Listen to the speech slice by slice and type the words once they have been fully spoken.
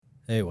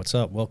Hey, what's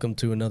up? Welcome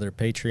to another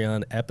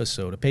Patreon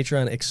episode, a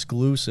Patreon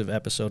exclusive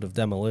episode of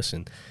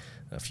Demolition.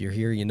 If you're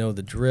here, you know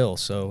the drill,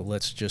 so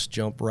let's just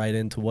jump right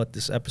into what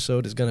this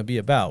episode is going to be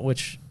about,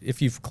 which,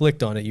 if you've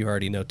clicked on it, you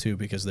already know too,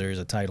 because there is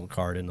a title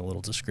card in the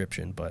little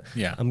description. But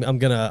yeah, I'm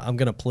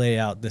gonna play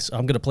out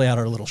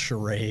our little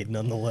charade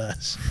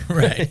nonetheless.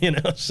 Right.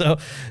 So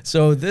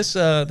this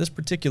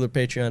particular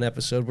Patreon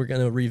episode, we're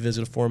gonna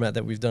revisit a format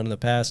that we've done in the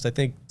past. I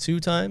think 2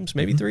 times,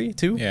 maybe 3,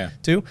 2, Yeah.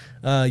 2.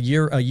 A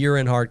year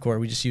in hardcore.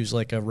 We just use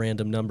like a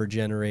random number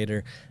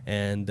generator,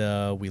 and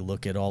we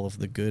look at all of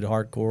the good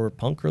hardcore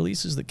punk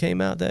releases that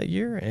came out that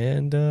year,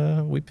 and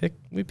we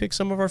pick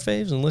some of our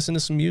faves and listen to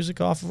some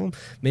music off of them.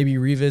 Maybe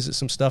revisit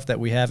some stuff that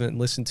we haven't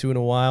listened to in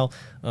a while.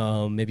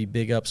 Maybe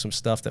big up some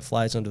stuff that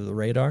flies under the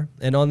radar.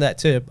 And on that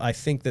tip, I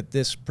think that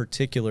this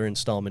particular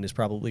installment is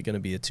probably going to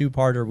be a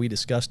 2-parter. We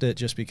discussed it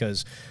just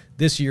because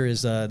this year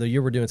is the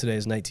year we're doing today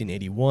is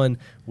 1981,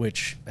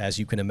 which, as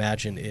you can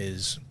imagine,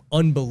 is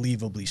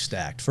unbelievably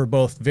stacked for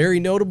both very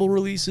notable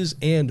releases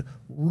and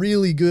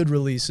really good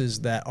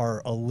releases that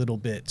are a little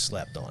bit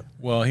slept on.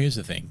 Well, here's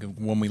the thing.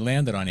 When we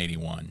landed on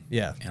 81,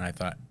 Yeah. and I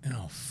thought,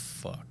 oh,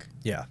 fuck.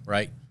 Yeah.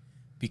 Right?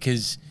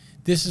 Because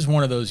this is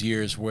one of those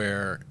years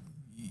where,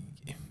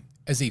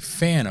 as a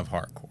fan of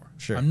hardcore,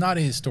 Sure. I'm not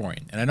a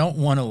historian, and I don't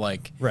want to,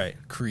 Right.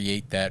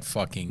 create that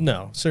fucking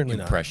No, certainly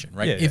not. impression,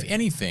 right? Yeah, If yeah.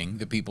 anything,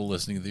 the people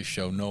listening to this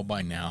show know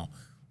by now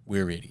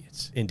we're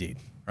idiots, Indeed.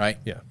 right?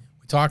 Yeah.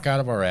 We talk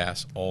out of our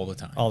ass all the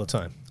time. All the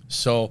time.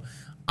 So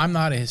I'm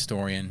not a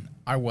historian.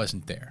 I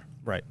wasn't there.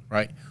 Right.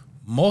 Right?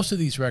 Most of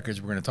these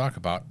records we're going to talk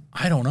about,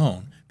 I don't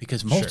own,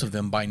 because most Sure. of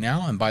them by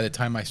now, and by the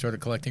time I started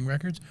collecting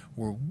records,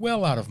 were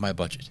well out of my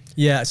budget.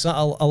 Yeah,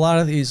 so a lot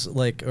of these,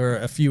 or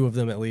a few of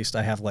them at least,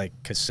 I have like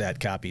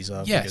cassette copies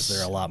of because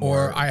they're a lot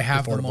more or I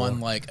have them affordable.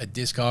 on like a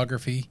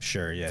discography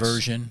Sure, yes.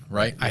 version,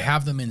 right? I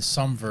have them in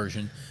some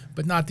version,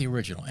 but not the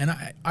original. And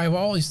I've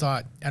always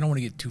thought, I don't want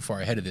to get too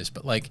far ahead of this,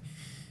 but like,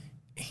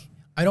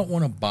 I don't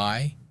want to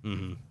buy,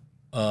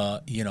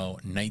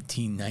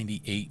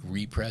 1998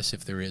 repress,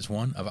 if there is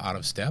one, of Out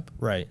of Step,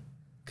 Right.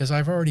 because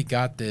I've already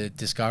got the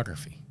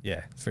discography.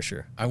 Yeah, for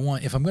sure.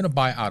 If I'm going to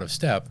buy Out of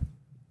Step,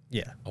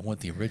 Yeah. I want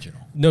the original.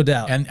 No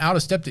doubt. And Out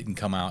of Step didn't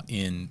come out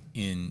in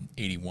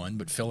 81,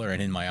 but Filler and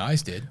In My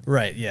Eyes did.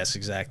 Right, yes,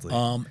 exactly.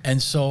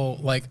 And so,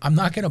 like, I'm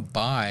not going to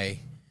buy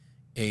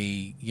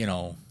I'm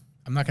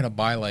not going to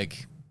buy,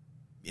 like,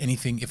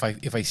 anything. If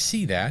I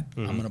see that,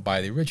 I'm going to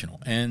buy the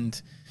original.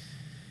 And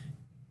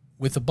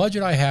with the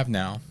budget I have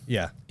now,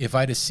 yeah, if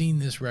I'd have seen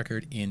this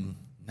record in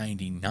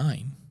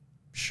 99,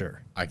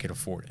 sure. I could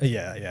afford it.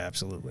 Yeah,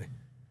 absolutely.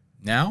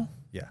 Now,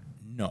 Yeah.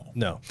 no.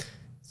 No.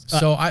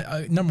 So,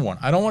 I number one,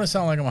 I don't want to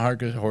sound like I'm a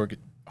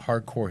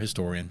hardcore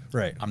historian.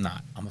 Right. I'm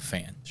not. I'm a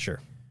fan. Sure.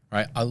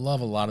 Right. I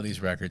love a lot of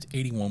these records.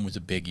 81 was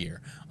a big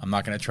year. I'm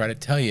not going to try to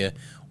tell you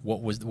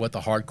what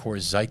the hardcore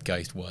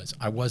zeitgeist was.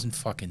 I wasn't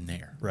fucking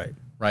there. Right.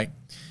 Right.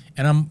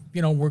 And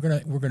we're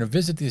gonna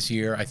visit this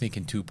year, I think,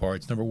 in 2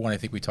 parts. Number one, I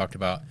think we talked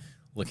about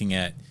looking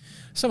at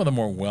some of the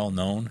more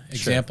well-known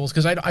examples,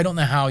 because I don't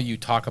know how you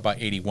talk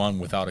about 81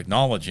 without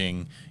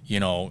acknowledging,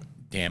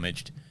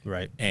 Damaged.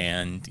 Right.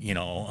 And,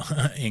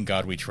 In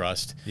God We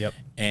Trust. Yep.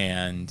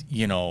 And,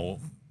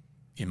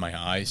 In My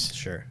Eyes.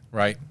 Sure.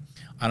 Right.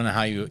 I don't know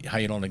how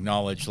you don't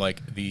acknowledge,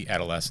 like, the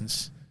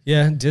Adolescence.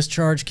 Yeah,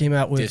 Discharge came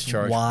out with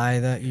Discharge. Y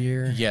that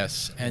year.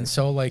 Yes. And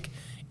so, like,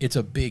 it's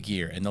a big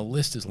year, and the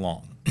list is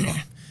long.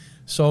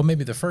 So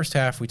maybe the first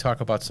half we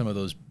talk about some of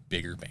those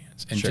bigger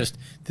bands, and Sure.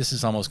 this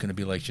is almost going to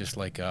be like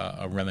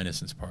a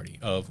reminiscence party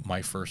of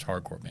my first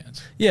hardcore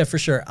bands. Yeah, for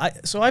sure.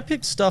 I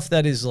picked stuff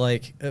that is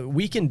like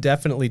we can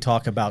definitely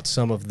talk about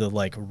some of the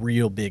like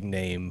real big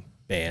name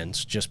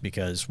bands just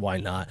because why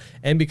not?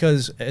 And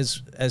because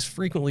as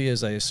frequently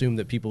as I assume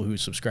that people who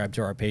subscribe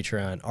to our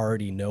Patreon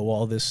already know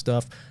all this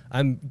stuff,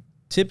 I'm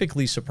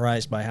typically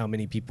surprised by how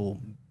many people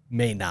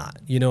may not.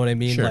 You know what I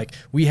mean? Sure. Like,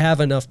 we have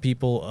enough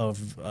people of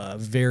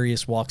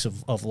various walks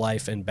of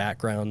life and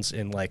backgrounds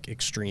in like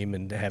extreme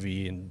and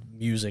heavy and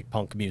music,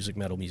 punk music,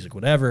 metal music,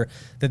 whatever,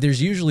 that there's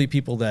usually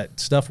people that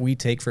stuff we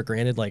take for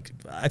granted. Like,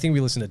 I think we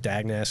listened to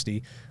Dag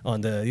Nasty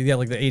on the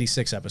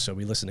 86 episode.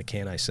 We listened to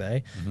Can I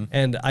Say?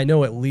 And I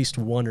know at least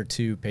 1 or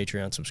 2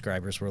 Patreon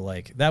subscribers were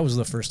like, that was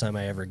the first time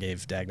I ever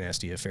gave Dag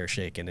Nasty a fair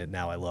shake, and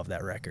now I love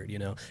that record,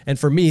 And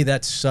for me,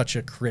 that's such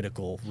a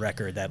critical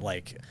record that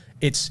like,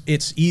 it's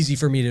easy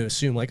for me to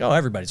assume like, oh,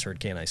 everybody's heard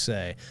Can I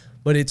Say?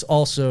 But it's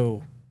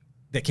also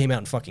that came out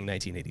in fucking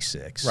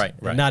 1986. Right.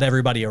 And not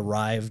everybody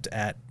arrived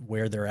at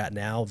where they're at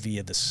now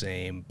via the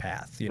same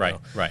path, Right.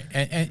 know? Right.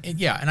 And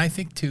yeah, and I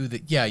think too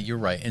that you're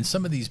right. And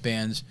some of these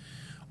bands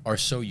are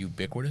so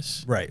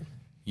ubiquitous, Right.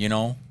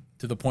 To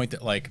the point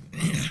that like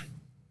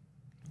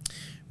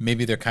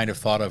maybe they're kind of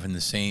thought of in the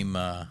same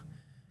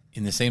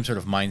sort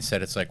of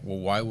mindset. It's like, well,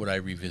 why would I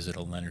revisit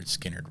a Leonard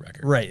Skinner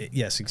record? Right.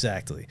 Yes,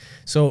 exactly.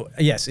 So,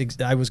 yes,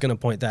 I was going to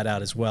point that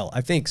out as well.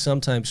 I think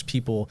sometimes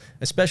people,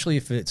 especially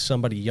if it's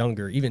somebody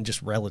younger, even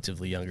just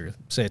relatively younger,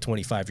 say a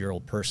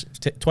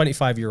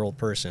 25-year-old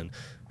person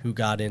who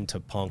got into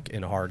punk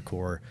and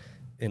hardcore,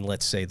 in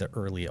let's say the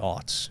early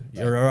aughts,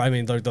 or I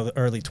mean the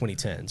early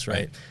 2010s,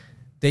 right?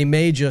 They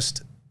may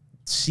just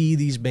see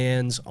these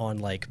bands on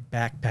like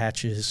back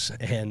patches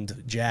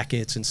and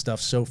jackets and stuff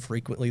so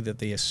frequently that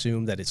they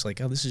assume that it's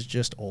like, oh, this is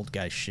just old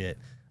guy shit.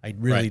 I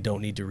really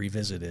don't need to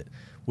revisit it,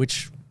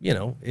 which, you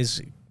know,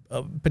 is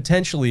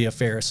potentially a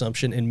fair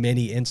assumption in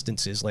many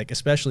instances, like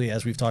especially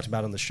as we've talked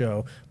about on the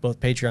show,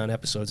 both Patreon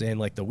episodes and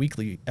like the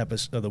weekly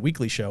episode, the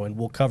weekly show, and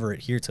we'll cover it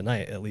here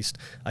tonight. At least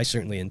I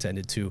certainly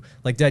intended to,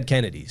 like Dead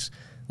Kennedys.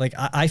 Like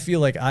I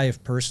feel like I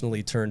have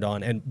personally turned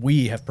on, and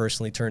we have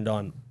personally turned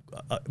on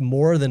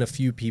more than a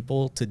few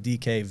people to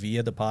DK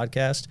via the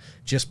podcast,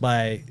 just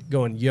by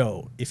going,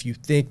 yo, if you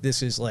think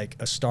this is like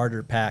a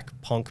starter pack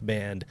punk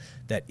band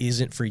that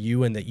isn't for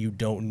you and that you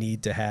don't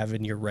need to have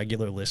in your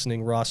regular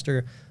listening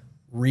roster,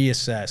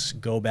 reassess,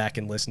 go back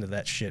and listen to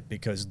that shit,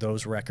 because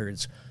those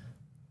records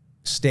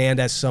stand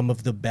as some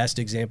of the best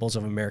examples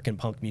of American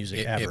punk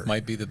music ever. It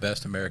might be the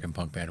best American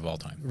punk band of all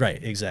time.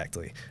 Right,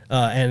 exactly.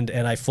 And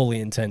I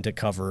fully intend to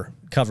cover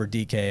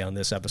DK on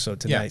this episode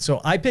tonight. Yeah. So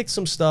I picked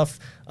some stuff.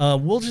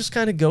 We'll just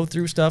kind of go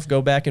through stuff,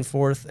 go back and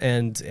forth,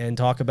 and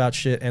talk about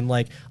shit. And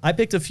like, I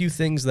picked a few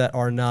things that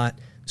are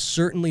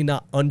certainly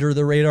not under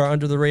the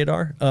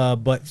radar,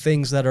 but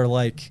things that are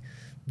like,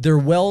 they're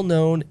well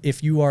known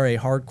if you are a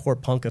hardcore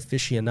punk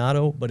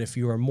aficionado, but if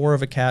you are more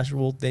of a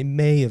casual, they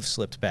may have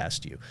slipped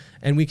past you.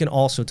 And we can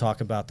also talk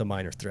about the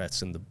Minor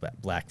Threats and the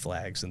Black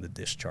Flags and the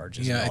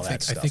Discharges and all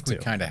that stuff. I think we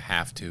kind of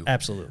have to.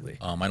 Absolutely.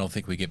 I don't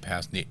think we get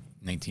past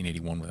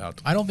 1981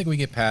 without. I don't think we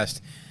get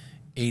past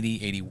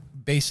 80,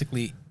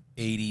 basically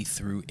 80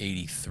 through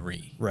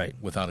 83, right,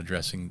 without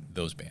addressing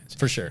those bands.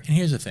 For sure. And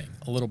here's the thing: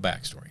 a little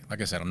backstory.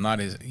 Like I said, I'm not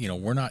as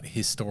we're not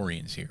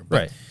historians here, but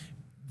right.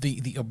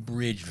 The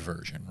abridged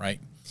version, right?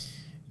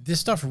 This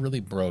stuff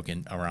really broke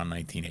in around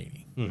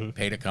 1980. Mm-hmm.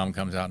 Pay to Come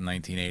comes out in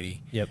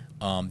 1980.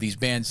 Yep. These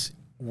bands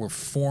were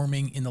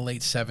forming in the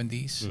late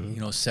 70s.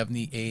 Mm-hmm.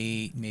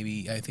 78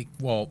 maybe. I think.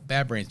 Well,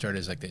 Bad Brain started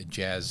as like the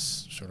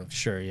jazz sort of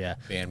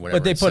band, whatever.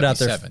 But they put out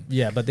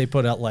but they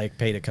put out like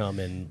Pay to Come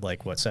in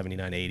like what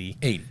 79, 80.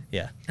 80.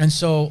 Yeah. And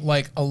so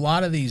like a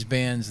lot of these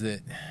bands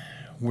that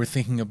we're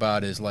thinking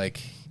about is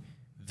like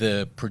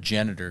the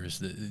progenitors,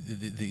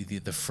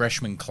 the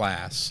freshman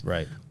class,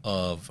 right,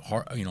 of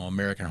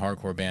American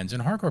hardcore bands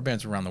and hardcore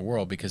bands around the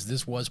world, because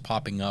this was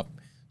popping up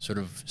sort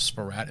of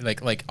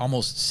sporadic, like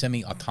almost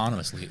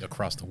semi-autonomously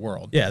across the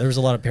world. Yeah, there was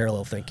a lot of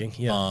parallel thinking.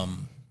 Yeah,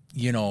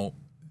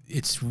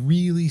 it's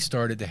really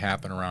started to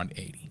happen around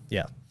 80.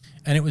 Yeah,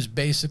 and it was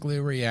basically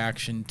a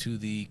reaction to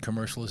the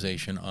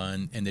commercialization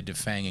and the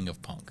defanging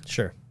of punk.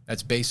 Sure,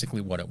 that's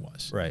basically what it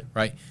was.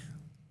 Right.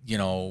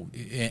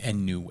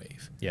 And new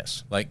wave.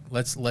 Yes. Like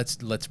let's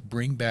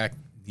bring back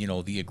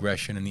the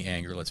aggression and the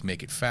anger. Let's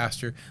make it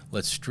faster.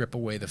 Let's strip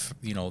away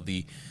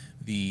the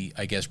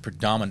I guess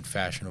predominant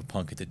fashion of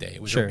punk of the day.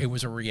 It was it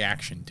was a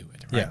reaction to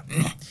it. Right?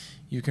 Yeah.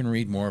 You can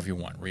read more if you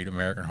want. Read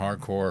American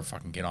Hardcore.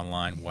 Fucking get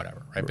online.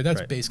 Whatever. Right. But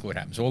that's basically what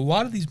happened. So a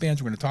lot of these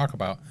bands we're going to talk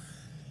about.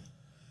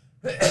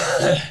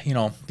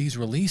 These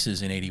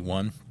releases in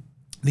 '81.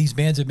 These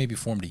bands have maybe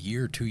formed a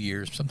year, 2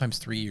 years, sometimes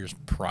 3 years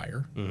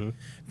prior. Mm-hmm.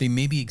 They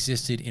maybe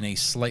existed in a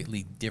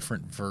slightly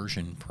different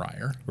version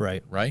prior.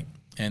 Right.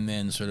 And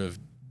then sort of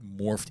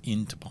morphed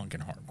into punk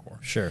and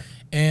hardcore. Sure.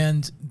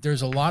 And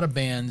there's a lot of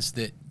bands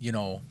that,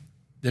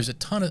 there's a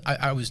ton of,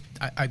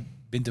 I've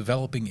been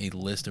developing a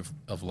list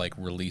of like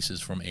releases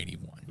from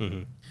 '81.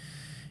 Mm-hmm.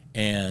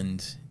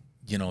 And,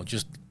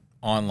 just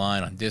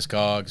online on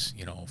Discogs,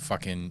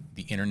 fucking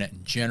the internet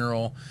in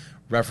general,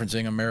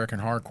 referencing American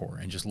hardcore,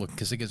 and just look,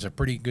 because it gets a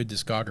pretty good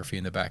discography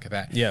in the back of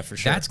that. Yeah, for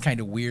sure. That's kind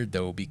of weird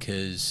though,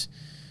 because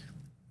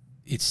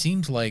it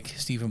seems like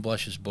Stephen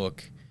Blush's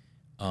book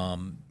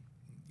in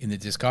the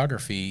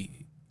discography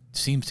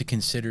seems to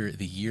consider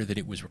the year that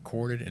it was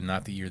recorded and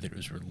not the year that it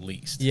was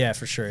released. Yeah,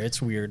 for sure. It's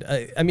weird.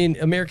 I mean,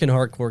 American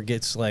hardcore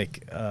gets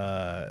like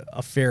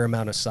a fair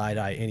amount of side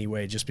eye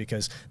anyway, just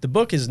because the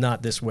book is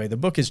not this way. The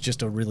book is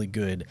just a really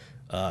good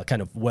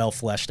kind of well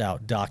fleshed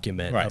out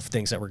document of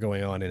things that were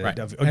going on in it.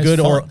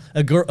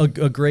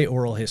 A great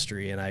oral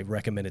history, and I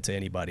recommend it to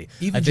anybody.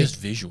 Even just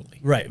visually.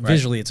 Right.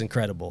 Visually, it's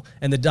incredible.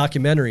 And the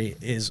documentary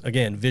is,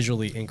 again,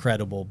 visually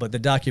incredible. But the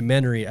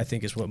documentary, I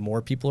think, is what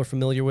more people are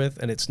familiar with,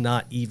 and it's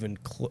not even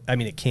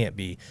it can't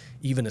be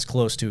even as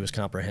close to as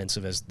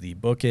comprehensive as the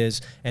book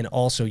is. And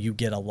also you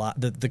get a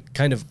lot, the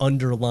kind of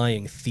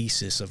underlying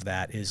thesis of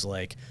that is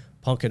like,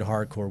 punk and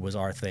hardcore was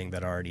our thing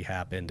that already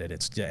happened, and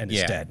it's dead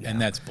now.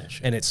 And that's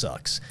bullshit. And it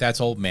sucks. That's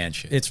old man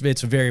shit.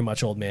 It's very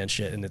much old man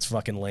shit, and it's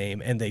fucking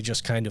lame. And they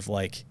just kind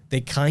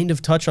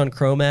of touch on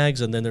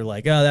Cro-Mags, and then they're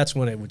like, oh, that's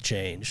when it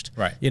changed.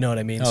 Right. You know what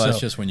I mean? Oh, that's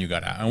just when you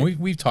got out. And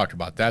we've talked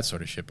about that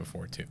sort of shit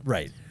before too.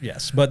 Right.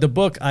 Yes. But the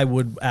book I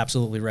would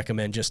absolutely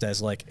recommend, just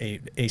as like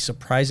a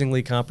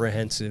surprisingly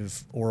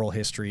comprehensive oral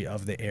history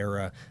of the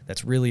era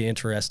that's really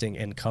interesting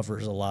and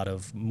covers a lot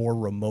of more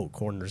remote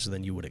corners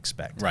than you would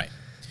expect. Right.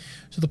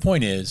 So the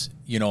point is,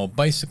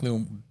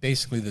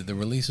 basically the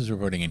releases we're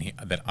putting in here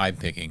that I'm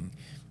picking,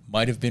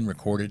 might have been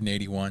recorded in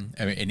 81,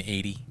 I mean, in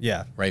 80.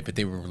 Yeah. Right, but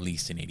they were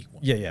released in 81.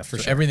 Yeah, for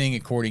so sure. everything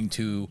according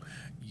to,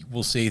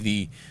 we'll say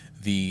the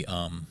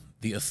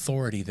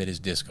authority that is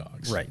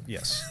Discogs. Right.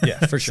 Yes. Yeah.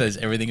 For sure. Says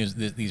everything is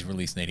these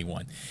released in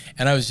 81.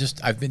 And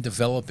I've been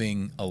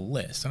developing a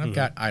list, and I've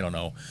got, I don't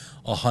know,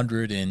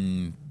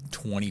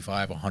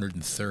 125,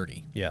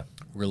 130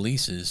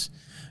 releases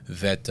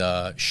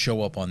that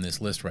show up on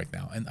this list right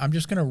now. And I'm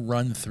just going to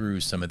run through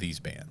some of these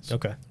bands.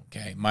 Okay.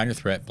 Minor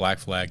Threat, Black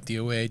Flag,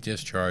 DOA,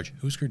 Discharge,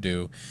 Husker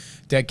Du,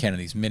 Dead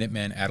Kennedys,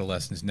 Minutemen,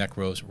 Adolescents,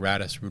 Necros,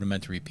 Radis,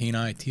 Rudimentary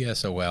Peni,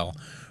 TSOL,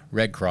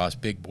 Red Cross,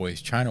 Big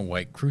Boys, China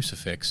White,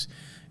 Crucifix.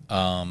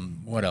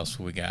 What else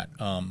we got?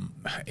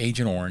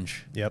 Agent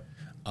Orange. Yep.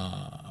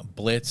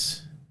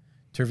 Blitz,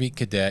 Tervit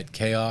Cadet,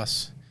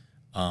 Chaos.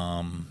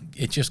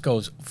 It just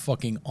goes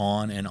fucking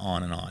on and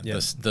on and on.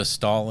 Yep. The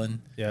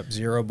Stalin. Yep.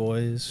 Zero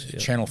Boys.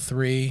 Yep. Channel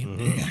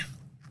 3.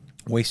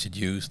 Wasted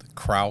Youth.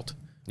 Kraut.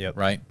 Yep.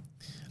 Right.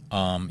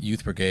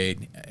 Youth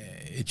Brigade.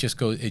 It just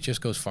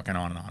goes fucking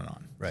on and on and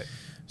on. Right.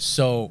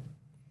 So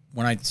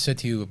when I said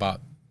to you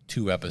about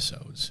 2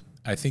 episodes,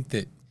 I think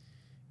that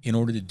in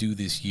order to do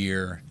this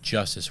year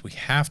justice, we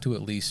have to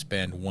at least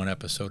spend 1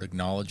 episode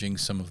acknowledging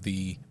some of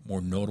the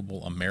more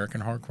notable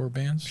American hardcore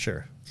bands.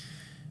 Sure.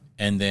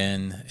 And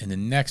then in the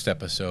next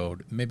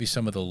episode, maybe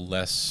some of the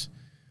less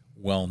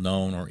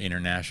well-known or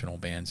international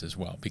bands as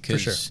well.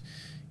 Because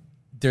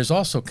there's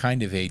also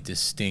kind of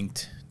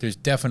there's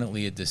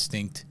definitely a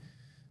distinct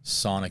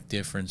sonic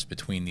difference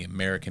between the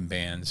American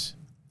bands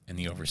and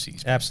the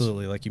overseas bands.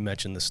 Absolutely. Like you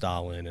mentioned, the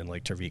Stalin and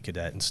like Tervit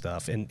Cadet and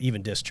stuff, and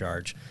even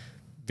Discharge,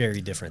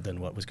 very different than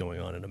what was going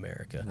on in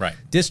America. Right.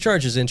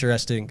 Discharge is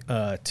interesting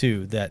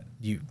too.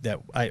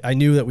 I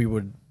knew that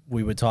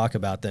we would talk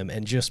about them,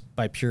 and just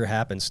by pure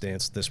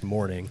happenstance this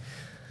morning,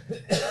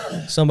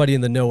 somebody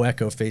in the No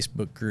Echo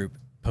Facebook group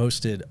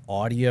posted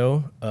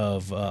audio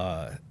of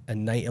a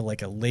late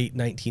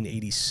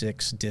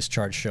 1986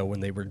 Discharge show when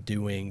they were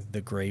doing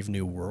the Grave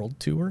New World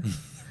tour.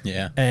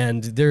 Yeah.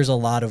 And there's a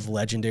lot of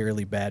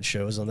legendarily bad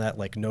shows on that,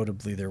 like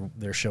notably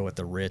their show at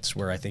the Ritz,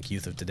 where I think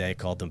Youth of Today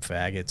called them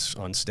faggots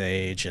on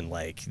stage, and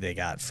like they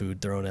got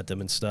food thrown at them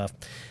and stuff.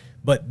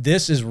 But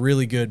this is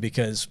really good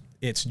because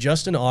it's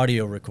just an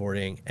audio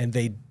recording, and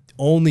they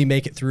only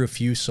make it through a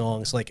few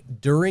songs. Like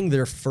during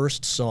their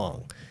first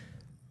song,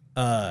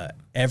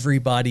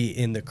 everybody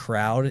in the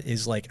crowd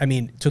is like, I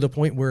mean, to the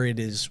point where it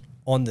is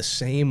on the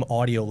same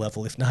audio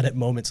level, if not at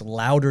moments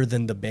louder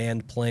than the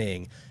band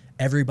playing.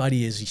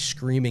 Everybody is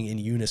screaming in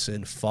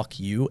unison, "Fuck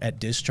you," at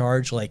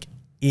Discharge, like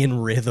in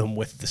rhythm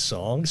with the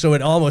song. So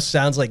it almost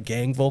sounds like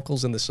gang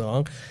vocals in the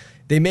song.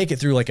 They make it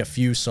through like a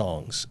few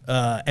songs.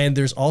 And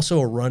there's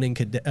also a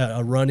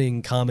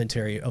running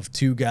commentary of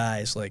 2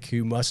 guys like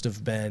who must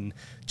have been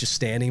just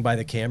standing by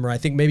the camera. I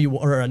think maybe,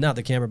 or not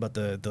the camera, but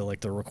the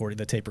recording,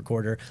 the tape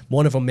recorder.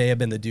 One of them may have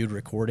been the dude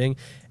recording.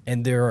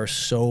 And there are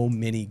so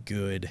many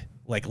good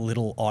like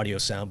little audio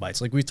sound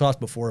bites. Like we talked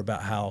before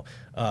about how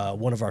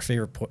one of our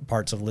favorite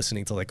parts of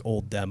listening to like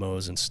old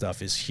demos and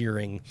stuff is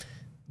hearing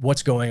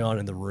what's going on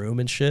in the room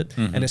and shit.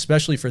 Mm-hmm. And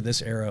especially for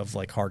this era of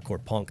like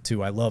hardcore punk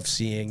too, I love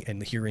seeing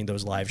and hearing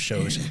those live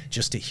shows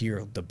just to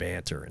hear the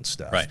banter and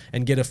stuff, right,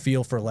 and get a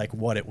feel for like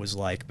what it was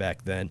like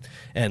back then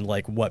and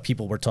like what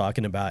people were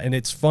talking about. And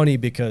it's funny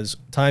because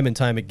time and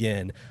time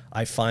again,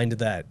 I find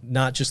that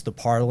not just the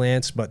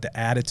parlance, but the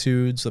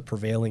attitudes, the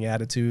prevailing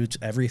attitudes,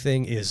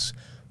 everything is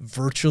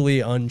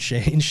virtually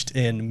unchanged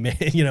in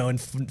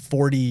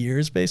 40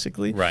 years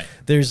basically. Right.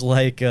 There's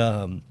like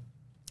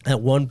at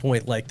one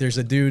point, like there's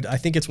a dude, I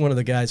think it's one of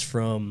the guys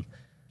from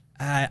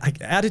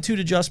Attitude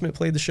Adjustment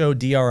played the show,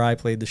 DRI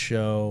played the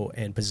show,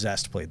 and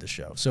Possessed played the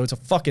show. So it's a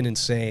fucking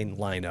insane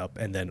lineup,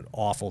 and then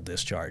awful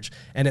Discharge.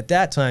 And at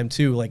that time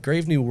too, like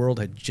Grave New World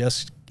had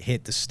just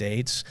hit the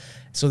States.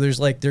 So there's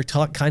like, they're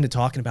kind of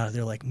talking about it.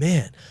 They're like,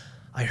 man,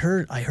 I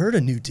heard a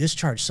new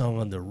Discharge song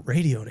on the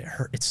radio, and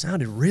it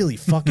sounded really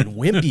fucking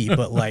wimpy,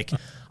 but like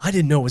I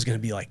didn't know it was gonna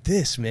be like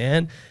this,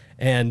 man.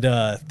 And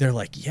they're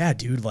like, yeah,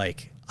 dude,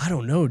 like I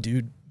don't know,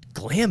 dude,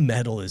 glam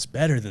metal is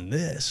better than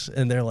this.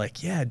 And they're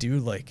like, yeah,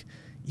 dude, like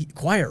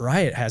Quiet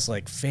Riot has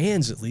like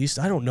fans at least.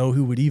 I don't know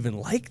who would even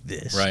like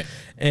this. Right.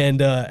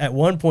 And at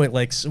one point,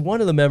 like one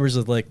of the members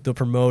of like the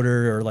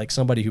promoter or like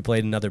somebody who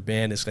played another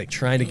band is like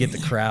trying to get the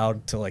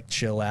crowd to like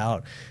chill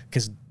out,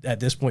 because at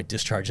this point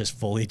Discharge has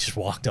fully just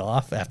walked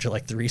off after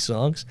like 3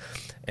 songs.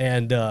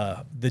 And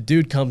the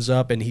dude comes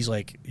up and he's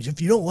like,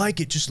 if you don't like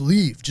it, just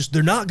leave. Just,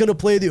 they're not going to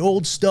play the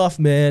old stuff,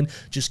 man.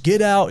 Just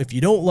get out. If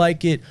you don't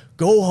like it,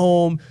 go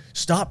home.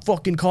 Stop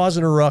fucking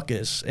causing a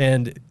ruckus.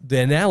 And the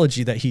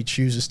analogy that he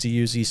chooses to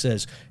use, he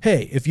says,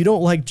 hey, if you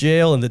don't like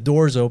jail and the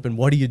door's open,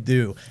 what do you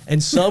do?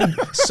 And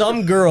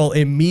some girl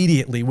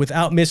immediately,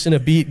 without missing a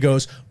beat,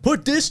 goes,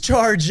 put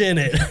Discharge in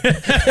it.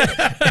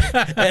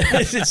 And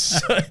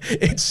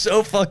it's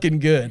so fucking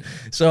good.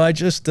 So I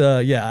just,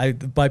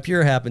 by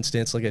pure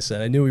happenstance, like I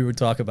said, I knew we would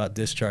talk about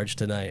Discharge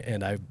tonight,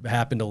 and I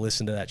happened to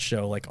listen to that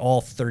show, like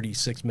all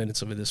 36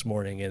 minutes of it this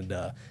morning, and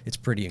it's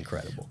pretty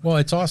incredible. Well,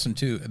 it's awesome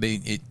too. I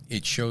mean,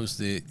 it shows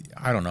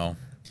I don't know.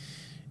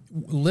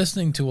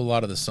 listening to a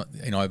lot of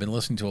I've been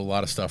listening to a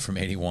lot of stuff from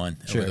 81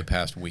 Sure. over the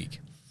past week.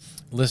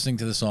 Listening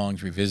to the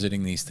songs,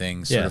 revisiting these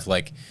things, sort of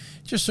like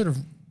just sort of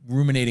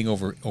ruminating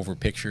over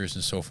pictures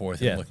and so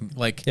forth, and looking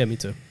like me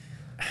too.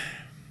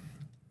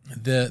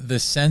 The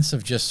sense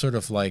of just sort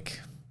of like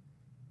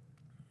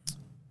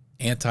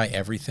anti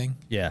everything,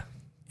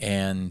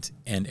 and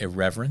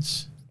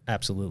irreverence.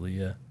 Absolutely,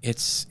 yeah.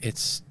 It's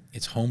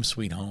home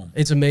sweet home.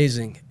 It's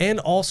amazing, and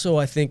also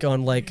I think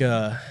on like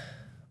on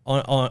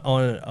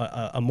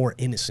a more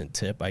innocent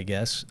tip, I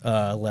guess,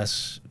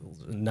 less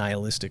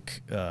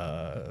nihilistic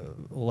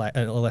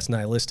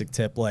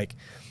tip, like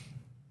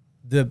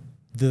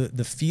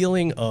the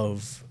feeling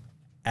of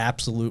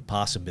absolute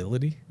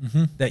possibility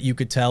that you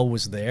could tell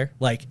was there.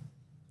 Like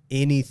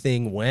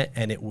anything went,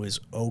 and it was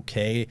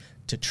okay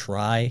to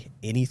try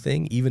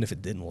anything, even if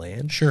it didn't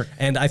land. Sure.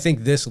 And I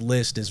think this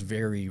list is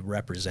very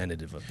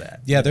representative of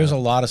that. Yeah, there's a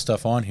lot of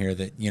stuff on here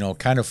that,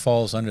 kind of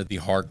falls under the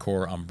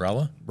hardcore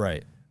umbrella.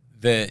 Right.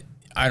 That,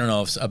 I don't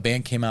know, if a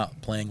band came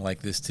out playing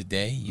like this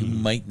today, you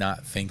might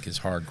not think is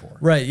hardcore.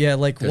 Right, yeah.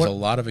 Like there's a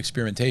lot of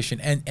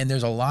experimentation, and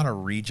there's a lot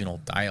of regional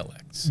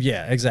dialects.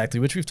 Yeah, exactly,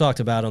 which we've talked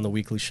about on the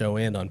weekly show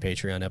and on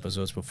Patreon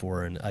episodes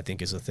before, and I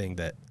think is a thing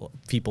that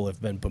people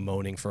have been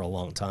bemoaning for a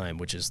long time,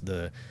 which is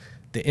the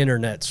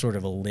internet sort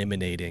of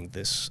eliminating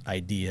this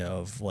idea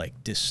of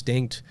like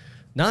distinct,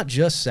 not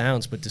just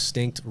sounds, but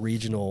distinct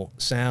regional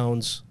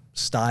sounds,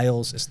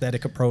 styles,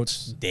 aesthetic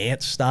approach,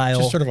 dance style,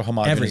 just sort of a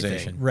homogenization.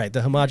 Everything. Right,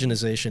 the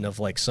homogenization of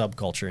like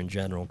subculture in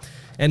general.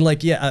 And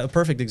like, yeah, a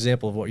perfect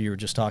example of what you were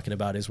just talking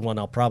about is one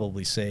I'll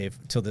probably save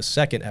till the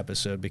second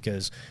episode,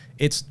 because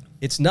it's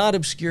not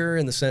obscure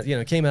in the sense,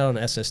 it came out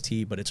on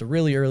SST, but it's a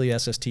really early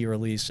SST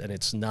release, and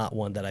it's not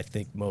one that I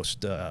think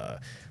most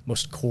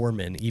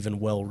coremen, even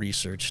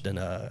well-researched and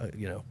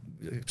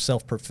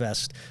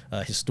self-professed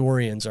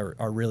historians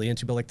are really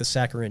into, but like the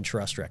Saccharine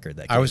Trust record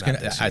that came out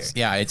this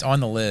year. It's on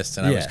the list,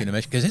 and I was going to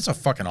mention, because it's a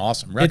fucking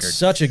awesome record. It's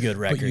such a good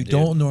record, but you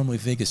don't normally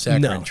think of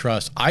Saccharine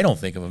Trust. I don't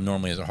think of them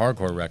normally as a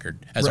hardcore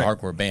record, as a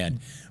hardcore band,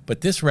 but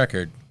this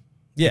record,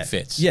 it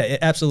fits. Yeah,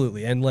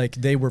 absolutely. And like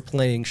they were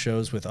playing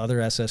shows with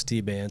other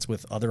SST bands,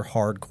 with other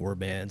hardcore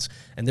bands,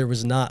 and there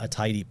was not a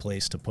tidy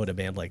place to put a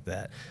band like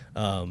that.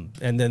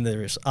 And then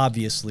there's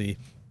obviously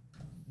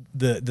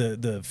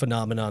the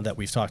phenomenon that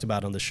we've talked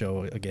about on the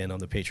show, again on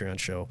the Patreon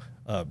show,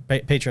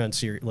 Patreon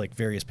series, like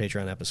various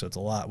Patreon episodes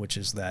a lot, which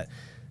is that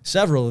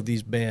several of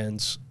these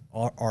bands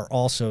are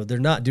also, they're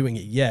not doing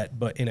it yet,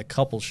 but in a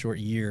couple short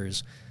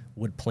years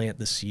would plant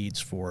the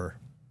seeds for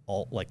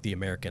like the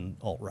American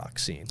alt rock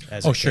scene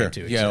as it came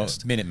to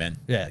exist. Minutemen.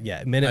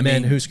 Yeah,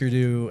 Minutemen, Husker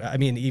Du. I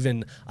mean,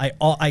 even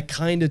I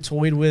kind of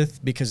toyed with,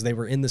 because they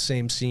were in the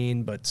same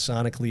scene, but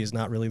sonically is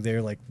not really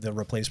there. Like the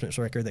Replacements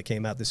record that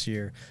came out this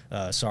year,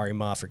 Sorry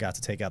Ma Forgot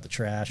to Take Out the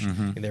Trash,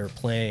 and they were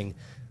playing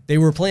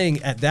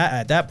at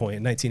that point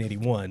in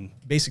 1981,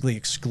 basically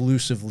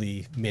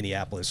exclusively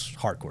Minneapolis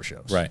hardcore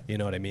shows. Right. You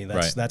know what I mean?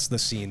 That's the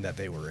scene that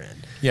they were in.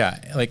 Yeah,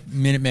 like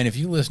Minutemen. If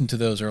you listen to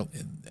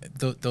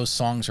those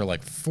songs are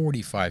like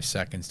 45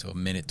 seconds to a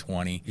minute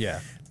 20. Yeah.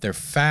 They're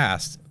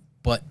fast,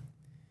 but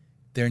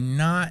they're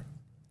not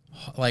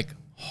like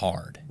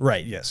hard.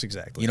 Right. Yes.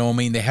 Exactly. You know what I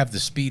mean? They have the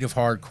speed of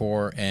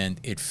hardcore, and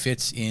it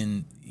fits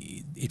in.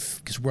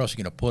 Because where else are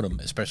you going to put them,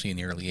 especially in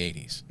the early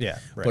 80s? Yeah.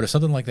 Right. But if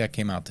something like that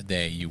came out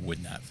today, you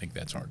would not think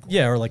that's hardcore.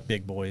 Yeah, or like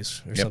Big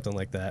Boys or something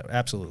like that.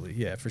 Absolutely.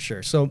 Yeah, for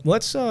sure. So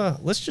let's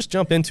just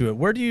jump into it.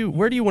 Where do you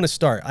want to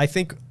start? I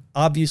think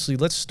obviously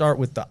let's start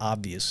with the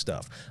obvious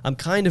stuff. I'm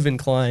kind of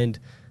inclined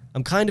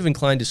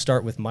to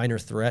start with Minor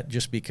Threat,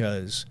 just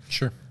because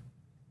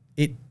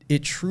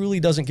it truly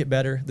doesn't get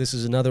better. This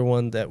is another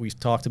one that we've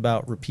talked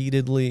about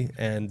repeatedly,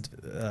 and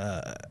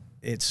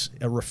it's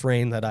a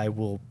refrain that I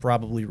will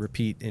probably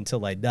repeat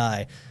until I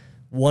die.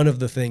 One of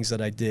the things that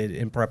I did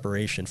in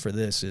preparation for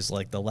this is,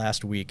 like, the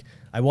last week,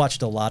 I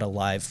watched a lot of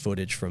live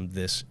footage from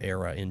this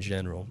era in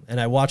general,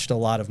 and I watched a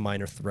lot of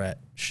Minor Threat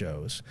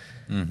shows.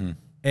 Mm-hmm.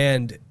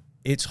 And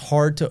it's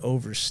hard to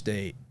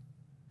overstate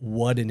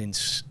what an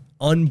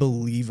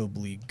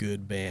unbelievably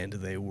good band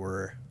they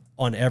were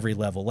on every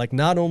level. Like,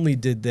 not only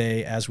did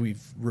they, as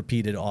we've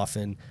repeated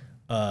often,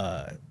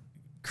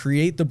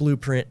 create the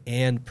blueprint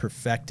and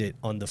perfect it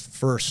on the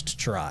first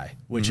try,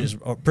 which is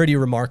a pretty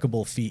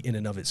remarkable feat in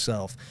and of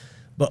itself.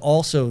 But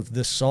also,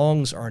 the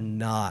songs are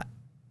not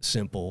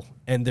simple,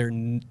 and they're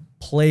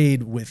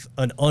played with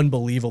an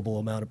unbelievable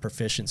amount of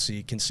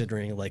proficiency,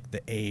 considering like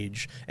the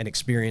age and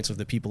experience of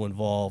the people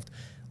involved.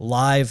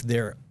 Live,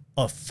 they're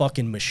a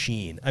fucking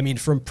machine. I mean,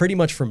 pretty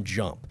much from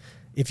jump.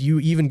 If you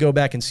even go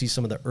back and see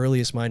some of the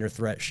earliest Minor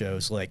Threat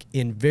shows, like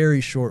in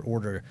very short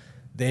order,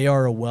 they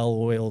are a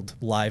well-oiled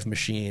live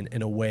machine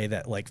in a way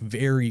that like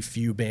very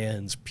few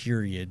bands,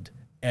 period,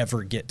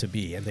 ever get to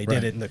be. And they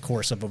did it in the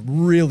course of a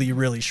really,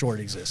 really short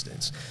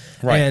existence.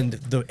 Right. And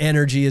the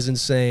energy is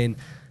insane.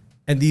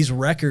 And these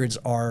records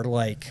are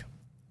like,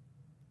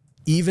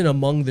 even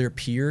among their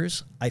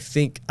peers, I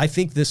think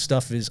this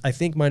stuff is, I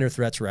think Minor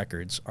Threat's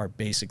records are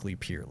basically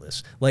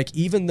peerless. Like,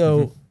 even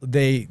though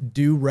they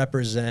do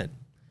represent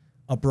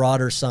a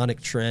broader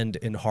sonic trend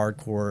in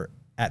hardcore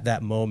at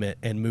that moment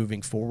and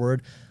moving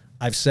forward.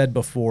 I've said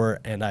before,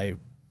 and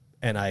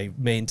I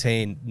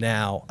maintain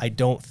now, I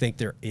don't think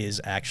there is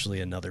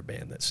actually another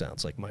band that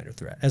sounds like Minor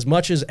Threat. As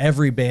much as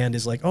every band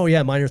is like, oh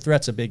yeah, Minor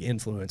Threat's a big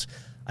influence,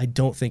 I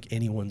don't think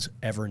anyone's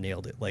ever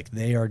nailed it. Like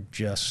they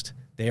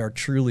are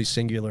truly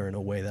singular in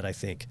a way that I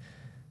think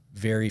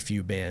very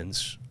few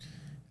bands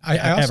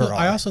ever are.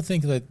 I also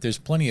think that there's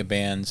plenty of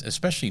bands,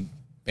 especially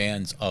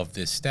bands of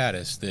this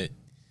status, that,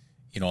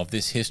 you know, of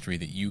this history,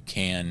 that you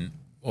can,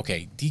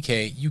 okay,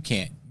 DK, you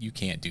can't do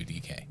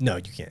DK. No,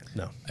 you can't.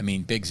 No. I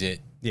mean, Big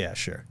Zit. Yeah,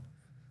 sure.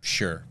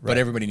 Sure. Right. But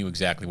everybody knew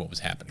exactly what was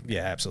happening.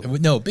 Yeah, absolutely.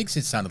 No, Big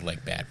Zit sounded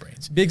like Bad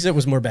Brains. Big Zit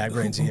was more Bad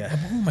Brains, yeah.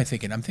 Who am I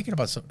thinking? I'm thinking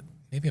about some,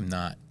 maybe I'm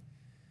not.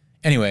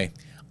 Anyway,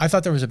 I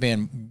thought there was a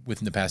band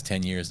within the past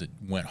 10 years that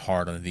went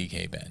hard on the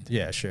DK band.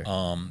 Yeah, sure.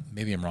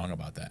 Maybe I'm wrong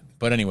about that.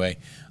 But anyway,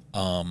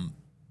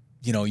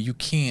 you know, you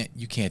can't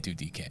do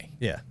DK.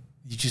 Yeah.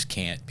 You just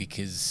can't,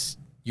 because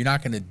you're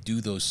not going to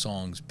do those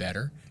songs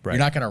better. Right. You're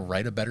not going to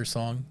write a better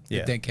song Yeah.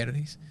 than Dead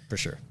Kennedys. For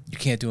sure. You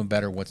can't do them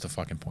better. What's the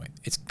fucking point?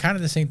 It's kind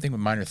of the same thing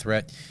with Minor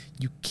Threat.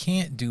 You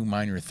can't do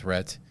Minor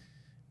Threat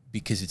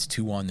because it's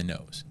too on the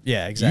nose.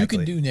 Yeah, exactly.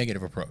 You can do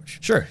Negative Approach.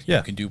 Sure, yeah.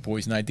 You can do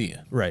Poison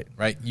Idea. Right.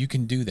 Right? You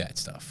can do that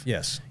stuff.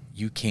 Yes.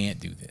 You can't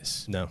do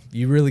this. No,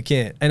 you really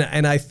can't.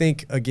 And I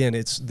think, again,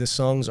 it's the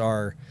songs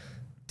are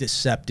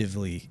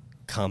deceptively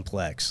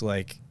complex.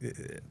 Like,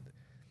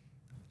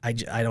 I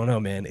don't know,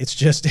 man. It's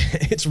just,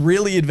 it's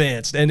really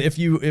advanced. And if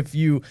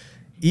you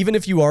even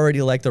if you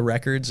already like the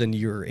records and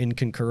you're in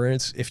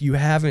concurrence, if you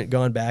haven't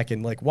gone back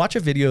and like watch a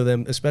video of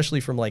them, especially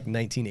from like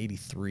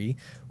 1983,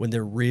 when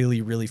they're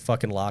really, really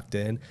fucking locked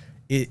in,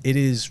 it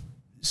is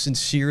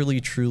sincerely,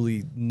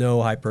 truly,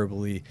 no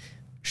hyperbole,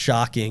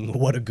 shocking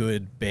what a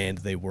good band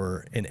they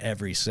were in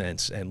every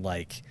sense. And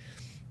like,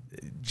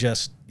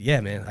 just,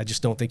 yeah, man, I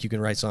just don't think you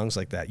can write songs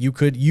like that. You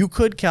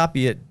could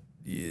copy it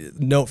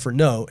note for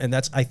note, and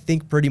that's, I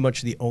think, pretty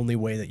much the only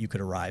way that you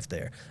could arrive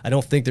there. I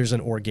don't think there's an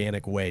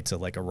organic way to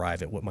like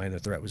arrive at what Minor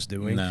Threat was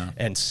doing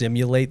and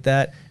simulate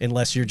that,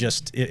 unless you're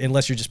just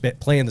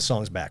playing the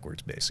songs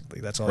backwards. Basically,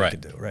 that's all you can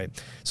do, right?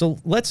 So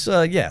let's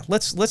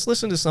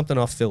listen to something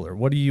off Filler.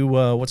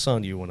 What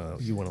song do you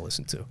wanna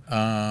listen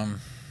to?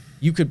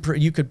 You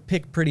could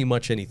pick pretty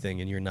much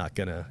anything, and you're not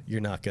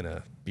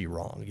gonna be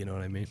wrong. You know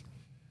what I mean?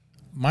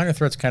 Minor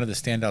Threat's kind of the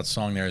standout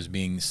song there as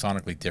being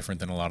sonically different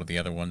than a lot of the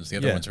other ones. The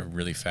other ones are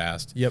really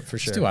fast. Yep, for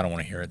sure. Still, I don't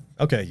want to hear it.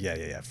 Okay,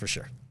 yeah, for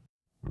sure.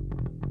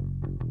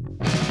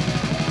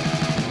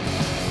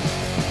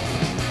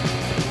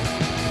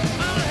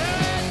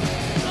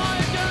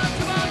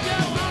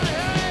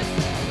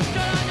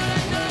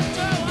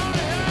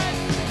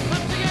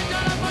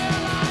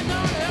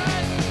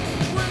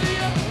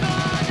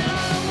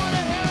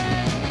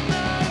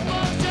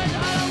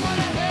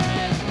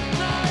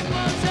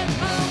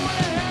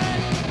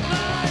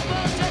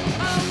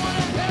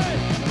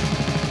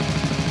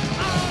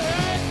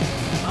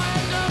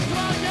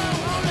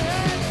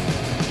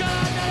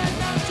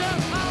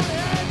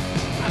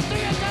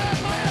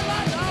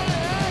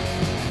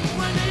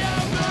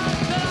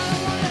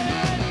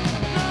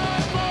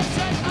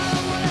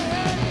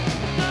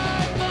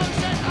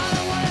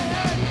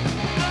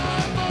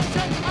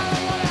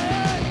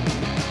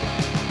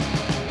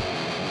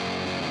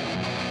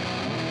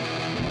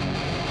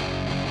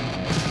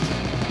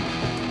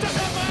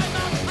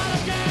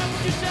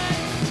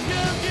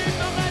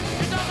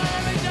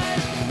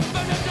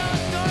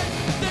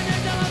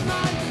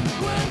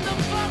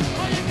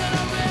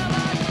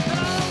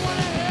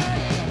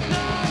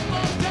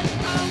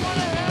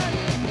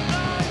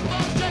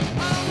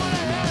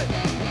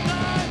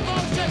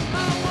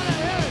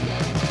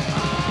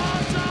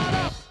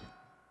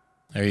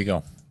 There you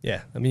go.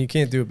 Yeah, I mean, you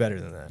can't do it better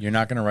than that. You're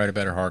not going to write a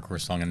better hardcore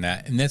song than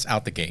that, and that's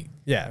out the gate.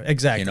 Yeah,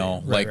 exactly. You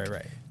know, right.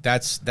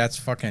 That's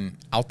fucking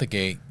out the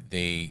gate.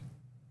 They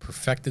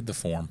perfected the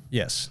form.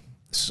 Yes.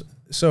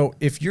 So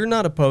if you're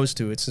not opposed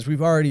to it, since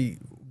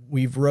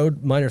we've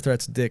rode Minor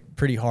Threat's dick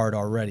pretty hard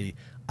already,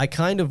 I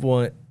kind of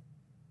want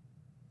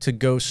to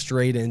go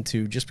straight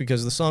into, just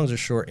because the songs are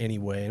short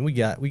anyway, and we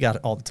got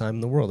all the time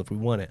in the world if we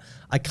want it.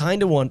 I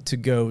kind of want to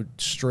go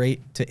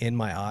straight to In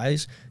My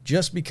Eyes,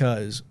 just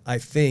because I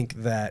think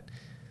that,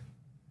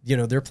 you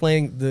know, they're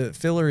playing, the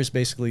Filler is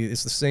basically,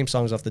 it's the same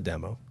songs off the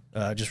demo,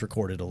 just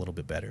recorded a little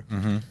bit better.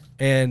 Mm-hmm.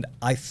 And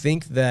I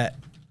think that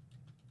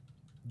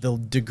the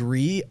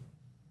degree,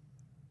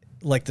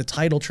 like the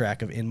title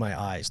track of In My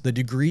Eyes, the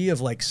degree of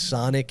like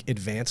sonic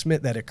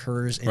advancement that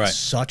occurs in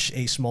such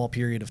a small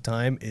period of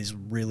time is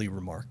really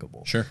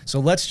remarkable. Sure. So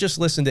let's just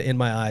listen to In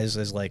My Eyes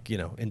as like, you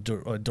know, in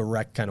a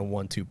direct kind of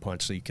 1-2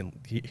 punch, so you can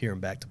hear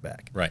them back to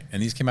back. Right.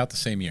 And these came out the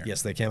same year.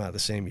 Yes, they came out the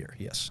same year.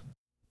 Yes.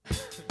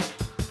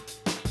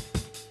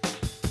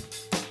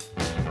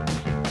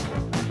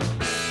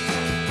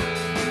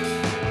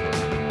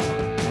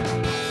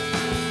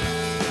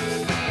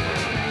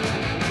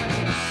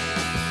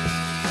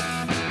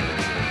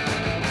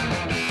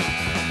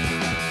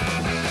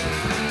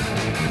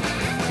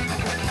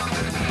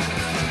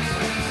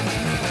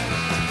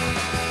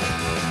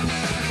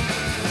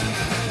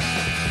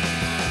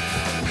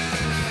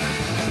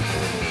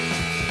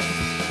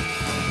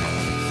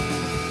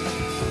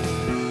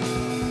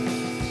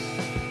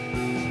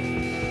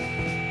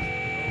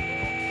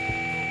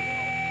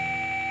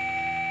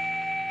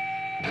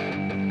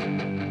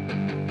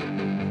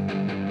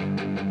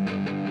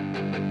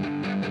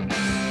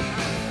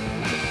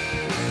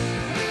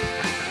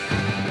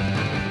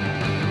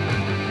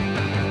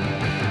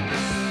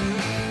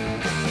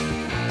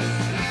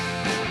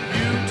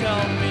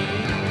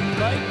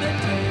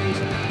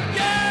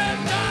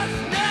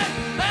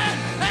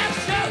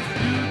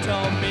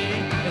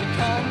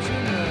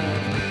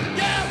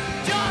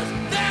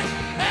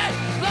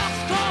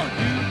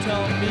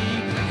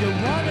 you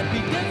wanna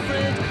be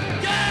different,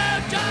 you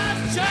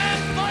just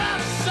change for a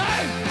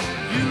sake.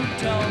 You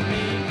tell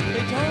me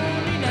it's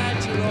only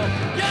natural.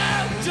 You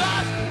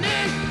just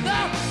need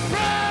the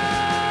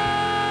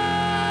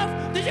proof.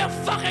 Did you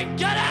fucking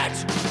get it?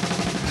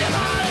 Into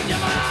my eyes, into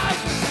my eyes.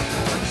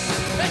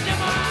 Into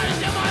my eyes,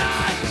 into my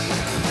eyes.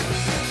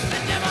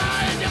 Into my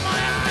eyes, into my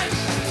eyes.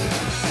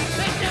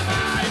 Into my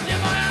eyes, into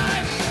my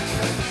eyes.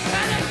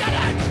 And it did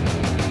it.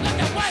 Look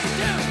away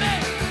to me.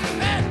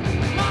 In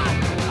my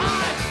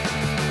eyes.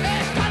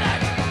 It did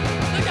it.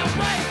 Look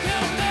away to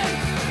me.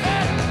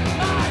 In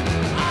my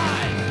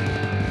eyes.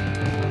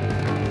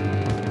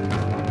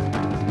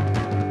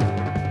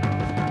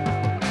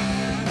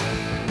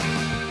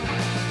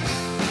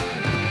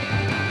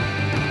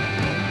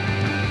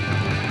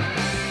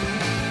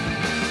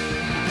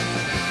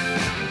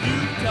 You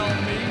tell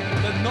me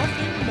that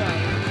nothing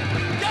matters.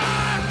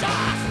 You're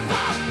just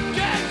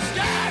fucking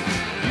scared.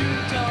 You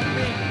tell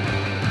me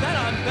that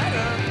I'm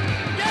better.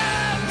 You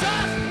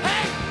just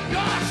hate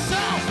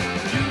yourself.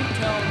 You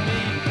tell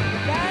me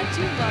that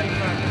you like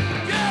her.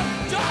 You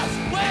just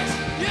wish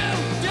you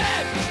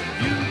did.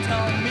 You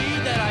tell me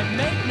that I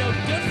make no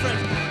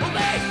difference. Well,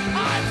 mate,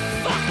 I'm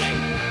fucking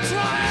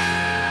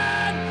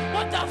trying.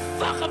 What the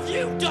fuck have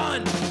you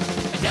done?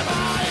 Into my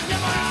eyes, into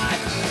my eyes.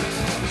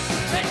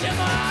 Into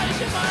my eyes,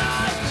 into my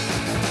eyes.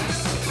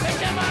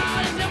 Into my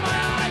eyes, into my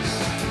eyes.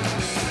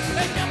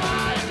 Into my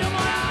eyes, into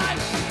my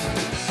eyes.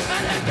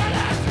 And it did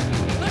it.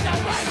 Look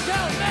away to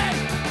me.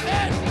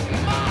 In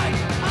my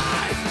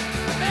eyes.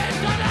 It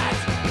did it.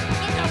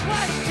 Look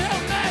away to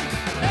me.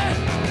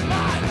 In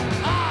my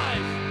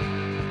eyes.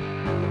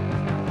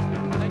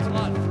 Thanks a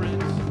lot,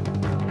 friends.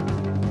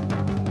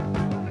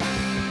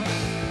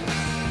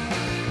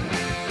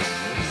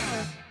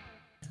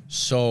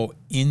 So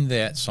in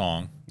that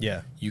song,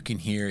 Yeah. you can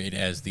hear it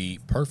as the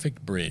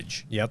perfect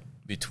bridge Yep.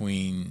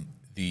 between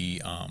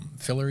the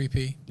filler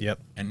EP Yep.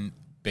 and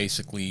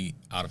basically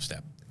Out of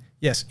Step.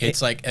 Yes.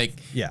 It's like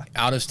yeah.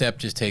 Out of Step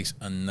just takes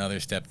another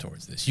step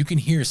towards this. You can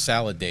hear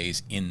Salad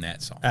Days in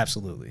that song.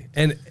 Absolutely.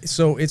 And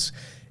so it's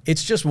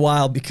just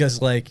wild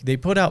because like they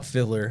put out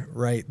filler,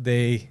 right?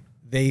 They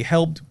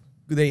helped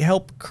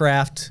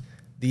craft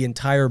the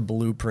entire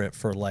blueprint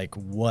for like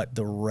what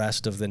the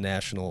rest of the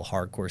national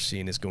hardcore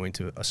scene is going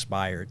to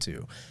aspire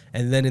to.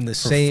 And then in the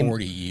For same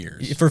 40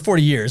 years. For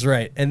 40 years,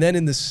 right. And then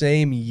in the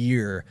same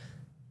year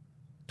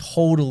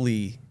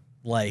totally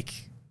like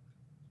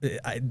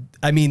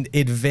I mean,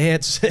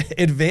 advance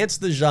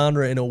the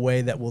genre in a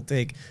way that will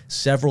take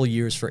several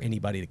years for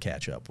anybody to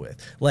catch up with.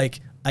 Like,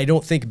 I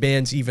don't think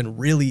bands even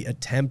really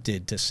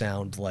attempted to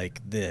sound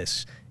like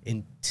this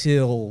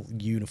until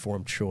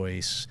Uniform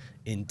Choice,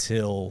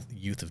 until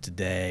Youth of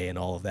Today, and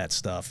all of that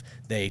stuff.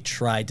 They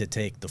tried to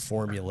take the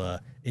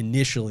formula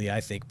initially,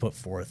 I think, put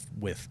forth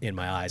with In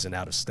My Eyes and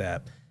Out of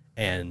Step.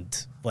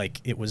 And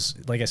like it was,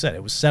 like I said,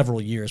 it was several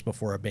years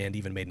before a band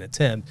even made an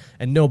attempt,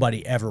 and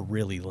nobody ever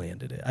really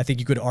landed it. I think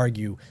you could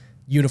argue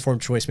Uniform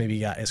Choice maybe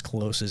got as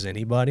close as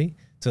anybody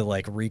to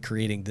like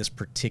recreating this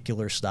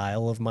particular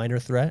style of Minor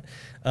Threat,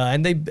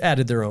 and they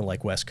added their own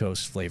like West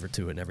Coast flavor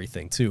to it and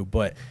everything too.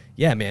 But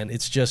yeah, man,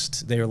 it's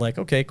just they were like,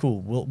 okay,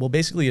 cool, we'll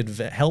basically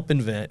help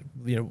invent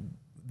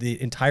the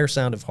entire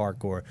sound of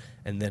hardcore,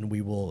 and then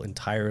we will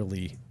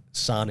entirely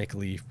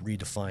sonically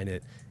redefine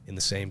it in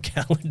the same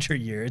calendar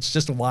year. It's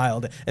just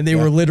wild. And they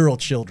were literal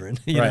children,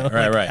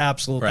 Right.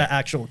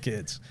 actual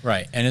kids.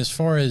 Right. And as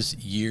far as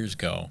years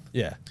go,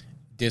 Yeah.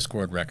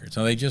 Discord Records.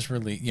 So they just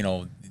really,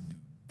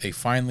 they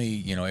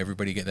finally,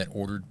 everybody get that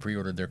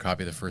pre-ordered their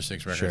copy of the first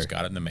 6 records, Sure.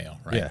 got it in the mail,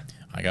 right? Yeah.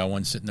 I got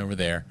one sitting over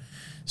there.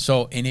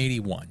 So in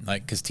 81,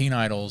 because Teen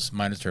Idles,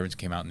 Minor Disturbance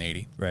came out in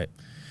 80. Right.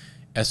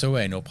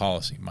 SOA, No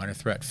Policy, Minor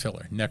Threat,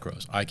 Filler,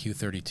 Necros, IQ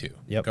 32,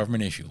 Yep.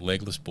 Government Issue,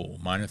 Legless Bull,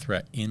 Minor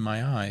Threat, In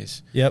My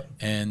Eyes, Yep.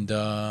 and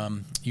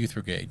Youth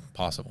Brigade,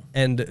 Possible.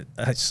 And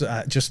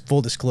just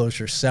full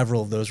disclosure,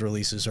 several of those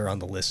releases are on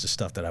the list of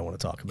stuff that I want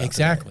to talk about.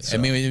 Exactly. Today, so. I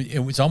mean, it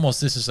was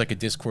almost, this is like a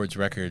Discord's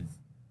record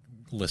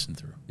listen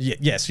through.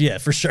 Yes,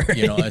 for sure.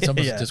 It's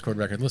almost Yeah. a Discord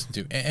record listen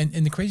to.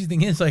 And the crazy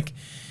thing is, like,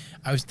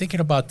 I was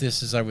thinking about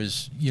this as I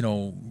was,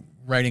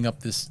 writing up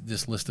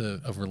this list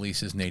of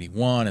releases in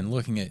 81 and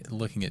looking at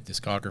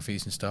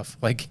discographies and stuff.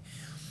 Like,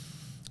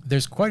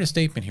 there's quite a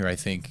statement here, I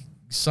think,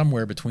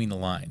 somewhere between the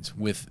lines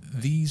with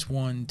these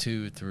 1,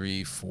 2,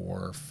 3,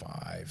 4,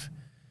 5,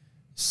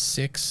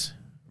 6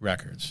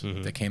 records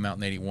that came out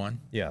in 81.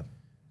 Yeah.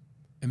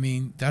 I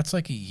mean, that's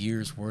like a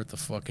year's worth of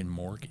fucking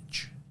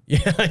mortgage.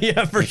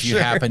 Yeah, for if sure.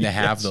 you happen to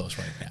have those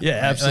right now. Yeah,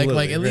 right? absolutely.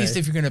 Like at least right.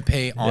 if you're going to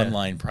pay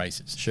online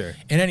prices. Sure.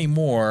 And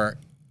anymore,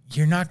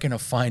 you're not going to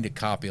find a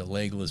copy of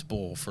Legless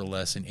Bull for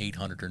less than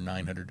 $800 or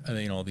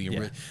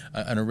 $900.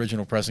 An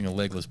original pressing of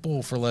Legless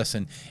Bull for less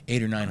than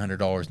 $800 or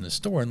 $900 in the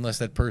store, unless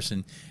that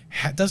person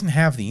doesn't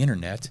have the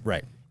internet,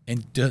 Right.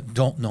 and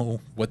don't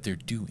know what they're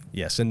doing.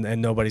 Yes, and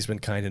nobody's been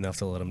kind enough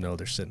to let them know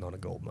they're sitting on a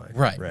gold mine.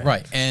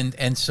 Right.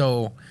 And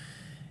so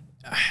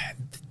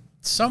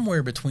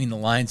somewhere between the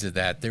lines of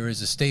that, there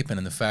is a statement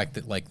in the fact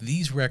that, like,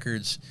 these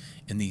records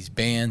and these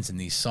bands and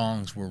these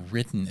songs were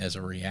written as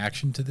a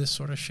reaction to this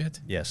sort of shit.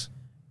 Yes.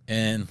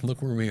 And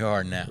look where we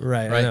are now.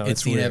 Right, I know, It's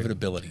it's the weird.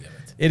 inevitability of it.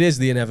 It is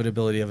the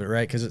inevitability of it,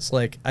 right? Because it's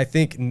like, I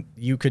think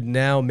you could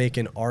now make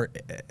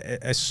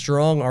a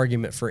strong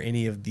argument for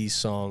any of these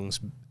songs,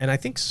 and I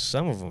think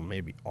some of them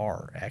maybe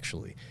are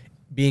actually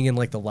being in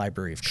like the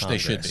Library of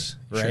Congress. They should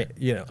be, right? sure.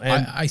 You know,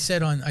 and I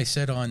said on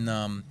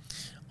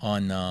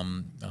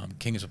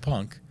Kings of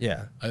Punk.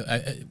 yeah,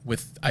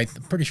 I'm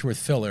pretty sure with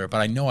Filler,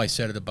 but I know I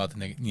said it about the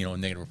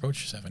Negative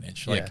Approach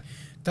 7-inch. Like, Yeah.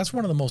 that's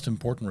one of the most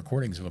important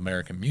recordings of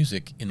American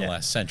music in the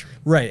last century.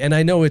 right. And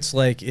I know it's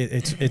like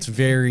it's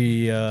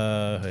very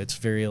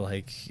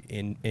like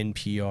in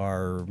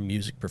NPR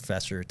music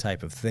professor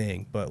type of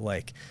thing, but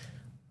like.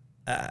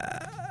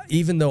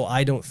 Even though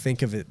I don't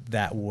think of it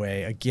that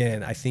way,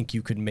 again, I think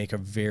you could make a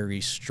very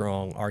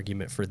strong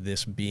argument for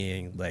this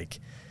being like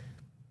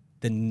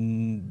the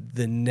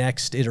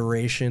next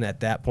iteration at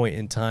that point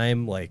in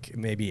time, like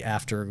maybe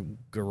after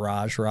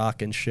garage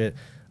rock and shit,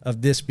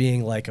 of this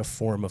being like a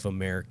form of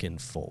American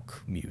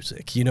folk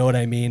music. You know what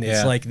I mean?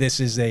 It's Yeah. like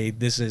this is a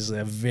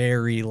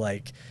very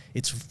like,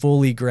 it's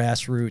fully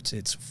grassroots,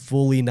 it's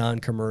fully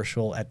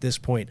non-commercial. At this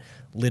point,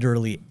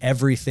 literally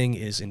everything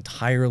is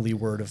entirely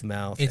word of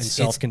mouth and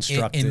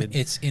self-constructed.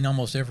 It's in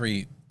almost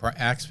every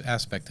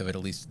aspect of it,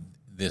 at least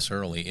this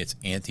early, it's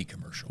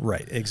anti-commercial.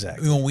 Right,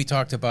 exactly. When we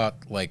talked about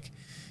like,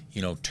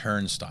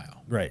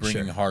 Turnstile, Right,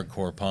 bringing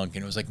hardcore punk,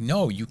 and it was like,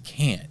 no, you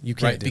can't. You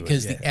can't right? do it,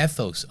 because yeah. the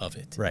ethos of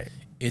it. Right.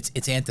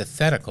 It's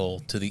antithetical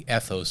to the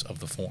ethos of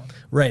the form.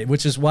 Right,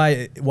 which is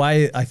why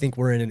I think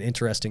we're in an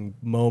interesting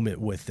moment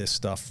with this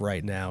stuff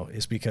right now,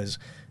 is because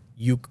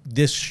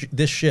this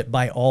shit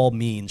by all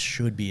means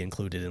should be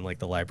included in like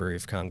the Library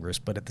of Congress,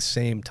 but at the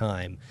same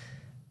time,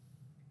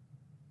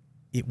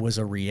 it was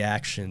a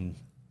reaction.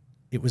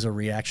 It was a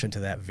reaction to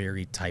that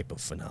very type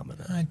of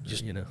phenomena.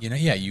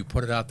 You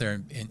put it out there,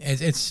 and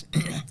it's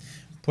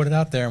put it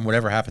out there, and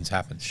whatever happens,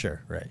 happens.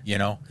 Sure, right.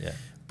 Yeah.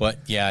 But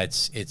yeah,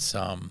 there's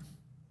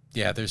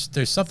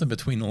something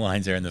between the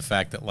lines there, and the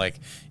fact that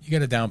like you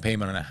got a down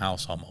payment on a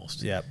house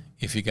almost. Yep.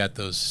 If you got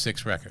those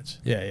 6 records.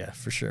 Yeah,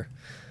 for sure.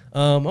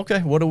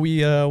 Okay, what do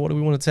we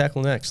want to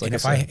tackle next? Like,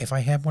 and if I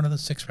had one of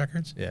those 6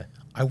 records, yeah,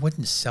 I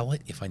wouldn't sell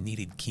it if I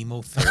needed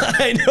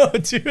chemotherapy. I know,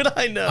 dude.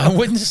 I know. I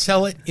wouldn't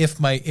sell it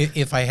if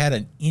I had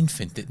an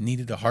infant that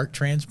needed a heart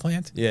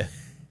transplant. Yeah.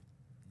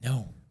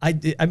 No. I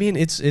mean,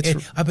 it's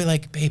I'd be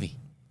like, baby,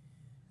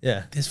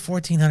 yeah. this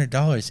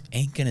 $1,400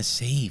 ain't gonna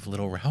save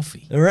little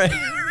Ralphie, Right.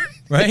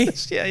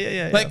 right?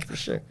 Yeah. Like, for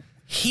sure.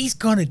 He's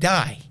gonna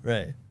die.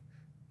 Right.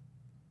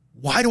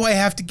 Why do I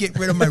have to get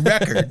rid of my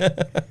record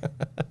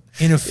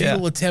in a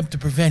futile attempt to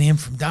prevent him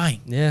from dying?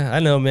 Yeah,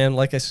 I know, man.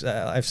 Like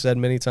I've said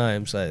many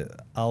times,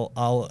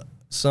 I'll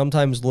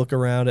sometimes look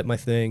around at my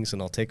things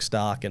and I'll take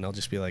stock and I'll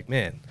just be like,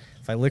 man,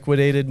 if I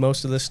liquidated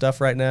most of this stuff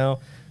right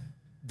now,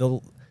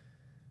 the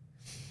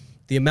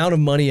amount of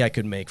money I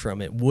could make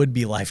from it would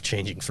be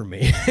life-changing for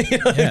me. You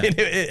know what I mean?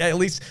 At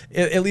least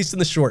in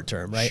the short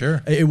term, right?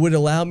 Sure. It would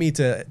allow me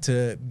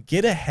to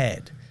get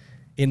ahead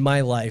in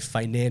my life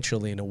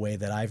financially in a way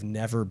that I've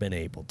never been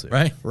able to.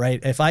 Right.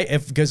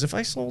 Because if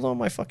I sold all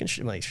my fucking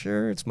shit, my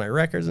shirts, my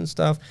records and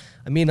stuff,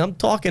 I mean, I'm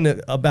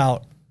talking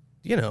about,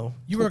 you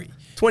were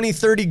 20,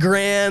 30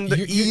 grand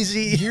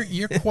easy.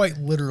 You're quite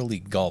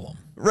literally Gollum.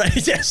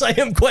 Right. Yes, I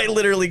am quite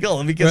literally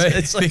Gollum because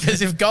it's like,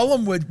 because if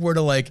Gollum were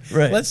to like,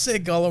 Right. let's say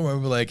Gollum were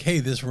like, hey,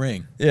 this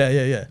ring.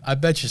 Yeah. I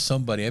bet you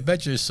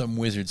there's some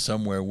wizard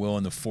somewhere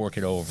willing to fork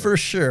it over. For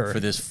sure. For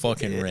this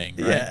fucking ring.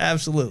 Right? Yeah,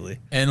 absolutely.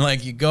 And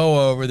like you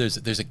go over,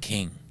 there's a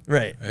king.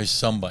 Right. There's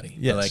somebody. Yes.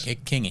 They're like, hey,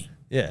 Kingy.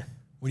 Yeah.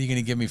 What are you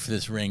going to give me for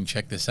this ring?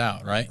 Check this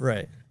out, right?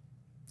 Right.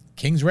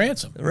 King's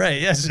ransom. Right,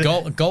 yes.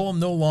 Gollum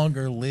no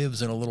longer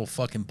lives in a little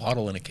fucking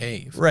puddle in a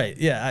cave. Right,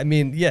 yeah. I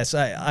mean, yes,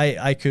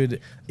 I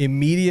could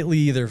immediately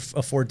either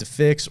afford to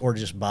fix or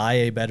just buy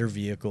a better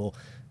vehicle,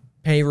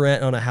 pay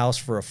rent on a house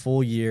for a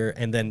full year,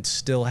 and then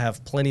still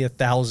have plenty of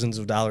thousands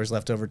of dollars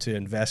left over to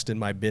invest in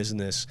my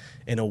business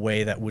in a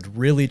way that would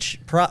really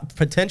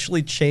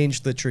potentially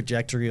change the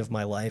trajectory of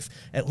my life,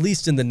 at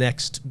least in the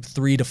next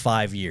 3 to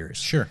 5 years.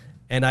 Sure.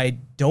 And I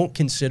don't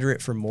consider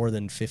it for more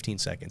than 15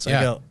 seconds.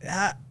 I go,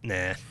 nah.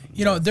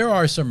 There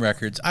are some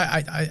records.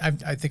 I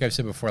think I've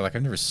said before, like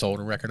I've never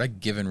sold a record. I've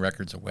given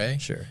records away.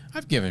 Sure.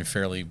 I've given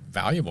fairly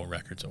valuable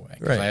records away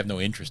because Right. I have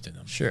no interest in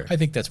them. Sure. I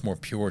think that's more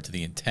pure to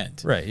the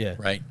intent. Right, yeah.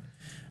 Right.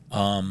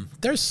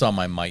 There's some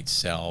I might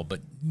sell, but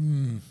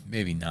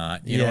maybe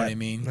not. You know what I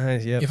mean?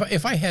 Yep.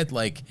 If I had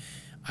like,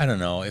 I don't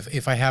know,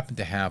 if I happened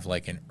to have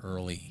like an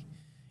early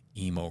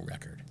emo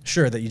record.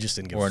 Sure, that you just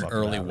didn't give Or a an fuck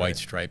early about, White right?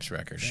 Stripes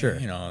record. Sure.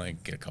 I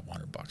get a couple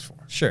 $100 for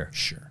it.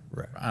 Sure.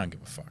 Right. I don't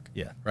give a fuck.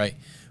 Yeah. Right.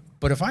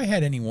 But if I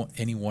had any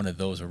one of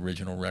those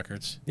original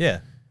records,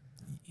 Yeah.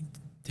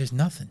 There's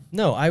nothing.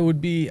 No,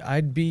 I'd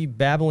be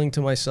babbling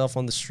to myself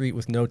on the street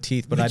with no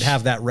teeth, but I'd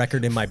have that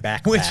record in my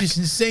backpack. Which is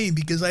insane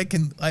because I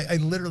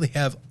literally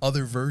have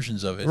other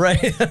versions of it right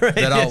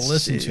that I'll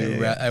listen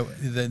to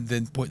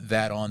than put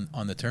that on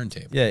the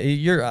turntable. Yeah,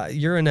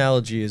 your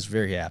analogy is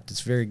very apt.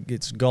 It's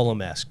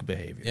Gollum-esque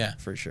behavior. Yeah,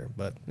 for sure.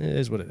 But it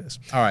is what it is.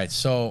 All right,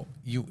 so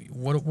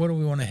what do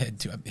we want to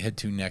head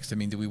to next? I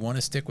mean, do we want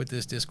to stick with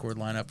this Discord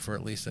lineup for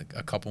at least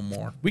a couple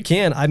more? We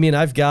can. I mean,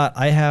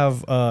 I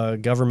have a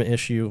government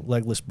issue,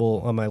 Legless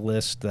Bull, on my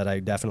list that I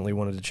definitely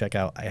wanted to check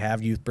out. I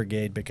have Youth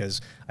Brigade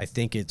because I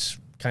think it's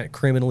kind of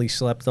criminally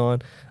slept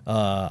on.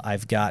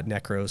 I've got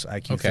Necros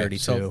IQ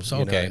 32.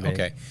 So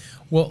okay.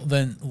 Well,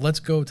 then let's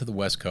go to the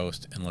West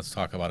Coast and let's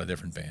talk about a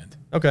different band.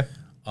 Okay.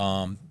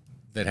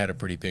 That had a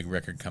pretty big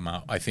record come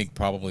out. I think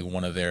probably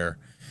one of their,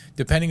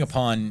 depending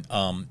upon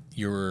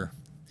your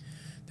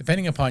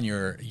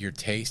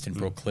taste and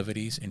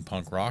proclivities in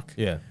punk rock.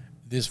 Yeah.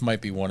 This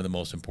might be one of the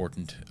most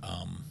important.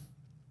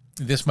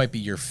 This might be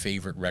your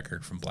favorite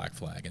record from Black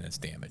Flag, and it's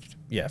Damaged.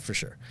 Yeah, for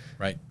sure.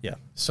 Right. Yeah.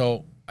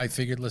 So I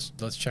figured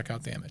let's check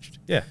out Damaged.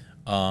 Yeah.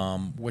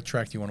 What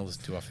track do you want to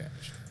listen to off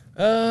Damaged?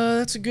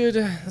 That's a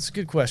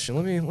good question.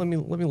 Let me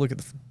look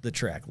at the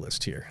track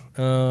list here.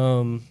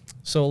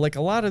 So like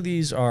a lot of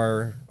these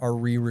are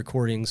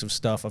re-recordings of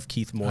stuff of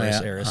Keith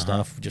Morris era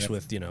stuff, just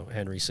with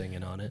Henry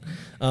singing on it.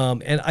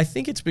 And I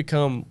think it's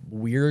become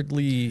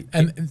weirdly.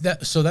 And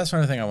so that's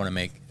another thing I want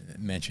to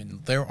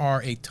mention. There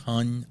are a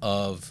ton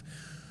of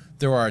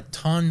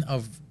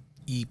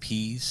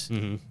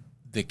EPs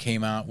that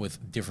came out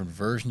with different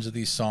versions of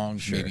these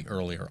songs, maybe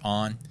earlier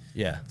on.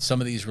 Yeah.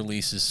 Some of these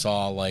releases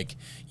saw a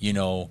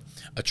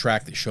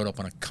track that showed up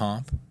on a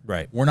comp.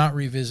 Right. We're not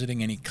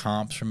revisiting any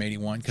comps from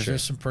 81 because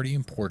there's some pretty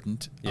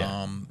important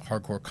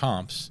hardcore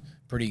comps,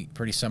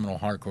 pretty seminal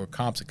hardcore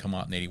comps that come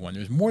out in 81.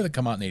 There's more that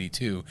come out in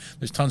 82.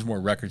 There's tons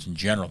more records in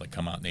general that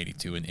come out in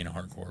 82 in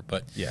hardcore.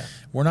 But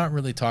we're not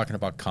really talking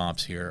about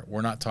comps here.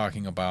 We're not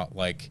talking about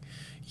we're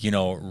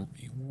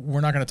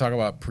not going to talk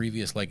about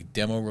previous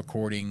demo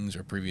recordings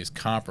or previous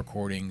comp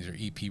recordings or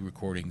EP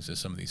recordings of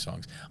some of these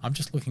songs. I'm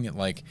just looking at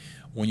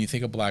when you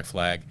think of Black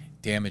Flag,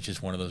 Damage is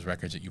one of those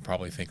records that you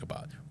probably think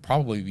about.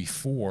 Probably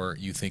before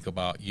you think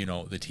about, the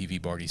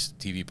TV Party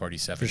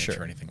 7-inch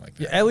or anything like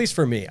that. Yeah, at least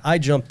for me. I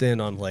jumped in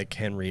on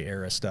Henry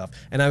era stuff.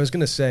 And I was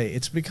going to say,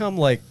 it's become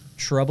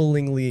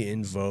troublingly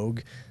in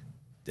vogue,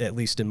 at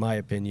least in my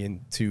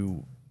opinion,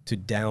 to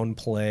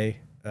downplay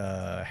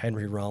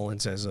Henry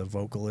Rollins as a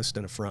vocalist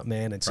and a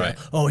frontman and say,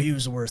 oh, he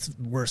was the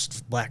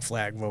worst Black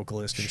Flag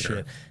vocalist and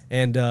shit.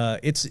 And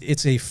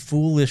it's a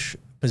foolish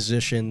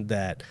position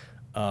that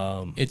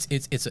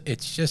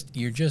it's just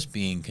you're just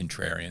being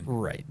contrarian,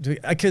 right?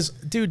 Because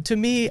dude, to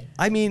me,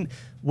 I mean,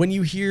 when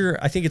you hear,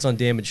 I think it's on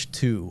Damage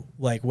 2,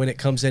 when it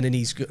comes in and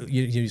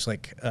he's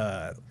like,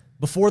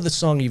 before the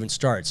song even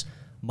starts,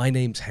 my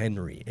name's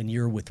Henry and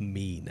you're with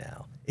me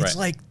now. It's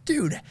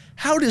dude,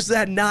 how does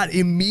that not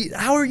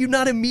how are you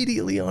not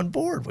immediately on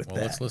board with that?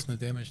 Well, let's listen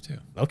to Damage 2.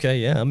 Okay,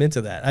 yeah, I'm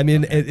into that. I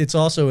mean, it's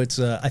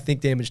I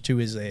think Damage 2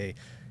 is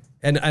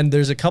and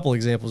there's a couple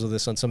examples of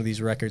this on some of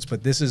these records,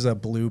 but this is a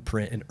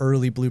blueprint, an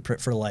early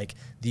blueprint for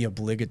the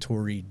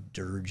obligatory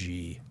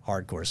dirgy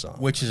hardcore song.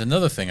 Which is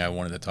another thing I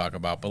wanted to talk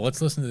about, but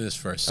let's listen to this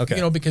first.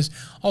 Okay. Because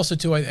also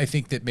too, I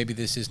think that maybe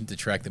this isn't the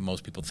track that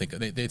most people think of.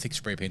 They think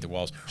Spray Paint the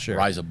Walls,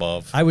 Rise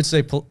Above. I would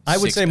say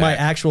my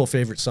actual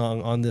favorite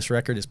song on this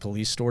record is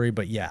Police Story,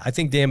 but yeah, I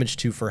think Damage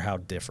 2 for how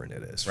different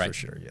it is, for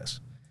sure,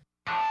 yes.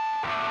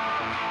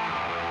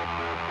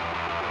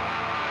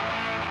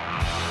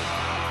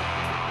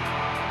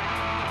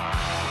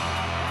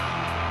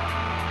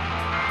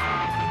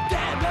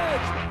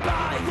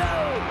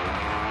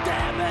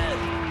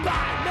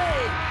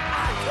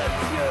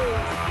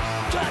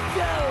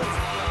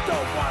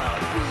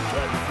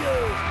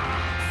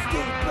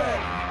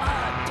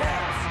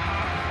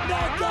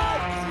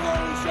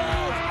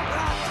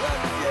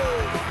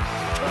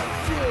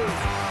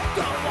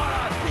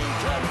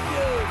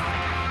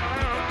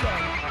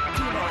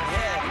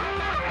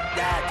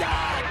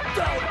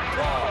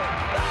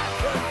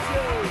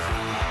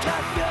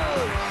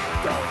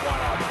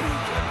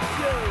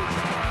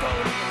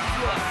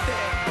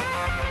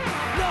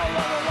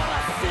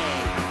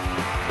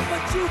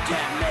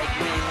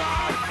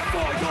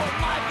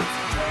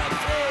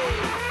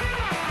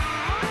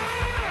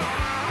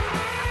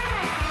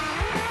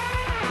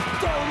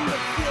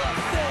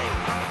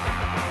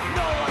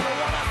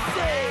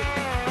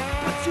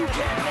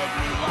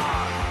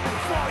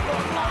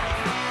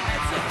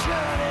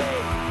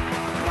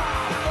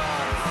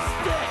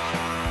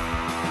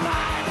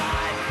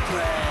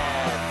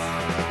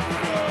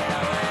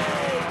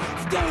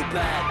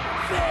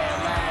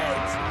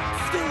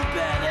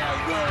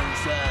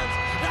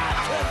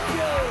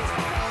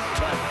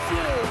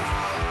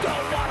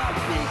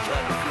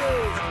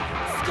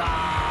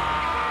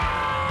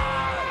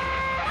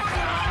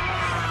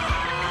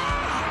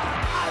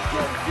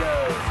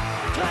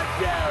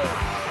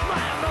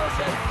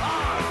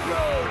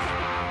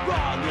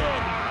 Wrong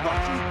in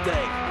what you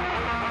think.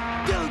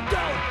 You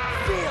don't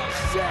feel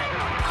shit.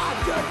 I'm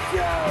confused.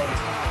 confused,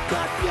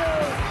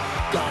 confused.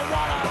 Don't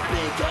wanna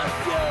be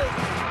confused.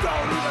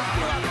 Don't even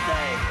feel a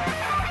thing.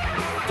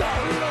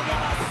 Don't even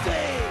wanna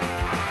see.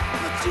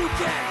 But you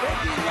can't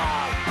make me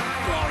long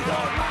for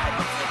your life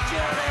and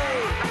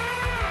security.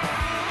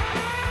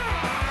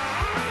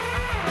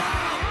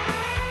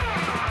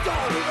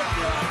 Don't even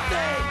feel a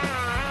thing.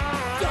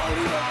 Don't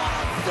even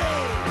wanna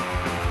see.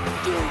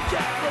 You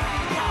can't make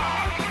me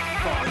long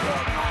for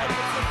your life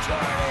and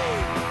security.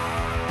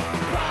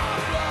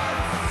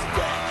 Problems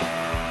stick.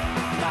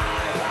 My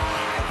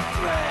life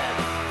thread.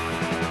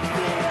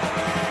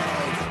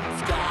 Feelings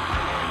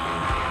scars.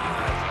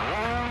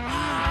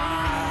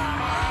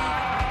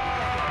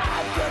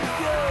 I'm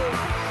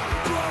confused.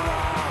 You're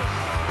wrong.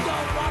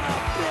 Don't wanna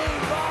be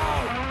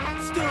wrong.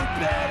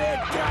 Stupid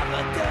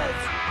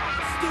incompetence.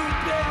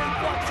 Stupid in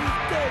what you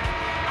think.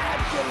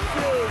 I'm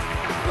confused.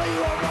 But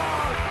you are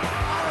wrong.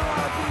 I don't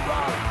wanna be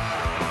wrong.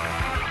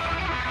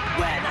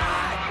 When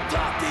I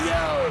talk to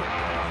you,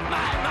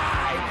 my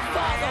mind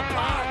falls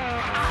apart.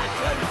 I'm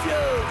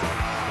confused,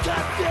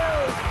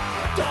 confused.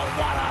 Don't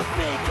wanna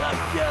be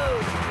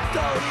confused.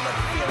 Don't even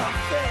feel a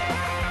thing.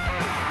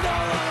 No,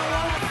 I don't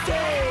wanna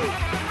see.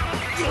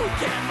 You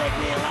can't make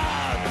me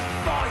love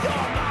for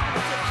your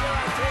mind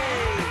security.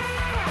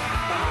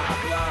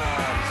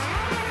 Problems,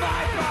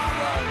 my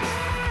problems.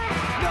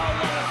 No,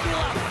 I don't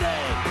feel a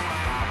thing.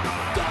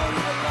 Don't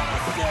even wanna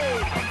see.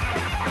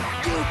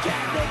 You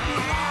can't make me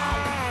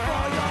love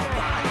for your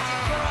mind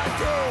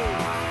security.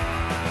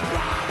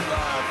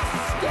 Problems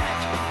stick.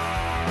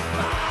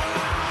 My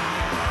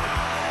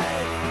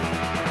life.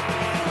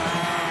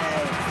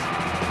 Feelings.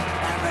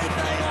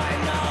 Everything I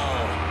know.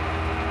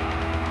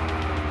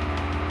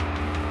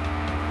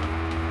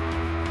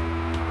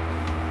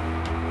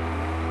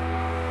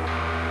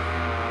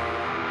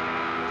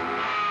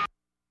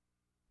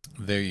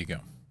 There you go.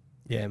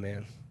 Yeah,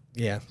 man.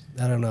 Yeah,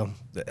 I don't know.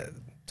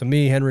 To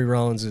me, Henry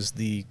Rollins is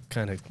the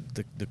kind of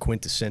the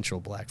quintessential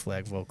Black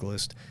Flag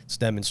vocalist. It's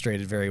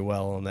demonstrated very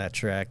well on that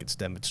track. It's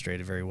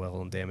demonstrated very well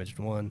on Damaged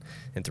One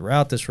and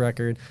throughout this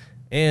record.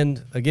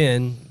 And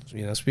again,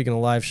 you know, speaking of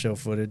live show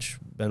footage,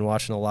 been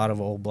watching a lot of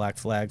old Black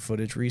Flag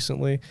footage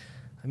recently.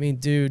 I mean,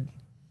 dude,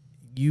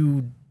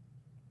 you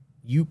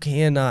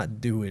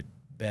cannot do it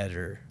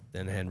better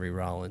than Henry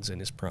Rollins in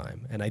his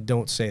prime. And I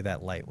don't say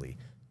that lightly.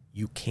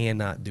 You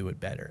cannot do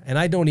it better. And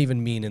I don't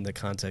even mean in the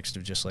context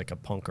of just like a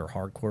punk or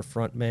hardcore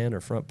front man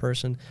or front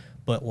person,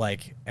 but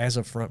like as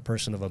a front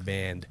person of a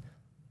band,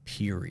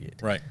 period.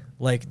 Right.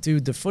 Like,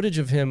 dude, the footage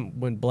of him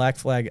when Black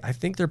Flag, I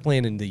think they're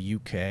playing in the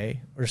UK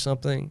or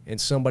something,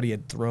 and somebody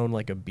had thrown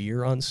like a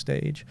beer on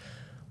stage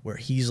where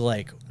he's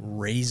like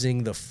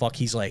raising the fuck,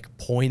 he's like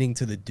pointing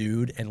to the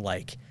dude and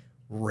like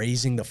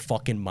raising the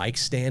fucking mic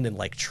stand and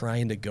like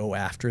trying to go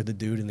after the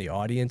dude in the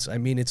audience. I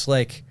mean, it's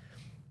like,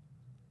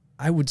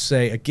 I would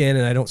say again,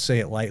 and I don't say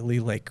it lightly,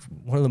 like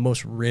one of the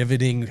most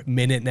riveting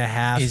minute and a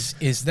half.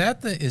 Is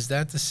that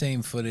the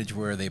same footage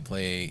where they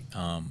play?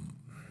 What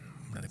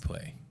do they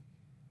play?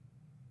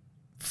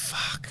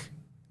 Fuck,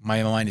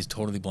 my mind is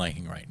totally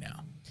blanking right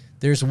now.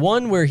 There's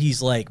one where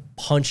he's like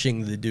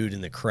punching the dude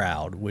in the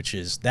crowd, which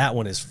is, that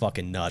one is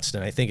fucking nuts.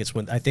 And I think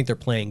they're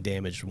playing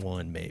Damaged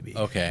One maybe.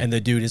 Okay. And the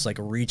dude is like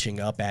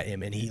reaching up at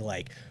him and he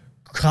like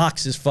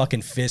cocks his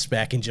fucking fist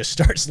back and just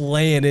starts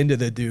laying into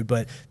the dude.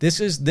 But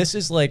this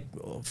is like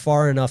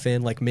far enough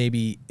in, like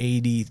maybe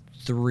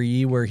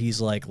 83, where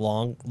he's like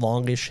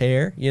longish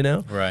hair, you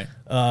know? Right.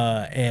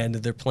 And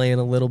they're playing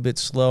a little bit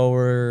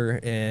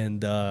slower,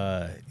 and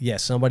yeah,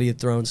 somebody had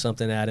thrown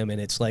something at him, and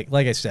it's like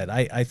I said,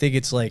 I think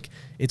it's like,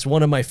 it's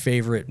one of my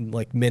favorite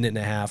like minute and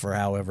a half or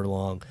however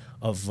long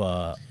of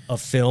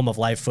film, of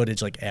live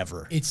footage, like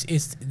ever.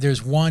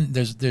 There's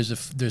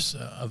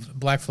a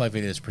Black Flag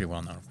video that's pretty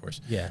well known, of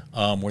course. Yeah.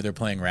 Where they're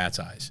playing Rat's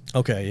Eyes.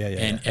 Okay, yeah.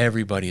 And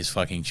everybody is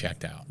fucking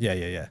checked out.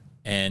 Yeah.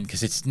 And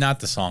because it's not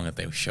the song that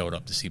they showed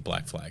up to see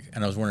Black Flag,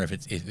 and I was wondering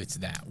if it's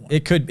that one.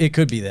 It could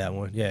be that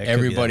one. Yeah.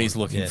 Everybody's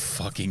looking Yeah.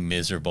 fucking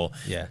miserable.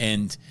 Yeah.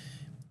 And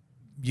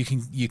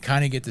you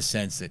kind of get the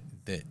sense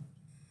that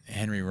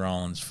Henry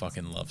Rollins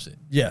fucking loves it.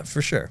 Yeah,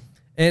 for sure.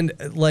 And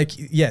like,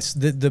 yes,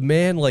 the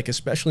man, like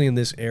especially in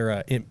this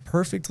era, it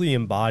perfectly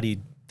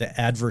embodied the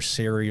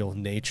adversarial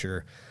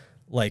nature.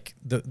 Like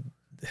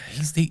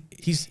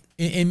he's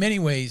in many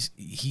ways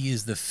he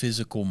is the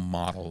physical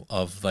model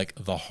of like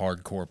the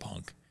hardcore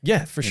punk.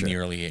 Yeah, for sure. In the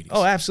early 80s.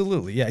 Oh,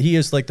 absolutely. Yeah, he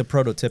is like the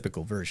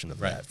prototypical version of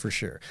that, for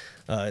sure.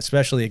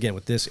 Especially, again,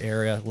 with this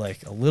era,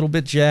 like a little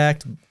bit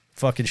jacked,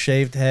 fucking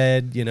shaved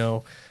head, you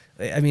know.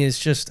 I mean, it's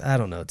just, I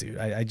don't know, dude.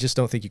 I just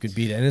don't think you could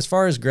beat it. And as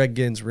far as Greg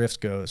Ginn's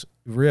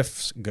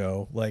riffs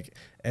go, like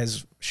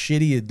as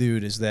shitty a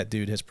dude as that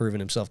dude has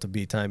proven himself to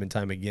be time and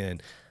time again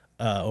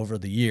over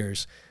the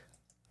years,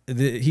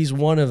 he's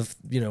one of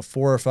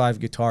 4 or 5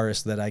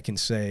 guitarists that I can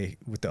say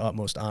with the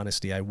utmost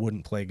honesty I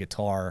wouldn't play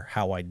guitar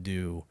how I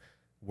do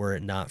were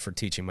it not for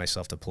teaching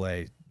myself to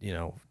play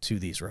to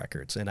these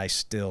records. And I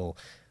still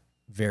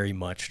very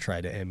much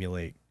try to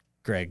emulate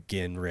Greg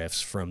Ginn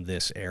riffs from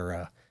this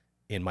era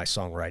in my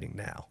songwriting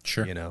now.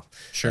 Sure. You know,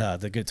 Sure.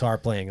 the guitar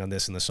playing on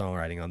this and the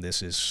songwriting on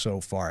this is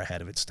so far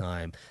ahead of its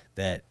time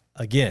that,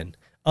 again,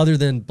 other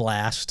than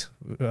Blast,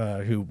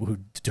 who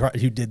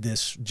did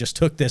this, just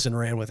took this and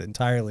ran with it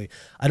entirely,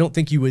 I don't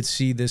think you would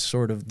see this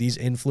sort of, these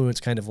influence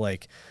kind of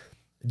like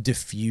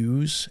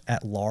diffuse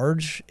at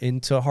large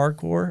into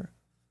hardcore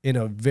in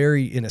a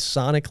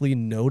sonically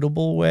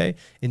notable way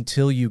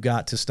until you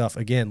got to stuff,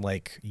 again,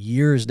 like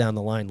years down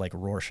the line, like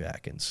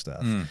Rorschach and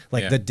stuff.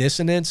 Like yeah. the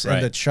dissonance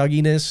and the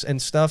chugginess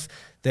and stuff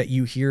that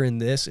you hear in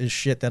this is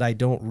shit that I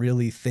don't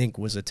really think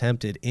was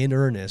attempted in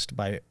earnest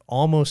by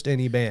almost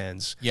any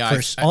bands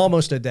for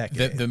almost a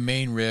decade. The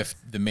main riff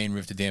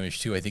to Damage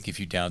 2, I think if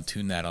you down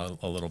tune that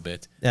a little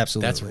bit,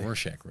 Absolutely. that's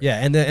Rorschach riff.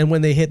 Yeah, and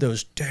when they hit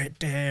those down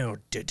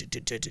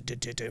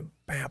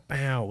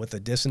bow with the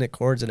dissonant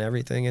chords and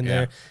everything in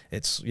there,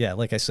 it's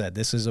like I said,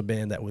 this is a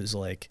band that was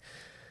like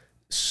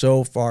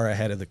so far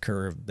ahead of the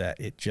curve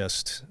that it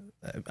just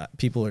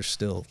people are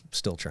still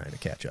trying to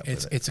catch up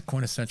with it. It's a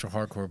quintessential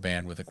hardcore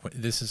band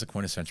this is a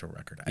quintessential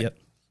record. Yep.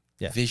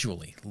 Yeah.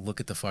 Visually,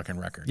 look at the fucking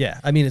record. Yeah,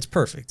 I mean, it's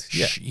perfect.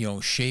 Yeah.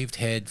 Shaved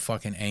head,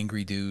 fucking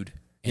angry dude,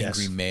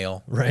 angry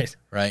male. Right.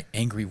 Right.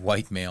 Angry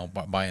white male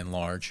by and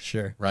large.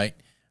 Sure. Right.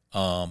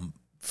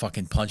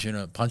 Fucking punching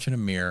a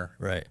mirror.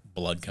 Right.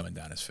 Blood coming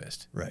down his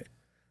fist. Right.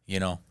 You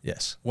know?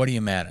 Yes. What are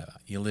you mad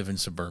about? You live in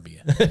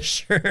suburbia.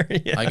 Sure.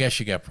 Yeah. I guess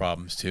you got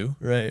problems too.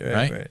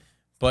 Right.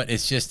 But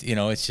it's just,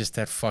 it's just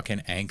that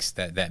fucking angst,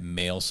 that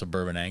male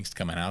suburban angst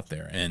coming out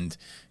there. And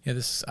I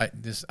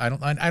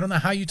don't know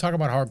how you talk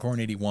about hardcore in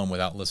 '81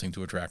 without listening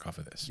to a track off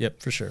of this. Yep,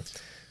 for sure.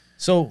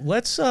 So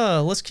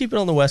let's keep it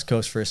on the West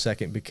Coast for a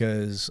second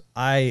because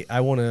I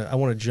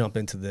wanna jump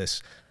into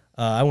this.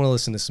 I want to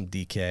listen to some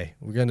DK.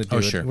 We're gonna do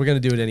it. Sure. We're gonna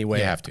do it anyway.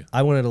 You have to.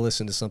 I wanted to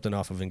listen to something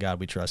off of In God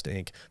We Trust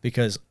Inc.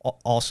 because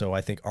also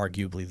I think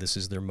arguably this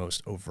is their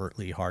most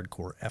overtly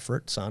hardcore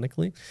effort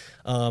sonically,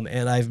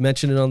 and I've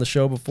mentioned it on the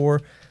show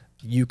before.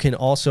 You can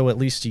also, at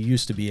least you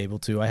used to be able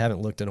to, I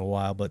haven't looked in a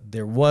while, but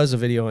there was a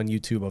video on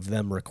YouTube of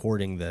them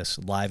recording this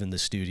live in the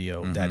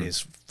studio that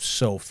is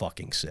so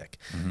fucking sick.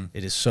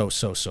 It is so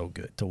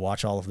good to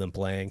watch all of them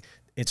playing.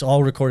 It's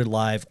all recorded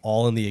live,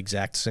 all in the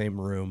exact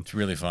same room. It's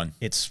really fun.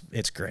 It's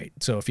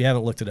great. So if you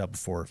haven't looked it up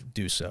before,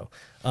 do so.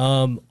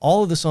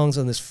 All of the songs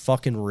on this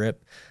fucking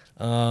rip,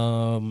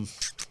 man,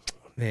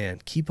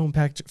 Keep Home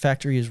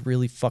Factory is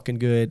really fucking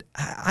good.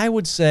 I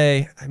would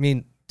say, I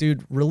mean,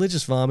 dude,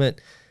 Religious Vomit,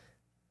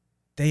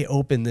 they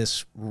open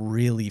this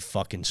really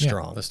fucking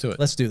strong. Yeah, let's do it.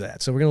 Let's do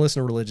that. So we're going to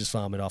listen to Religious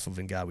Vomit off of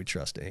In God We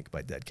Trust Inc.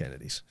 by Dead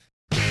Kennedys.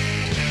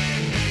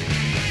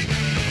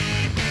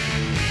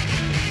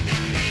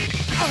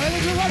 Our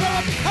religion will run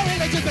up, our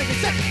religion make it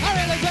sick. Our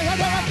religion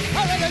will run up,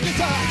 our religion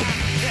talk.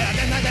 Yeah,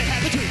 then they have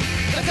the truth.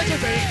 Let's set you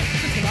free.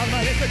 This is all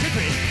my set you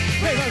free.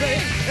 Free,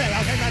 yeah,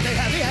 how can they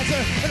have the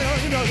answer? And they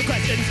don't know the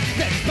questions.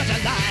 They're just a bunch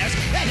of liars.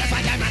 They just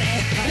want your money.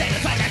 They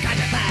just want your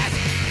consciousness.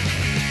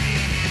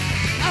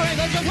 Our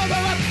religion will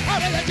run up, our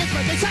religion's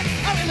make it sick.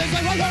 Our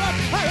religion will run up,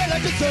 our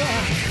religion talk.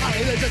 Our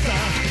religion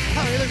talk.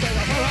 Our religion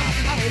will run up,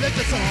 our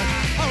religion talk.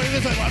 Our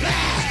religion will run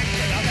up.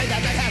 That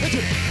they have the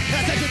truth,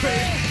 let's set you free.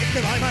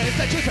 If my mind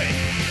set you free,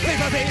 free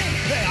for me.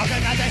 They all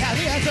think that they have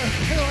the answer.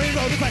 They don't even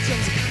know the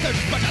questions. They're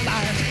just a bunch of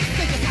liars.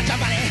 They just want your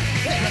money.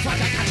 They just want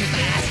your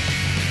consciousness.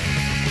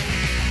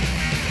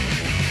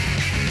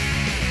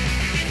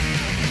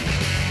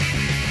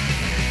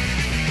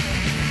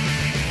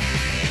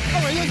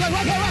 Our religion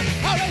will go up.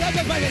 Our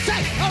religion make it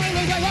sick. Our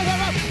religion will go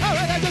up. Our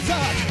religion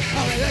sucks.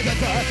 Our religion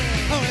sucks.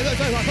 Our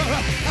religion will go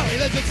up. Our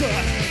religion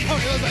sucks. Our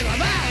religion will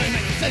go up.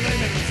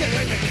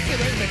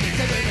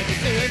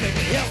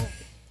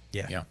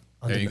 Yeah.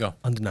 There you go.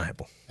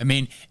 Undeniable. I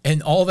mean,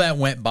 and all that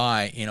went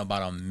by in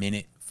about a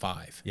minute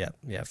 5.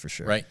 Yeah, for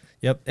sure. Right.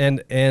 Yep.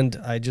 And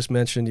I just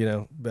mentioned,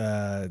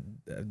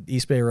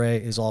 East Bay Ray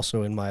is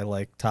also in my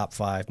like top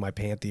 5, my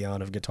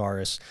pantheon of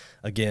guitarists,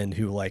 again,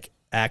 who like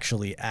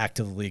actually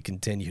actively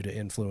continue to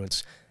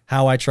influence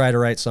how I try to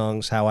write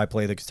songs, how I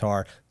play the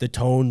guitar, the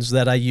tones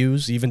that I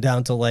use, even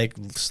down to like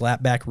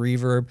slapback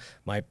reverb,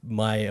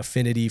 my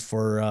affinity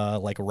for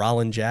like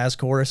Roland jazz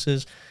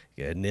choruses.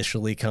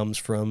 Initially comes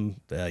from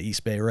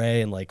East Bay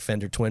Ray and like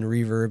Fender twin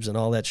reverbs and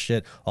all that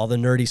shit, all the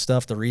nerdy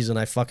stuff. The reason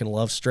I fucking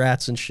love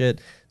Strats and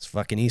shit, it's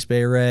fucking East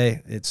Bay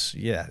Ray.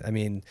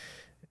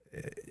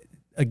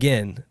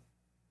 Again,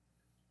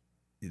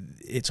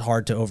 it's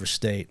hard to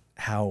overstate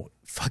how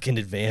fucking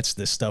advanced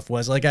this stuff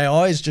was. Like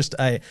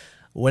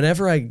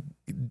whenever I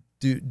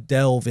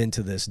delve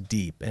into this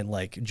deep and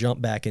like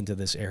jump back into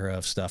this era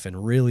of stuff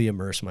and really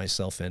immerse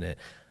myself in it,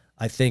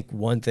 I think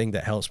one thing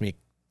that helps me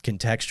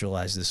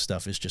contextualize this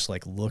stuff is just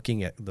like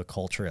looking at the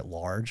culture at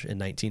large in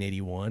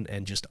 1981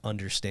 and just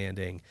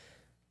understanding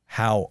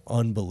how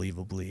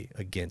unbelievably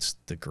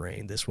against the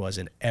grain this was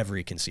in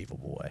every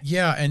conceivable way.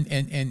 Yeah,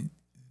 and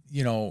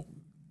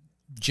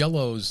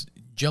Jello's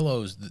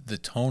the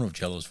tone of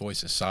Jello's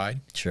voice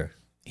aside, Sure.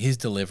 his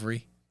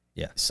delivery,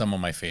 some of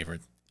my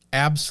favorite.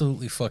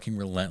 Absolutely fucking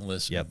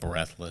relentless, Yep.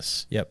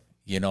 breathless. Yep.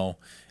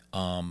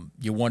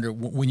 You wonder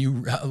when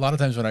you. A lot of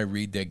times when I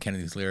read Dead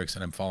Kennedy's lyrics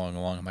and I'm following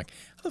along, I'm like,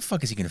 how the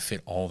fuck is he going to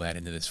fit all that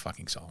into this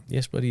fucking song?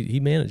 Yes, but he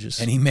manages.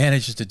 And he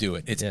manages to do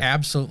it. It's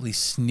absolutely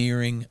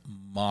sneering,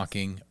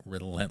 mocking,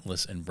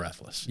 relentless, and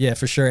breathless. Yeah,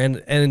 for sure.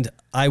 And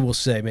I will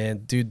say, man,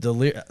 dude,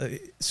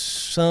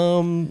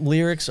 some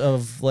lyrics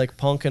of like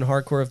punk and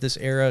hardcore of this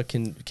era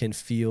can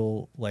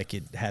feel like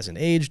it hasn't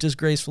aged as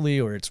gracefully,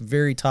 or it's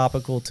very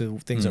topical to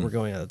things that were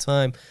going on at the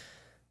time.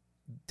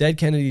 Dead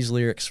Kennedy's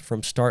lyrics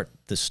from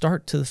the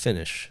start to the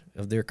finish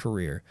of their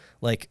career,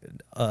 like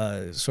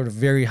sort of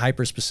very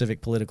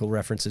hyper-specific political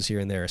references here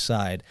and there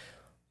aside,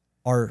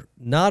 are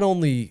not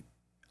only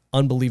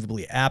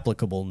unbelievably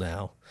applicable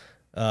now,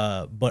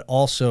 but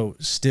also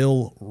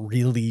still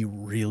really,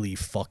 really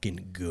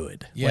fucking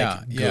good. Yeah,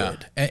 like, yeah.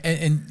 Good.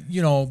 And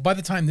you know, by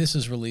the time this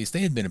is released,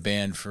 they had been a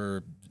band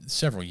for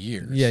several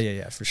years.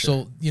 Yeah, for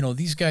sure. So, you know,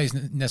 these guys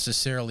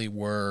necessarily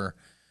were,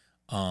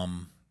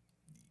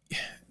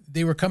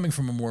 they were coming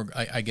from a more,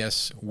 I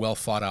guess, well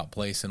thought out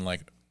place, and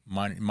like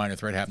Minor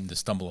Threat happened to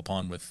stumble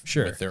upon with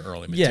their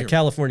early material. Yeah,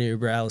 California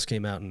Uber Alice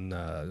came out in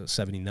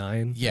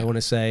 '79. I want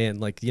to say, and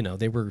like, you know,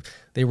 they were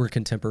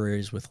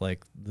contemporaries with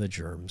like the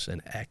Germs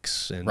and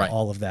X and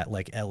all of that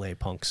like LA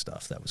punk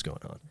stuff that was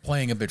going on.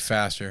 Playing a bit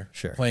faster,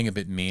 playing a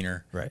bit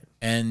meaner, right?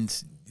 And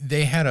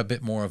they had a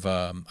bit more of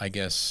a, I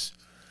guess,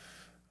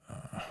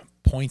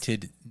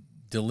 pointed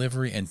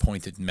delivery and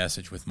pointed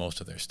message with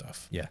most of their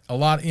stuff. Yeah, a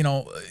lot. You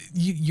know,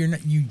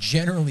 you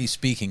generally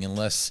speaking,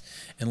 unless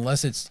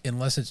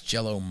it's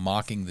Jello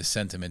mocking the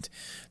sentiment,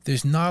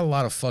 there's not a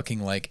lot of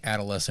fucking like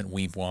adolescent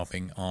weep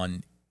womping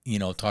on, you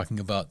know,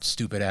 talking about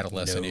stupid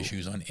adolescent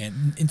issues on.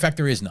 And in fact,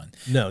 there is none.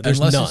 No, there's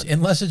none.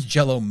 Unless it's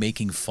Jello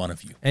making fun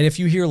of you. And if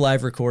you hear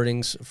live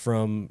recordings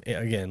from,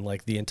 again,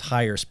 like the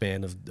entire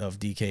span of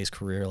DK's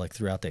career, like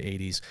throughout the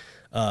 80s,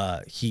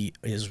 he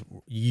is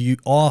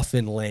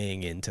often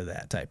laying into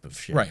that type of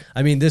shit. Right.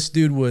 I mean, this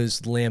dude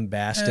was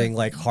lambasting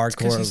like hardcore.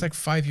 Because he's like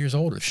 5 years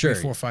older. Sure.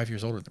 3, 4, 5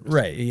 years older than us.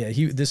 Right.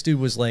 Yeah. This dude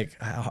was like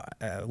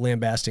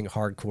lambasting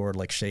hardcore,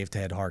 like shaved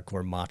head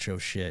hardcore macho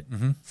shit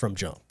from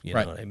jump. You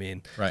know what I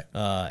mean? Right.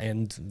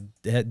 And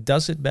it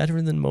does it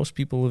better than most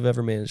people have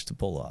ever managed to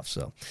pull off.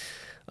 So.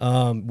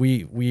 We're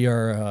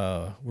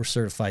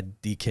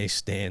certified DK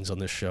stans on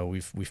this show.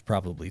 We've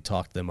probably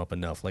talked them up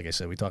enough. Like I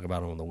said, we talk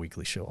about them on the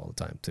weekly show all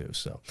the time too.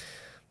 So,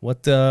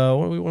 what do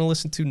we want to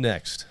listen to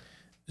next?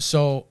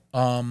 So,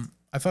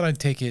 I thought I'd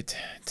take it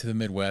to the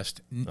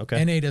Midwest.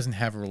 Okay. NA doesn't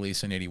have a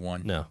release in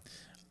 '81. No.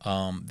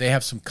 They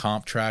have some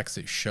comp tracks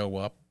that show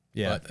up.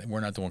 Yeah. But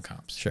we're not doing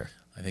comps. Sure.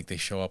 I think they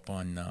show up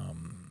on.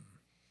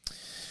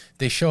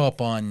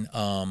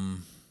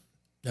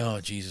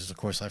 Oh Jesus! Of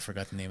course, I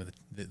forgot the name of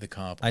the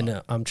comp. I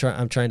know. I'm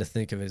trying to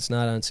think of it. It's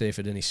not Unsafe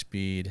at Any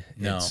Speed.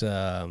 No.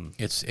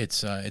 It's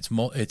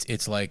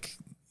like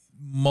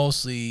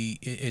mostly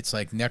it's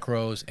like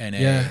Necros and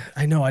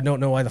I know. I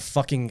don't know why the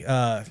fucking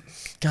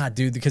God,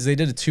 dude, because they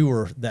did a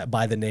tour that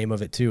by the name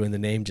of it too, and the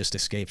name just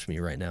escapes me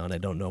right now, and I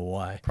don't know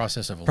why.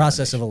 Process of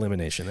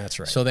Elimination. That's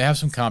right. So they have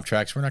some comp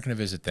tracks. We're not going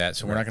to visit that,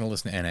 so we're not going to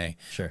listen to NA.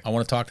 Sure. I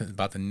want to talk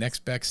about the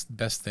next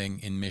best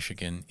thing in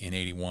Michigan in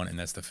 '81, and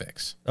that's the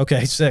Fix.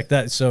 Okay, sick.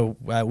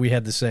 We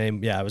had the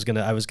same. Yeah, I was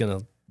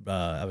gonna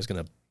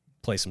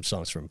play some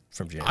songs from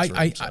James.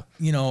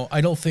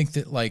 I don't think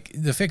that like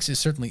the Fix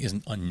certainly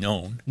isn't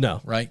unknown.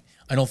 No, right?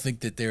 I don't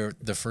think that they're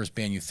the first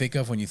band you think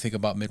of when you think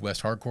about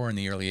Midwest hardcore in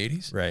the early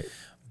 '80s. Right.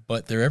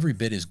 But they're every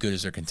bit as good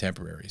as their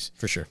contemporaries.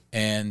 For sure.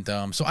 And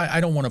so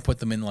I don't want to put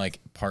them in like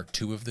part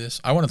 2 of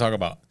this. I want to talk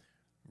about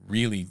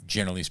really,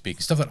 generally speaking,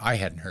 stuff that I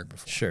hadn't heard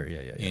before. Sure, yeah.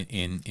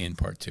 In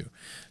part 2.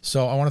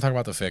 So I want to talk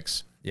about the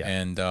Fix. Yeah.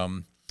 And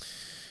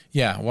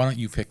why don't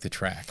you pick the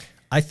track?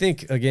 I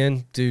think,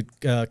 again, dude,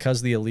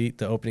 Cuz the Elite,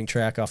 the opening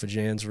track off of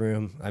Jan's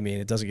Room, I mean,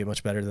 it doesn't get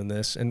much better than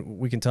this. And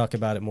we can talk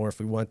about it more if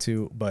we want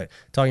to, but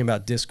talking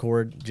about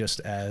Discord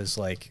just as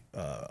like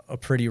a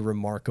pretty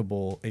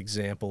remarkable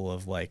example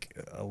of like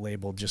a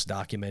label just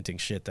documenting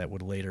shit that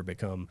would later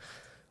become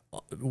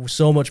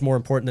so much more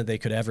important than they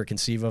could ever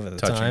conceive of at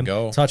the time.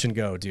 Touch and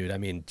go, dude. I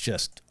mean,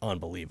 just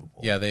unbelievable.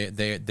 Yeah,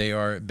 they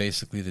are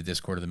basically the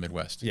Discord of the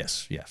Midwest.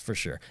 Yes, yeah, for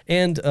sure.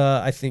 And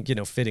I think,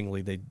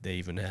 fittingly, they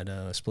even had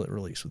a split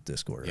release with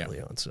Discord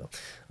early on, so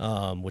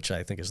which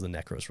I think is the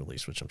Necros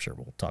release, which I'm sure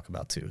we'll talk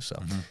about too.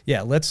 So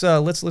yeah, let's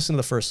listen to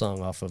the first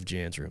song off of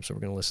Jan's Room. So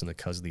we're gonna listen to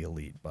 "Cuz the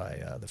Elite"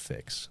 by The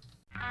Fix.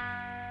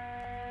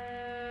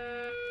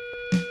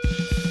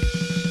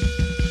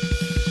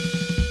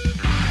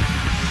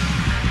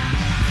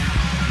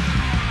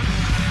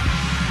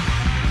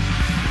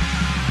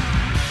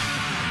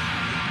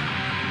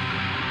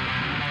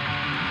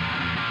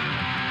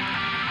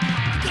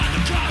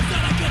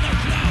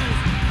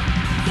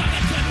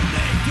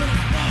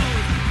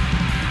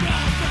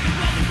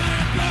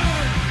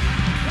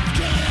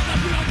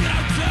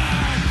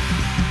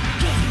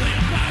 Just leave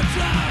a fire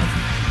child.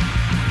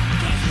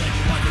 Just leave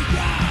a one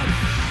ground.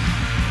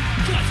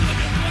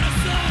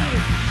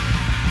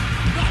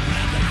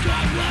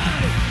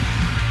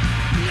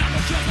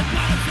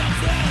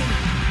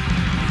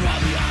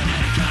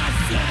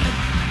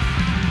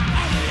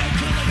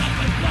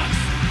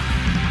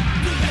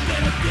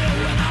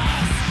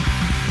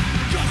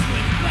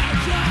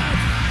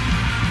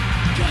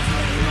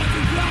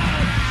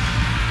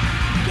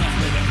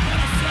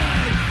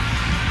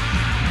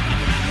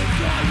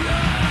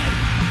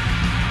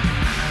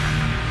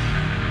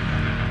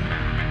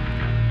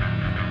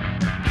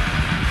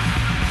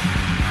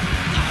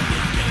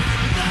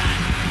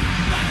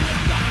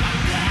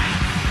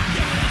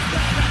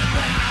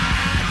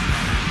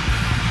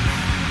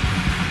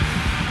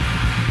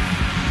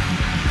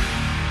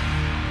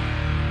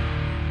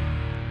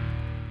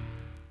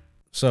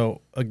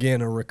 So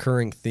again, a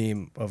recurring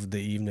theme of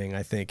the evening,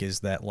 I think, is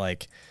that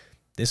like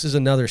this is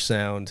another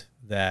sound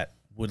that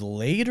would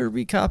later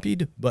be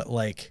copied, but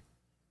like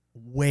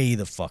way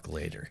the fuck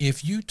later.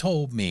 If you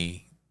told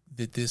me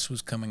that this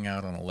was coming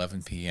out on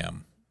 11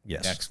 p.m.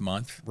 Yes. next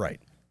month, Right.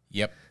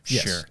 yep,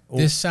 Yes. sure. Oh.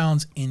 This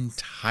sounds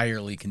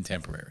entirely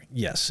contemporary.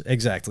 Yes,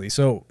 exactly.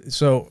 So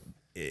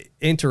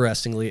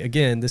interestingly,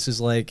 again, this is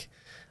like,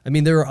 I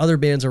mean, there are other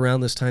bands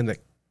around this time that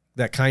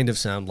kind of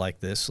sound like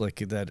this, like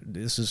that.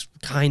 This is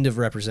kind of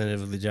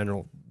representative of the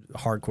general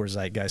hardcore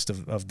zeitgeist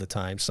of the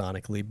time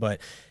sonically, but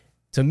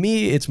to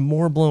me, it's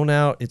more blown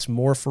out. It's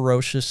more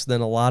ferocious than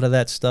a lot of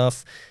that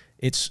stuff.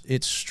 It's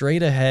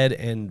straight ahead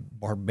and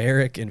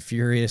barbaric and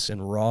furious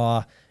and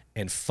raw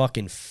and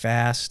fucking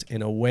fast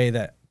in a way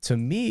that, to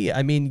me,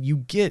 I mean, you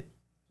get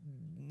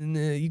an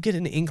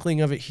inkling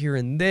of it here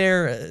and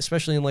there,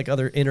 especially in like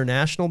other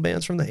international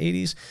bands from the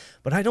 80s.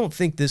 But I don't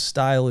think this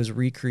style is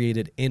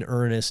recreated in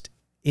earnest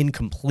in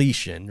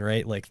completion,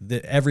 right? Like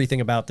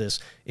everything about this,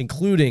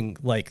 including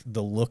like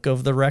the look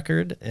of the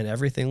record and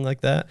everything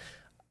like that,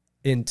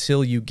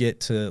 until you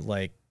get to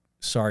like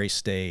Sorry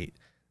State,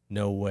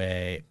 No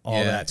Way,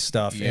 all that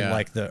stuff in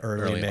like the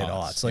early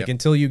mid-aughts. Like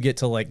until you get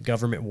to like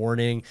Government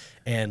Warning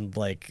and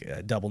like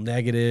Double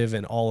Negative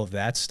and all of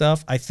that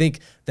stuff, I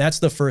think that's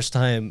the first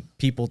time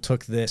people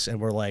took this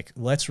and were like,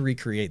 let's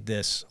recreate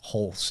this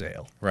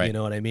wholesale. Right. You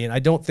know what I mean? I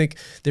don't think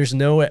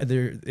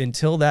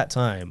until that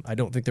time, I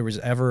don't think there was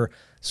ever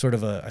sort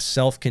of a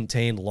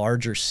self-contained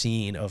larger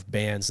scene of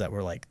bands that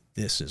were like,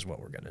 this is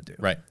what we're going to do.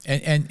 Right.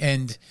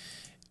 And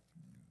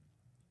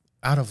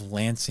out of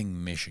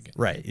Lansing, Michigan.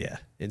 Right. Yeah.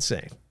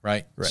 Insane.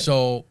 Right. Right.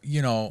 So,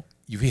 you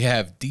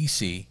have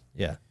DC,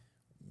 Yeah.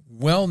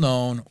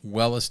 well-known,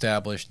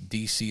 well-established.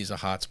 DC is a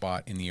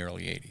hotspot in the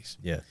early 80s.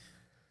 Yeah.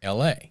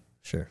 LA,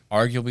 Sure.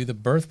 arguably the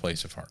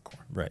birthplace of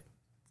hardcore. Right.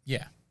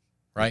 Yeah.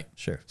 Right.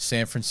 Sure.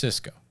 San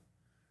Francisco,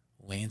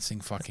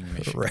 Lansing, fucking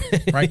Michigan.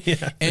 Right. Right.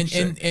 Yeah,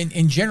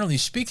 and generally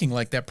speaking,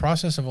 like that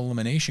process of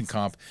elimination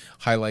comp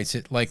highlights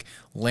it. Like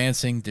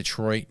Lansing,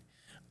 Detroit,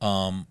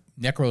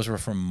 Necros were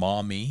from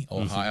Maumee,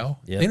 Ohio.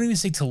 Yep. They don't even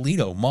say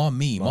Toledo.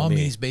 Maumee. Maumee.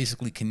 Maumee is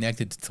basically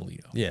connected to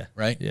Toledo. Yeah.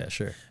 Right. Yeah.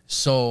 Sure.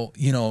 So,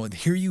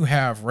 here you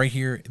have right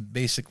here,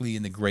 basically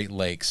in the Great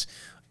Lakes,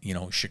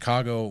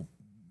 Chicago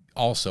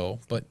also,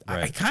 but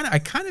Right. I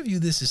kind of view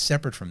this as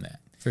separate from that.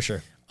 For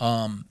sure.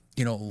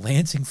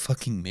 Lansing,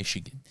 fucking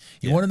Michigan.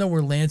 You Yeah. want to know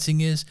where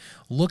Lansing is?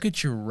 Look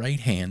at your right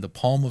hand, the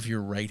palm of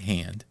your right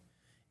hand,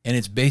 and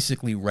it's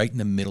basically right in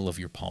the middle of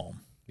your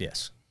palm.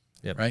 Yes.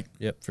 Yep. Right?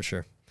 Yep. For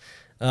sure.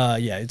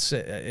 Yeah. It's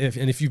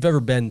if you've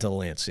ever been to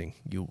Lansing,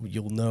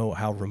 you'll know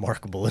how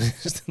remarkable it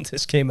is that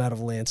this came out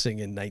of Lansing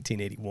in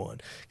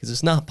 1981, because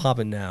it's not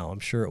popping now. I'm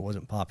sure it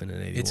wasn't popping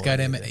in 81. It's got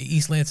either.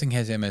 East Lansing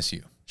has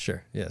MSU.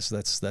 Sure. Yes.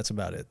 That's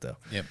about it though.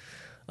 Yep.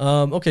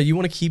 Okay, you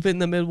want to keep it in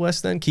the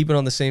Midwest then? Keep it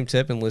on the same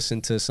tip and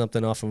listen to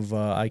something off of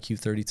IQ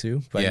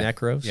 32 by Yeah.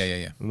 Necros?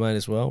 Yeah. We might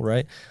as well,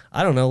 right?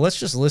 I don't know. Let's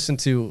just listen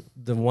to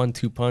the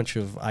 1-2 punch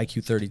of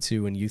IQ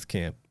 32 and Youth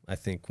Camp. I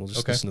think we'll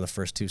just Okay. listen to the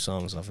first two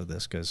songs off of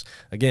this because,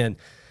 again,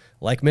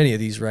 like many of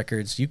these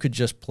records, you could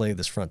just play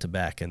this front to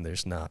back and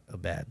there's not a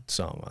bad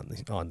song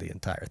on the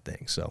entire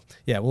thing. So,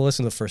 yeah, we'll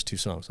listen to the first two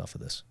songs off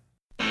of this.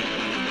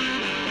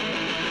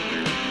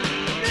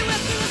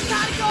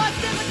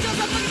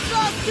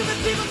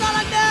 Stupid people's all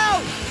I know.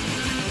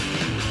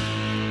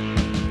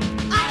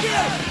 I do.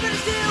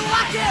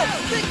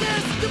 Think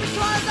there's stupid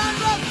cars on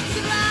road.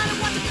 Sit around and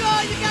watch it go.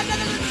 You got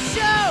nothing to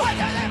show. I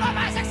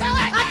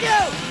do.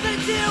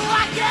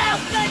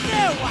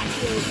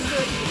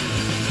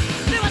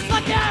 It was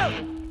fuck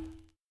you.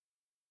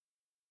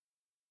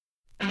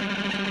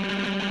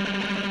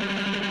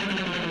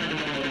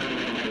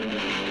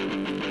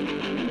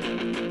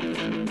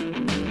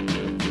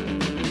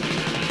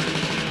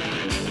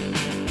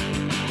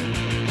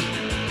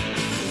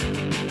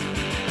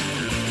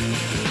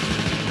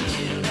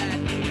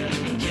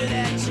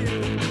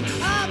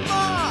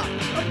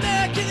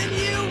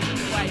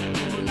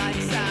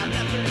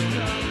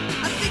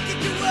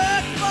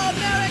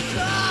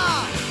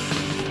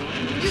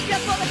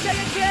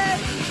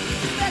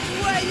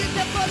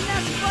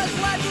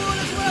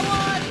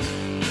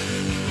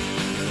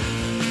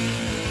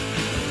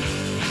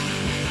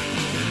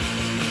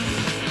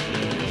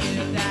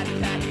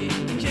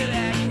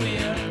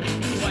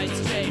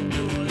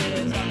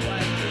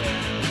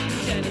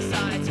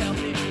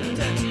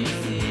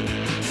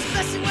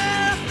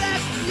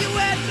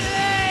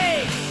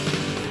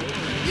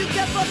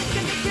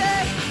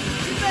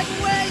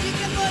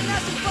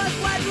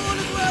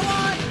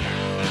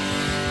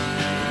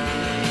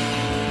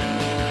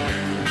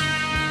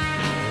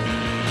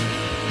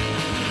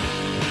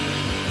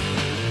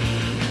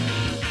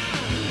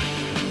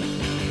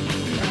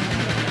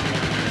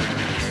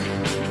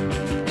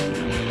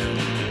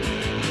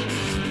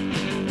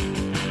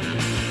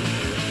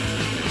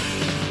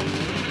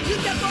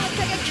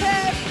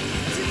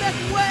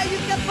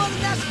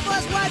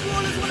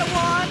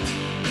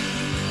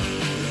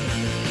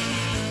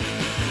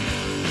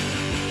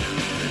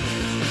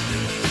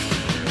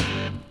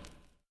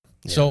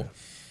 So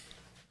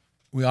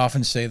We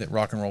often say that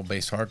rock and roll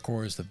based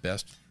hardcore is the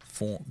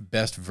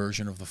best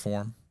version of the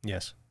form.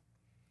 Yes.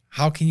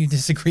 How can you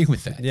disagree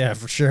with that? Yeah,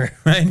 for sure.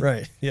 Right?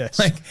 Right. Yes.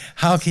 Like,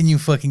 how can you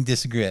fucking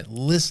disagree?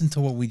 Listen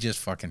to what we just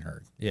fucking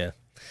heard. Yeah.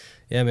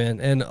 Yeah, man.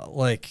 And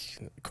like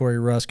Corey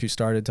Rusk, who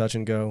started Touch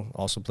and Go,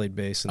 also played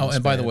bass. In Oh, this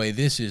and by the band. way,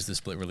 this is the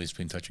split release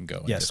between Touch and Go.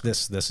 And Yes,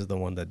 Discord. this is the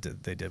one that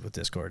they did with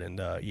Discord, and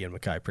Ian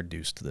MacKaye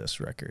produced this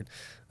record.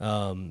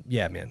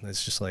 Yeah, man,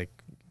 it's just like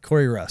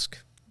Corey Rusk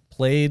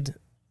played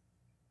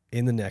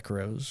in the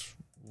Necros,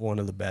 one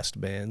of the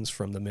best bands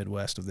from the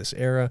Midwest of this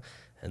era,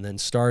 and then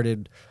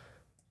started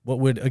what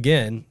would,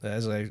 again,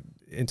 as I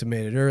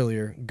intimated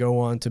earlier, go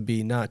on to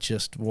be not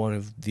just one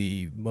of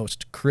the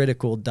most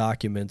critical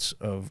documents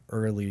of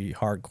early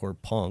hardcore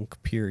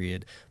punk,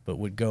 period, but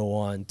would go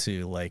on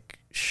to like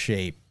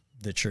shape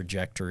the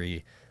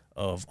trajectory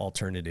of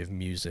alternative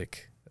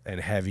music and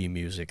heavy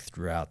music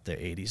throughout the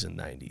 80s and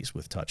 90s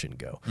with Touch and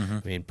Go.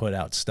 I mean, put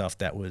out stuff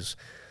that was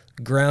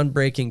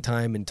groundbreaking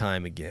time and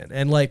time again.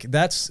 And like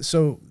this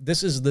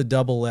is the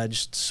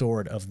double-edged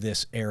sword of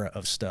this era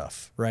of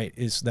stuff, right?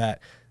 Is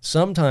that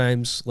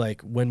sometimes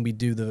like when we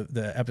do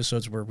the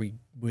episodes where we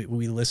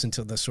listen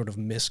to the sort of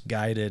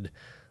misguided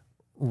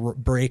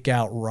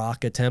breakout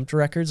rock attempt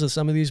records of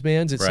some of these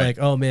bands, it's Right. like,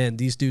 oh man,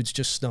 these dudes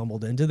just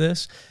stumbled into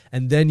this.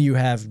 And then you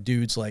have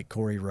dudes like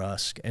Corey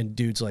Rusk and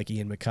dudes like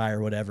Ian MacKaye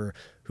or whatever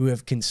who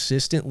have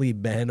consistently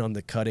been on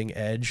the cutting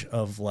edge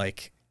of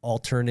like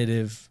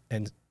alternative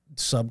and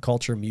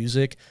subculture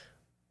music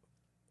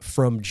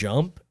from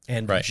jump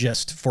and Right.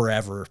 just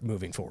forever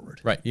moving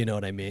forward. Right. You know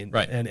what I mean?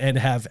 Right. And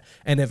have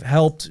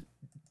helped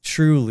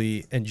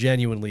truly and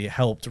genuinely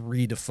helped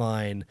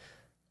redefine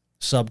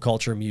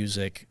subculture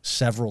music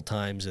several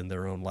times in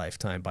their own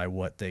lifetime by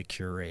what they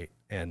curate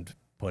and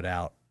put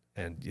out.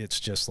 And it's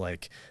just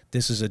like,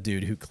 this is a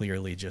dude who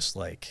clearly just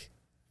like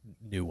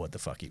knew what the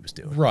fuck he was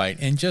doing. Right.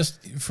 And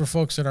just for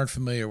folks that aren't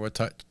familiar with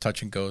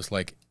Touch and Go's,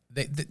 like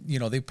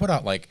they put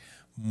out like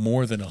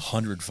more than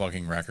 100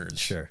 fucking records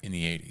Sure. in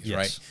the 80s, Yes.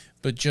 right?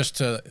 But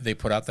just they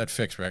put out that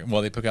Fix record.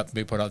 Well, they put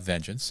out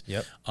Vengeance.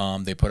 Yep.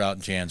 They put out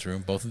Jan's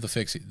Room, both of the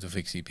Fix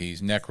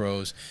EPs,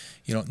 Necros,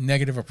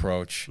 Negative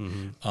Approach,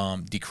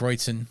 Die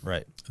Kreuzen,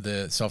 Right.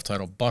 the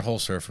self-titled Butthole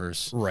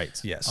Surfers. Right.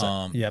 Yes.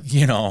 Yep.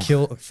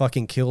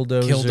 Fucking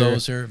Killdozer.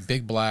 Killdozer,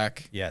 Big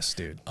Black, Yes,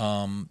 dude.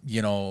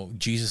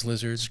 Jesus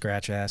Lizards,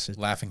 Scratch Acid.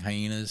 Laughing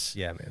Hyenas,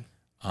 Yeah,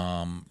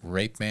 man.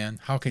 Rape Man.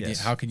 How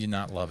could you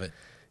not love it?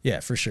 Yeah,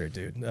 for sure,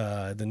 dude.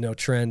 The No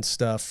Trend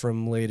stuff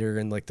from later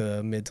in like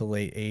the mid to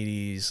late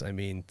 80s. I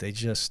mean, they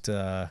just,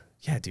 yeah,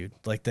 dude,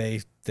 like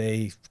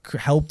they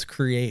helped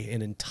create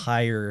an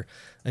entire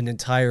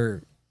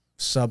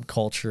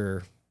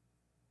subculture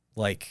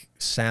like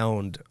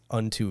sound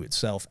unto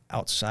itself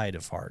outside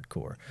of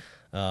hardcore.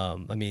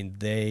 I mean,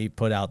 they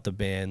put out the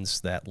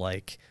bands that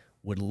like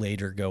would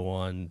later go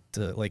on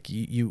to like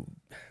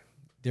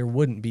there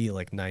wouldn't be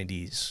like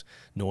 90s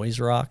noise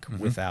rock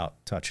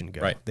without Touch and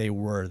Go. Right. They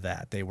were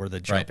that. They were the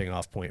jumping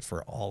off point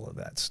for all of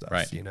that stuff,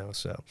 Right.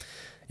 So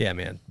yeah,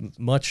 man,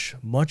 much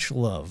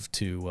love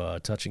to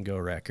Touch and Go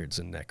Records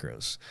and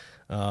Necros.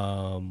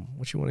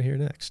 What you want to hear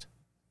next?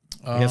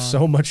 We have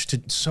so much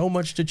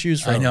to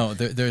choose from. I know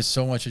there's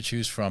so much to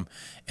choose from,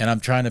 and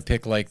I'm trying to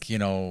pick like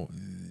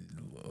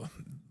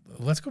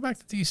let's go back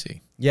to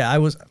DC. Yeah, I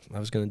was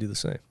going to do the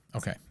same.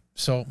 Okay,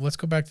 so let's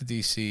go back to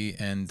DC,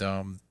 and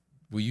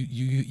well,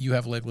 you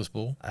have Legless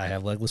Bull. I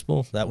have Legless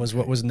Bull. That was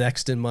what was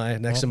next in my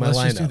Let's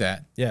lineup. just do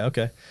that. Yeah,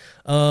 okay.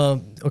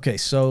 Okay,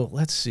 so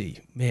let's see.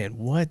 Man,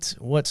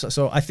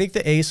 so I think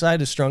the A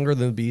side is stronger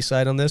than the B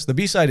side on this. The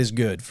B side is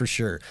good for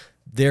sure.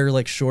 They're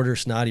like shorter,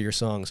 snottier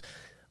songs.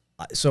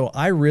 So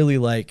I really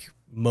like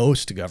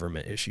most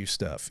government issue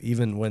stuff,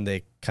 even when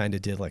they kind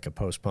of did like a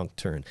post-punk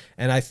turn.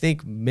 And I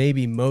think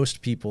maybe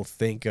most people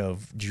think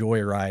of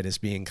Joyride as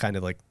being kind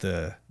of like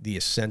the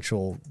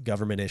essential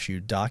government issue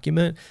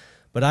document.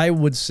 But I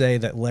would say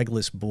that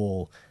Legless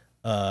Bull,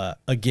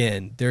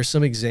 again, there's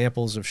some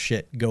examples of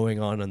shit going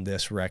on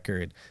this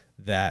record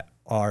that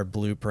are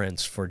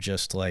blueprints for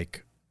just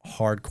like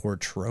hardcore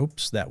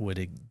tropes that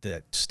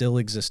still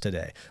exist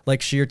today,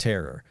 like Sheer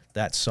Terror,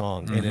 that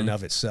song in and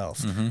of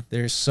itself.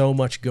 There's so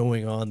much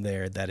going on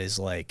there that is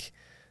like,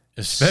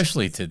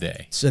 Especially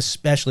today.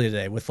 especially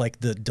today with like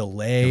the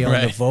delay on the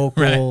Right,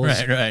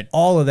 vocals, right.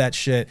 all of that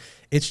shit.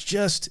 It's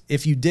just,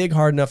 if you dig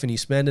hard enough and you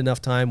spend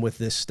enough time with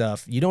this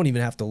stuff, you don't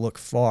even have to look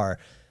far.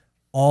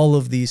 All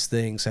of these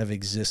things have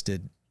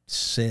existed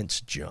since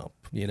Jump.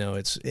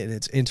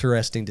 It's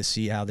interesting to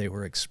see how they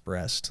were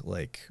expressed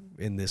like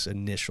in this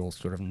initial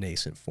sort of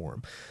nascent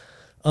form.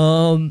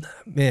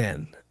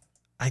 Man,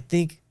 I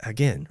think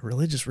again,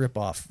 Religious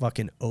Ripoff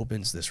fucking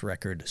opens this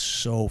record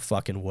so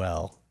fucking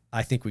well.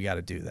 I think we got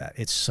to do that.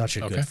 It's such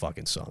a good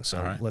fucking song. So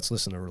All right. let's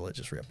listen to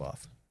Religious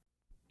Ripoff.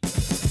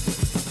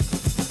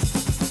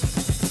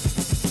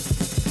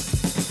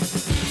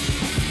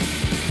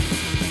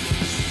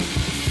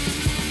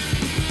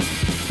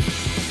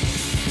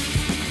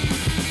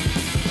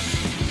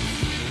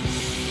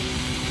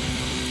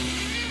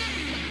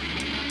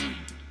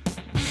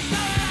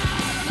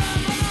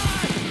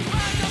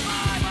 Out of my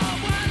mind,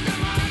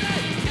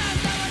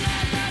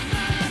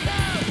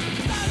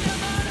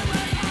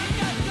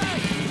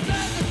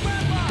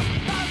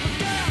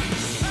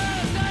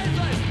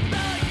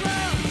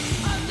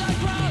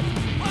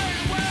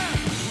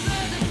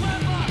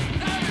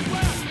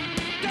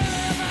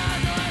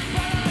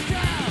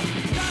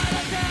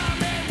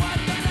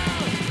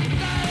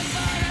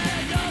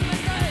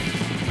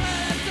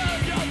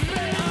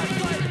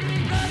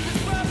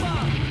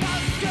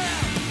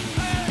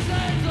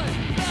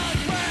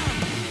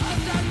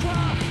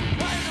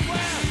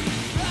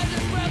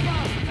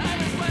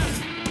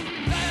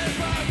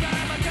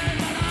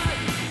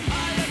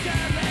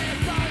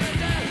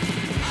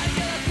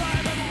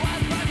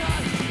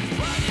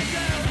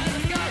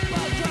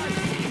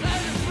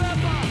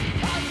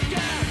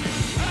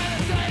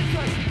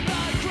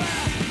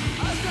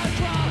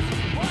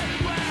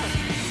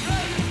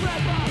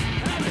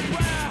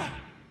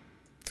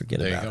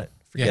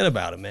 Forget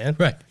about it, man.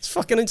 Right. It's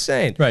fucking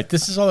insane. Right.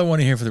 This is all I want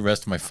to hear for the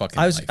rest of my fucking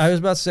life. I was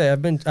about to say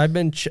I've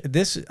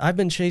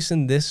been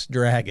chasing this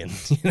dragon,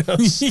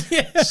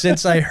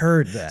 since I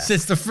heard that.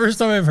 Since the first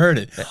time I've heard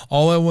it.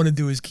 All I want to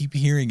do is keep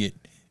hearing it.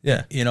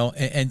 Yeah.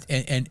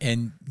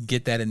 And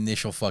get that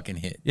initial fucking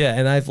hit. Yeah,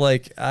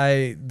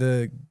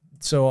 and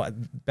so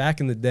back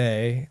in the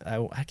day,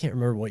 I can't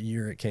remember what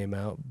year it came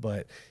out,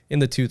 but in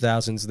the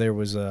 2000s there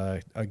was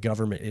a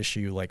government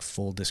issue like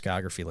full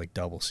discography, like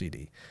double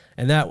CD,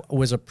 and that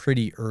was a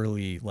pretty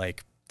early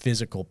like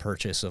physical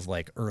purchase of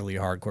like early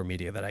hardcore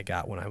media that I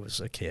got when I was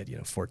a kid,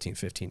 14,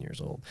 15 years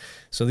old.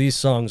 So these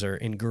songs are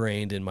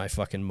ingrained in my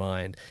fucking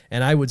mind,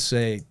 and I would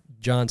say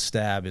John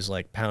Stab is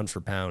like pound for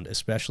pound,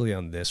 especially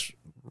on this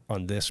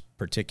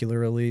particular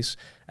release,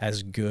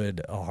 as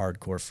good a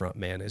hardcore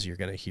frontman as you're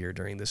going to hear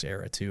during this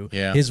era too.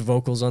 Yeah. His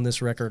vocals on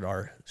this record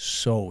are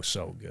so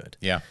good.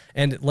 Yeah.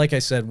 And like I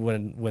said,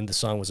 when the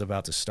song was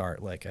about to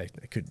start, like I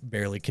could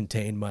barely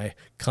contain my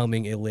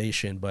coming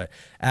elation. But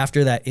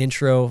after that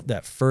intro,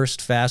 that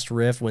first fast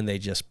riff, when they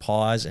just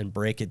pause and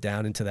break it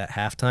down into that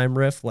halftime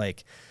riff,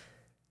 like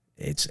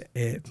it's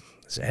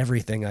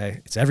everything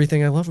I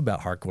love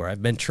about hardcore.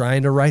 I've been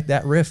trying to write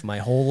that riff my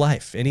whole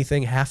life.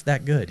 Anything half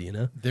that good,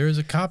 There is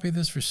a copy of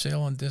this for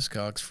sale on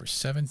Discogs for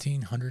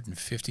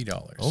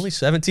 $1,750. Only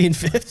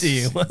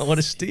 $1,750. What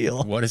a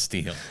steal. What a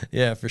steal.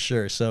 Yeah, for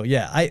sure. So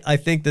yeah, I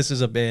think this is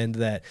a band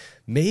that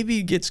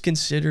maybe gets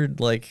considered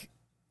like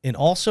an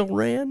also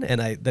ran,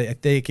 and I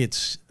think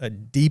it's a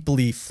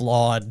deeply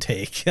flawed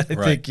take. I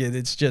think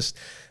it's just,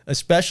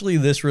 especially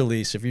this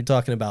release, if you're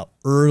talking about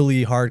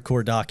early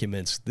hardcore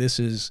documents, this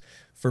is,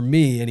 for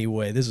me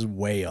anyway, this is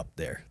way up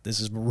there. This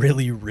is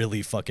really,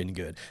 really fucking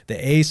good.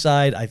 The A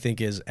side, I think,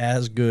 is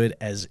as good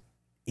as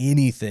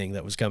anything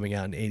that was coming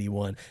out in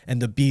 81, and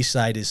the B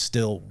side is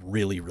still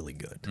really, really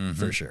good,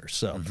 for sure.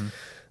 So,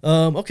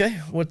 okay,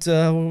 what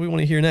do we want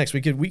to hear next?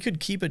 We could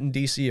keep it in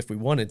DC if we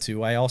wanted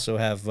to. I also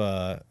have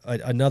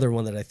another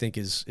one that I think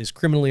is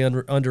criminally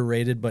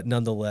underrated, but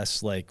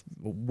nonetheless like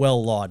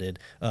well lauded.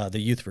 The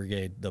Youth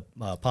Brigade, the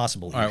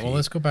Possible. All right, well,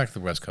 let's go back to the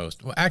West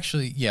Coast. Well,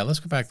 actually, yeah, let's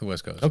go back to the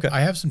West Coast. Okay.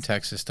 I have some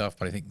Texas stuff,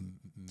 but I think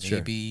Sure.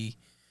 maybe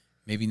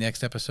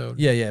next episode.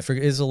 Yeah,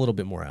 it's a little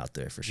bit more out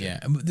there for sure. Yeah,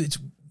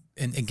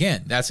 and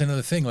again, that's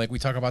another thing. Like we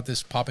talk about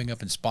this popping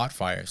up in spot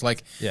fires.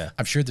 Like, Yeah.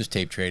 I'm sure there's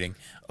tape trading.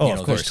 Oh, of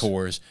course. There's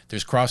tours,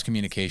 there's cross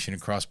communication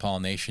and cross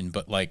pollination.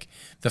 But like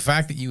the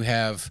fact that you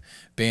have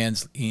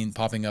bands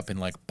popping up in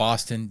like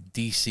Boston,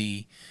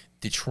 DC,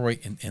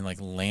 Detroit, and like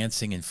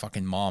Lansing and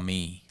fucking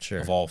Maumee, Sure.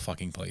 of all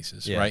fucking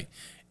places, Yeah. right?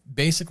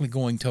 Basically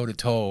going toe to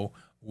toe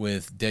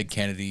with Dead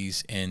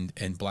Kennedys and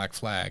Black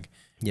Flag,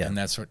 Yeah. and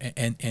that sort,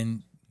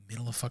 and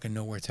middle of fucking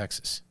nowhere,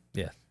 Texas,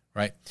 Yeah,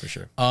 right? for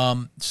sure.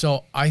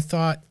 So I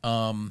thought,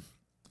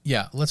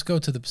 yeah, let's go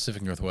to the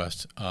Pacific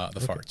Northwest, the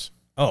Farts.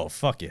 Oh,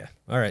 fuck yeah.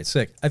 All right,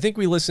 sick. I think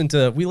we listened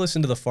to the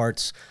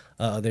Farts.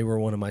 They were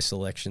one of my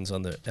selections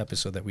on the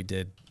episode that we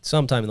did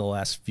sometime in the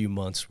last few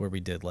months, where we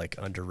did like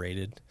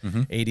underrated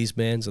 80s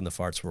bands, and the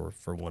Farts were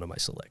for one of my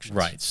selections.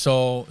 Right.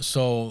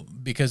 So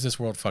because This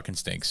World Fucking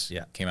Stinks,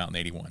 Yeah. came out in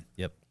 81.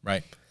 Yep.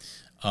 Right.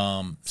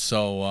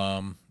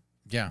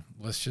 Yeah,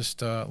 let's just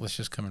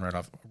come in right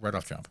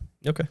off jump.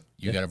 Okay.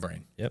 You got a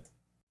brain. Yep.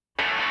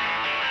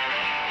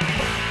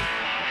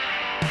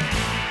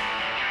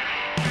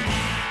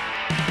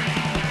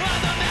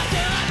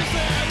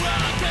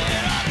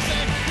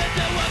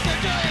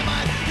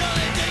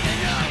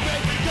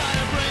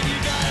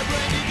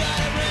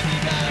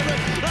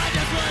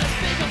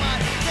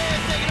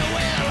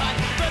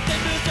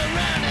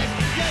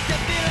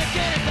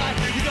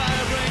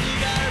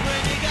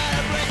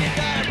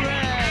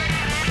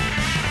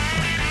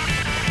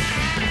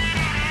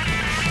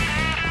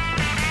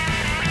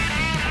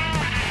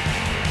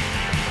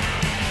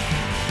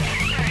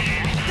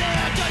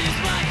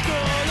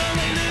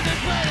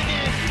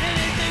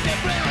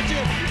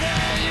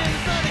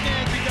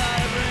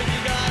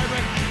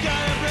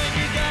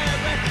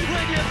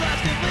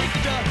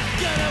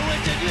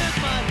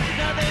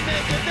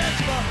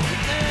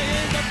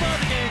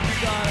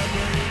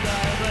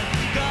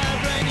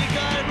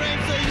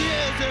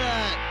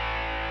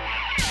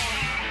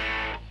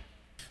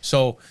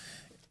 So,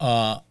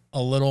 a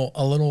little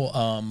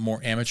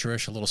more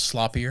amateurish, a little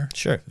sloppier.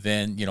 Sure.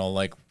 Than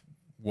like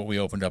what we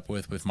opened up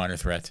with Minor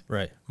Threat.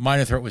 Right.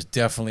 Minor Threat was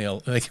definitely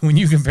like when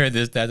you compare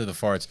that to the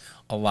Farts,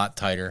 a lot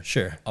tighter.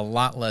 Sure. A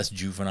lot less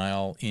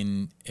juvenile.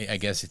 I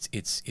guess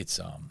it's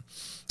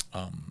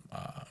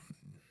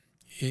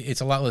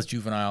a lot less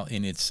juvenile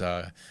in its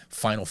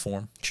final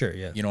form. Sure.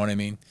 Yeah. You know what I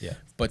mean? Yeah.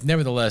 But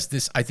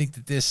nevertheless, I think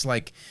that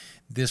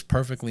this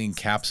perfectly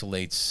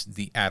encapsulates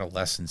the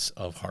adolescence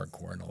of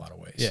hardcore in a lot of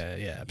ways. Yeah.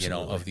 Yeah.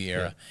 Absolutely. Of the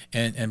era.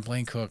 And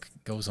Blaine Cook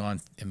goes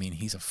on. I mean,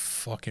 he's a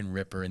fucking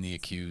ripper in The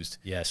Accused.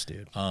 Yes,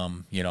 dude.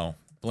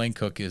 Blaine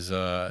Cook is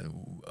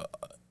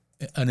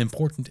an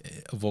important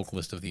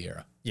vocalist of the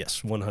era.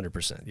 Yes,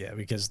 100%. Yeah,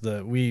 because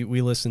we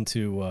listened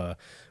to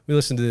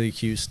the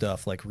Accused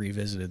stuff, like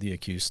revisited the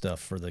Accused stuff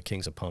for the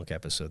Kings of Punk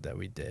episode that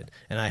we did,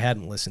 and I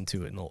hadn't listened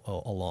to it in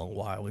a long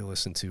while. We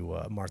listened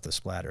to Martha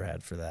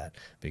Splatterhead for that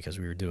because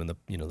we were doing the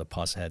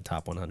Pushead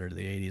Top 100 of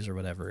the 80s or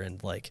whatever,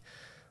 and like,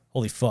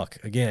 holy fuck!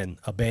 Again,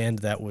 a band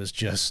that was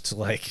just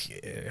like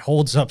it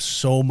holds up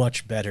so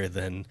much better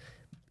than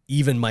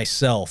even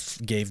myself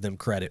gave them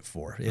credit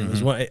for. It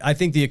was one, I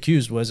think the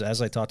Accused was,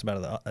 as I talked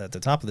about at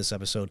the top of this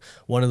episode,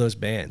 one of those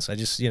bands. I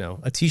just,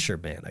 a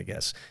t-shirt band, I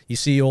guess. You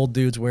see old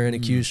dudes wearing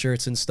Accused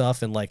shirts and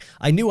stuff, and like,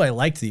 I knew I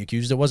liked the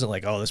Accused. It wasn't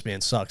like, oh, this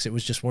band sucks. It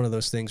was just one of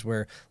those things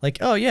where, like,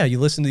 oh yeah, you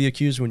listen to the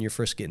Accused when you're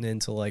first getting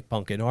into like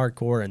punk and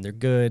hardcore, and they're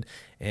good,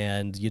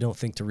 and you don't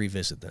think to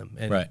revisit them,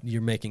 and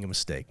you're making a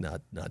mistake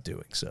not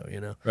doing so,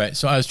 Right.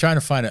 So I was trying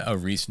to find a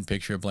recent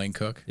picture of Blaine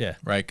Cook. Yeah.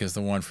 Right, because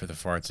the one for the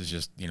farts is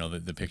just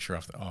the picture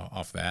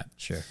off that.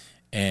 Sure.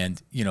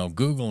 And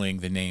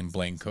Googling the name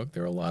Blaine Cook,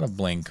 there are a lot of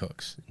Blaine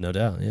Cooks. No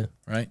doubt. Yeah.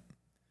 Right.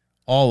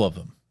 All of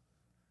them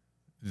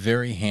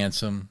very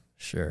handsome.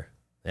 Sure.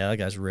 Yeah, that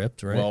guy's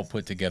ripped. Right. Well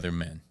put together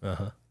men.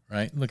 Uh-huh.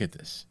 Right. Look at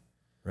this.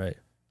 Right.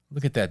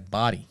 Look at that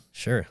body.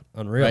 Sure.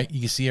 Unreal. Right. You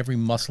can see every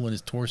muscle in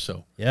his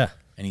torso. Yeah.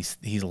 And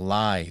he's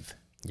lithe.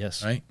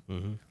 Yes. Right.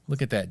 Mm-hmm.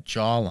 Look at that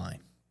jawline.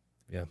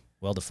 Yeah.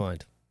 Well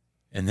defined.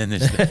 And then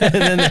there's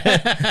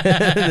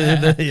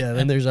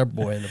then there's our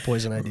boy in the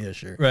Poison Idea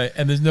shirt. Right.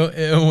 And there's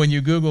when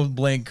you Google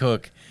Blaine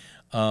Cook,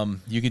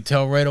 you can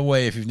tell right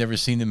away if you've never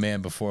seen the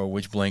man before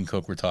which Blaine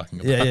Cook we're talking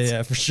about.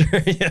 Yeah, for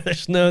sure. Yeah,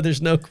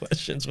 there's no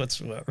questions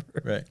whatsoever.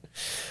 Right.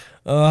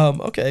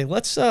 Okay,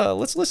 let's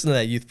listen to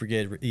that Youth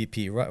Brigade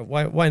EP.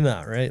 Why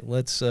not? Right.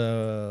 Let's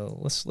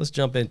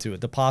jump into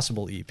it. The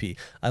Possible EP.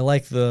 I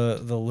like the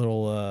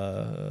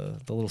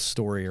little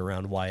story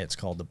around why it's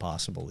called the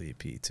Possible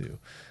EP too,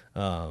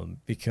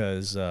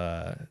 because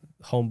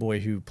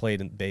homeboy who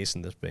played bass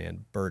in this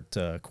band, Bert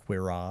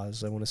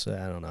Quiroz, I want to say,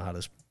 I don't know how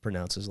to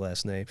pronounce his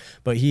last name,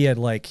 but he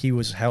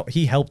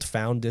helped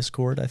found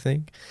Discord, I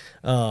think,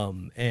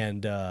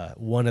 and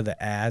one of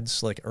the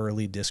ads, like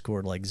early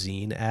Discord like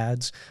zine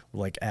ads,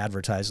 like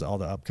advertised all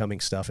the upcoming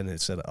stuff, and it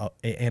said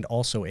and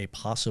also a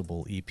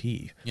possible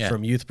EP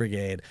from Youth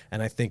Brigade,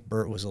 and I think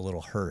Bert was a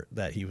little hurt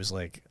that he was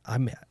like,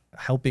 I'm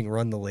helping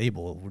run the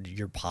label,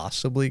 you're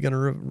possibly going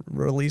to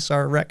release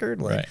our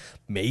record, like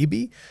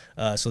maybe,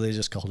 so they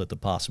just called it the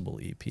Possible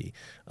EP.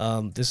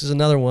 This is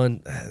another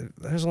one.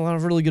 There's a lot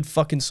of really good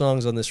fucking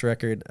songs on this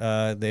record.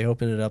 They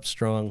open it up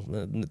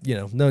strong.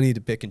 No need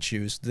to pick and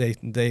choose. They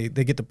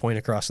get the point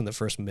across in the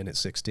first minute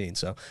 16.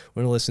 So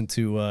we're gonna listen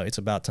to "It's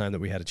About Time That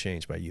We Had a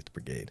Change" by Youth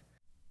Brigade.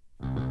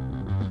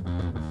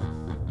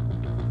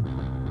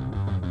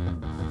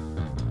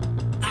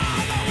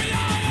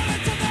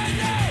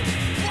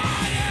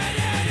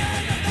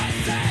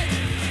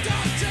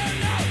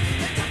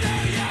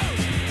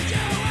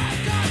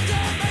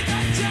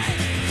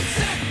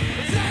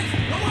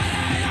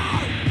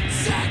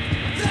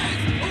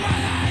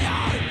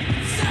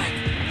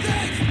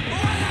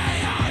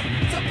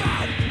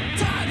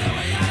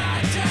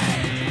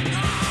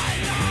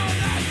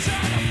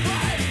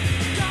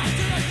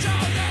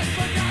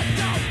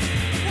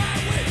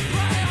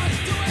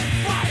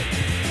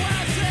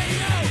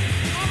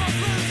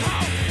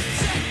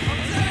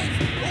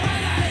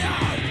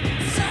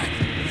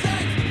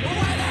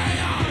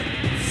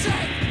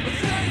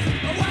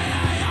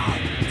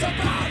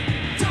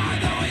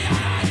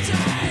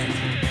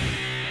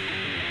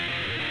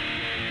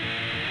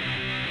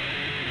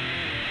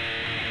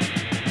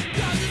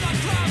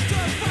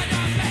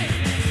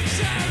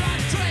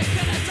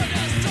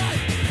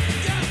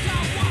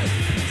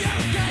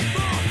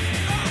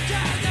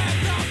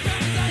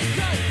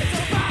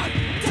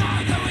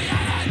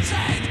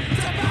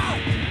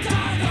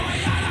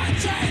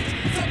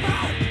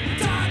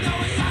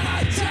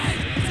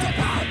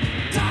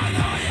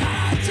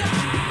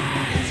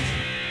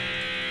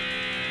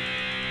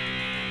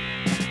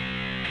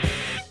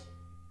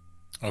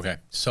 Okay,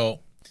 so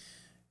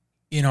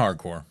in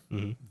hardcore,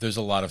 there's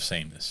a lot of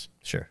sameness.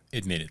 Sure.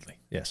 Admittedly.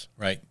 Yes.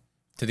 Right?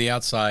 To the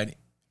outside,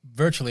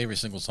 virtually every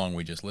single song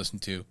we just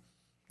listened to,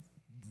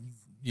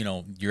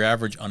 your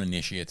average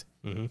uninitiate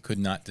could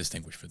not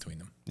distinguish between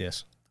them.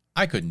 Yes.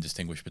 I couldn't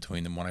distinguish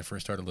between them when I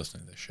first started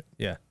listening to this shit.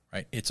 Yeah.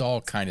 Right? It's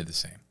all kind of the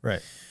same.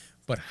 Right.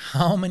 But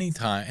how many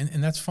times,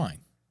 and that's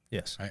fine.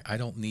 Yes. Right? I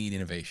don't need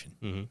innovation.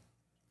 Mm-hmm.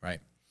 Right?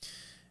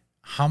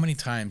 How many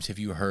times have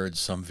you heard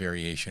some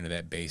variation of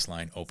that bass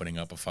line opening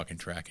up a fucking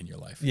track in your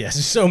life? Yes,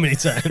 so many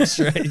times,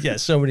 right? Yeah,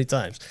 so many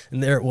times.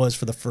 And there it was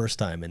for the first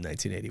time in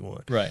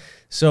 1981. Right.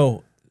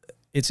 So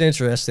it's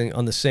interesting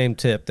on the same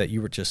tip that you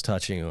were just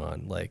touching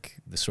on, like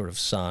the sort of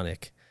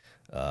sonic,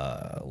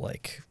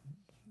 like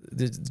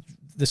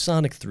the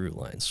sonic through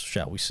lines,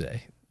 shall we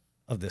say,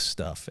 of this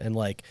stuff. And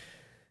like,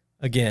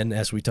 again,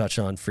 as we touch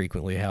on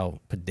frequently, how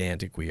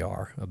pedantic we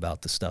are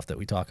about the stuff that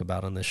we talk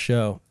about on this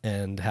show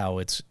and how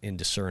it's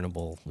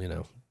indiscernible,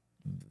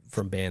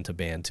 from band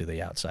to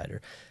the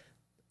outsider.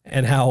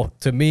 And how,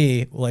 to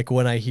me, like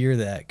when I hear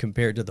that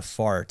compared to the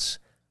farts,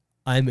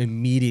 I'm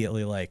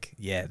immediately like,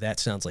 yeah, that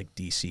sounds like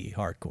DC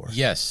hardcore.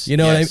 Yes. You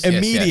know what I yes, mean?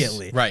 yes,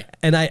 Immediately. yes. Right.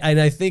 And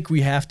I think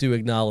we have to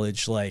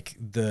acknowledge like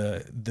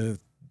the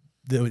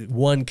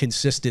one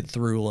consistent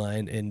through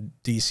line in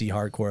DC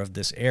hardcore of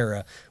this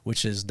era,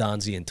 which is Don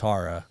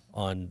Zientara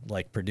on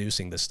like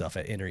producing this stuff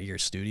at Inner Ear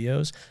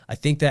Studios. I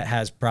think that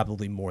has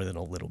probably more than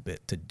a little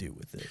bit to do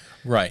with it.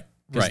 Right.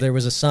 Because there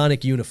was a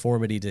sonic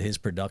uniformity to his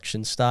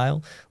production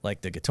style,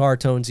 like the guitar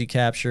tones he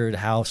captured,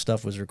 how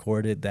stuff was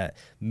recorded, that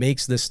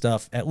makes this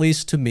stuff, at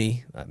least to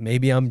me,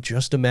 maybe I'm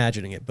just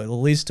imagining it, but at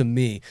least to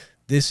me,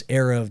 this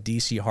era of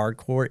DC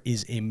hardcore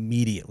is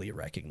immediately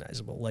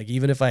recognizable. Like,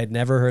 even if I had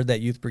never heard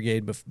that Youth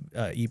Brigade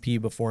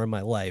EP before in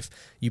my life,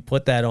 you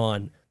put that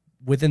on,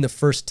 within the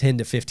first 10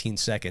 to 15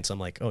 seconds, I'm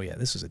like, oh yeah,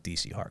 this is a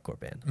DC hardcore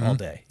band all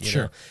day. You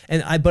know?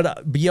 And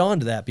but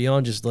beyond that,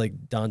 beyond just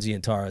like Don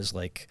Zientara's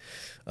like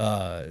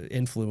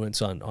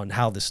influence on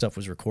how this stuff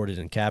was recorded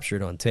and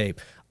captured on tape,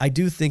 I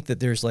do think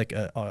that there's like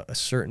a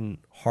certain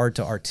hard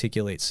to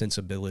articulate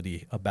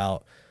sensibility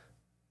about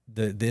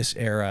this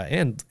era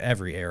and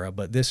every era,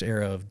 but this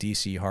era of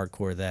DC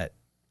hardcore that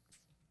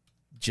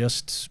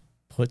just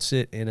puts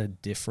it in a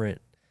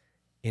different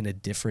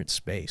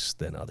space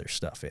than other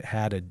stuff. It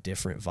had a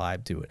different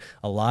vibe to it.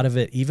 A lot of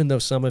it, even though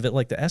some of it,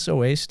 like the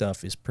SOA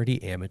stuff, is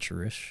pretty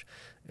amateurish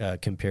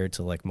compared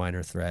to like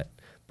Minor Threat.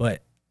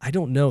 But I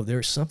don't know.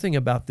 There's something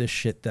about this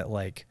shit that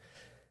like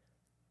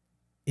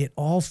it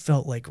all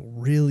felt like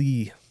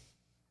really.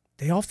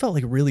 They all felt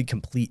like really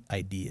complete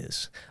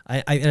ideas.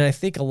 And I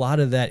think a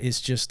lot of that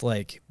is just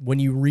like when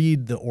you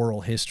read the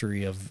oral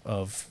history of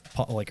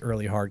like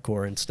early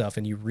hardcore and stuff,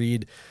 and you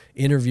read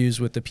interviews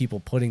with the people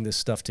putting this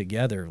stuff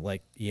together,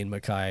 like Ian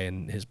MacKaye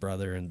and his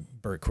brother and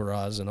Bert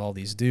Kuraz and all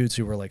these dudes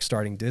who were like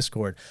starting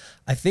Discord.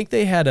 I think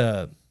they had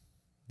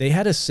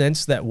a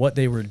sense that what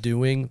they were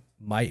doing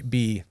might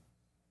be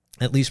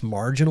at least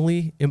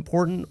marginally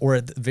important, or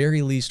at the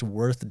very least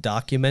worth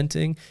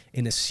documenting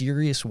in a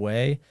serious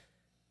way,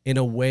 in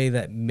a way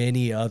that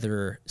many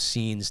other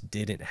scenes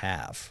didn't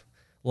have.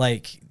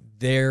 Like,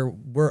 there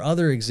were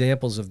other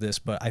examples of this,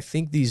 but I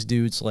think these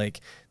dudes, like,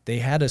 they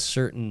had a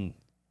certain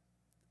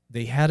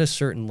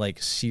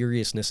like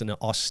seriousness and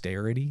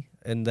austerity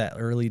in that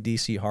early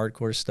DC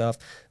hardcore stuff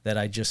that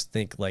I just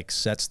think like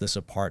sets this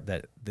apart,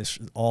 that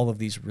all of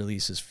these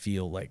releases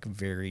feel like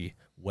very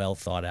well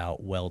thought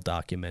out, well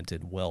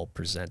documented, well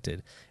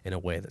presented in a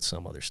way that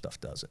some other stuff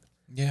doesn't.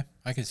 Yeah,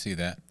 I can see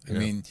that. I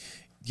mean,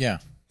 yeah,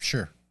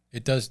 sure.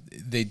 It does.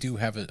 They do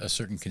have a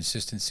certain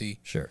consistency,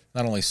 sure.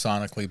 Not only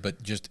sonically,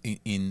 but just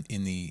in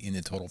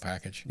the total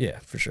package. Yeah,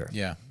 for sure.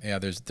 Yeah.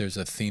 There's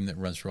a theme that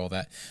runs through all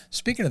that.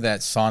 Speaking of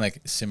that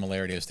sonic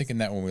similarity, I was thinking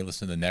that when we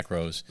listened to the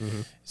Necros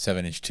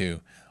 7" too,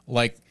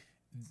 like,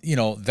 you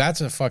know, that's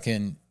a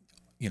fucking,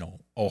 you know,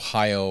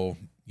 Ohio,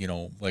 you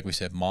know, like we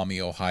said, Maumee,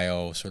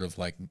 Ohio, sort of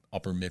like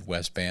upper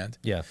Midwest band.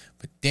 Yeah.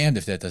 But damned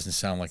if that doesn't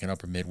sound like an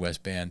upper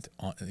Midwest band,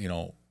 you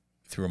know,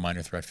 through a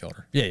Minor Threat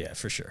filter. Yeah,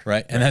 for sure.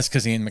 Right? And that's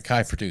because Ian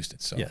MacKaye produced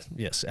it. So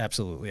yes,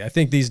 absolutely. I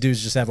think these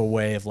dudes just have a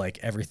way of like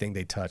everything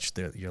they touch,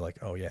 you're like,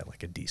 oh yeah,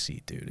 like a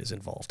DC dude is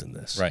involved in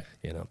this. Right.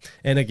 You know?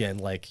 And again,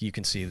 like you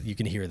can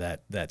hear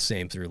that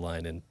same through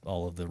line in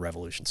all of the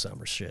Revolution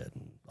Summer shit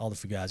and all the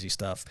Fugazi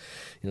stuff.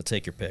 You know,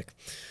 take your pick.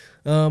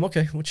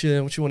 Okay, what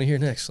you want to hear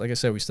next? Like I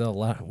said, we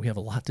have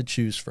a lot to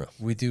choose from.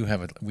 We do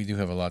have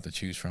a lot to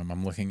choose from.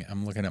 I'm looking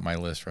at my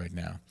list right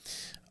now.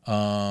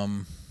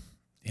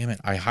 Damn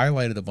it! I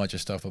highlighted a bunch of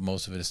stuff, but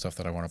most of it is stuff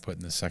that I want to put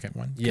in the second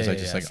one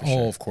because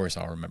of course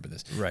I'll remember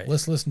this. Right.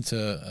 Let's listen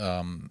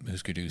to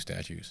Husker Du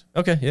Statues.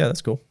 Okay, yeah,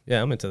 that's cool.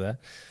 Yeah, I'm into that.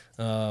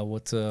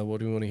 What do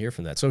we want to hear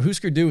from that? So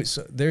Husker Du,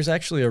 there's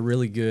actually a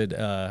really good,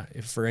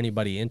 for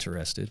anybody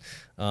interested,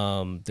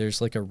 there's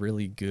like a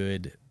really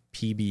good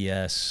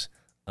PBS,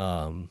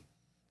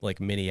 like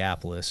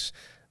Minneapolis,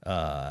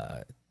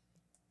 I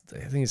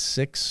think it's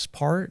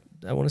 6-part.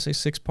 I want to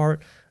say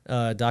 6-part.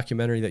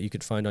 Documentary that you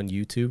could find on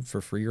YouTube for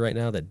free right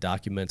now that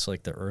documents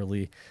like the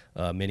early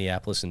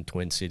Minneapolis and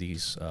Twin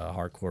Cities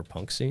hardcore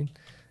punk scene,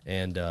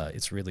 and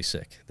it's really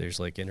sick. There's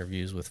like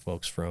interviews with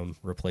folks from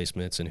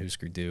Replacements and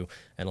Husker Du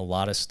and a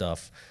lot of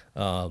stuff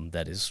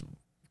that is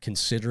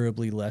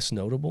considerably less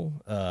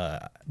notable,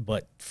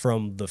 but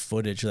from the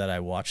footage that I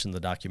watched in the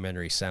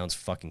documentary sounds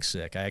fucking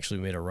sick. I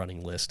actually made a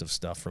running list of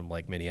stuff from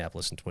like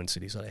Minneapolis and Twin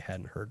Cities that I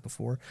hadn't heard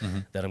before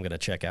that I'm gonna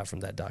check out from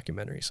that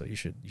documentary. So you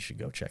should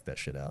go check that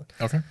shit out.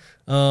 Okay.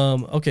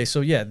 Okay. So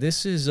yeah,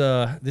 this is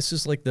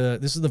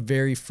the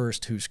very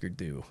first Husker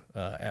Du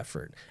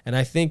effort, and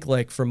I think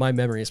like from my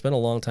memory, it's been a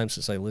long time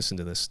since I listened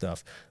to this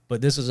stuff, but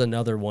this is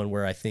another one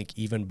where I think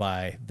even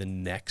by the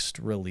next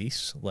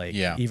release, like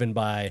even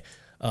by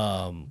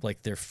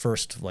like their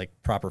first like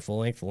proper full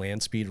length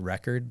Land Speed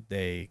record,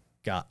 they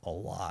got a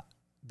lot.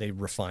 They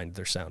refined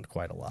their sound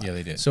quite a lot. Yeah,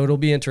 they did. So it'll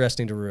be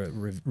interesting to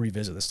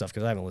revisit this stuff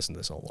because I haven't listened to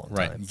this in a long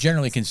time.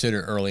 Generally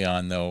considered early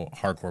on, though,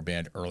 hardcore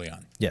band early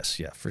on. Yes,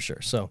 yeah, for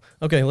sure. So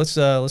okay, let's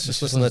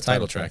just listen to the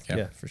title track.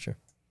 Yeah, for sure.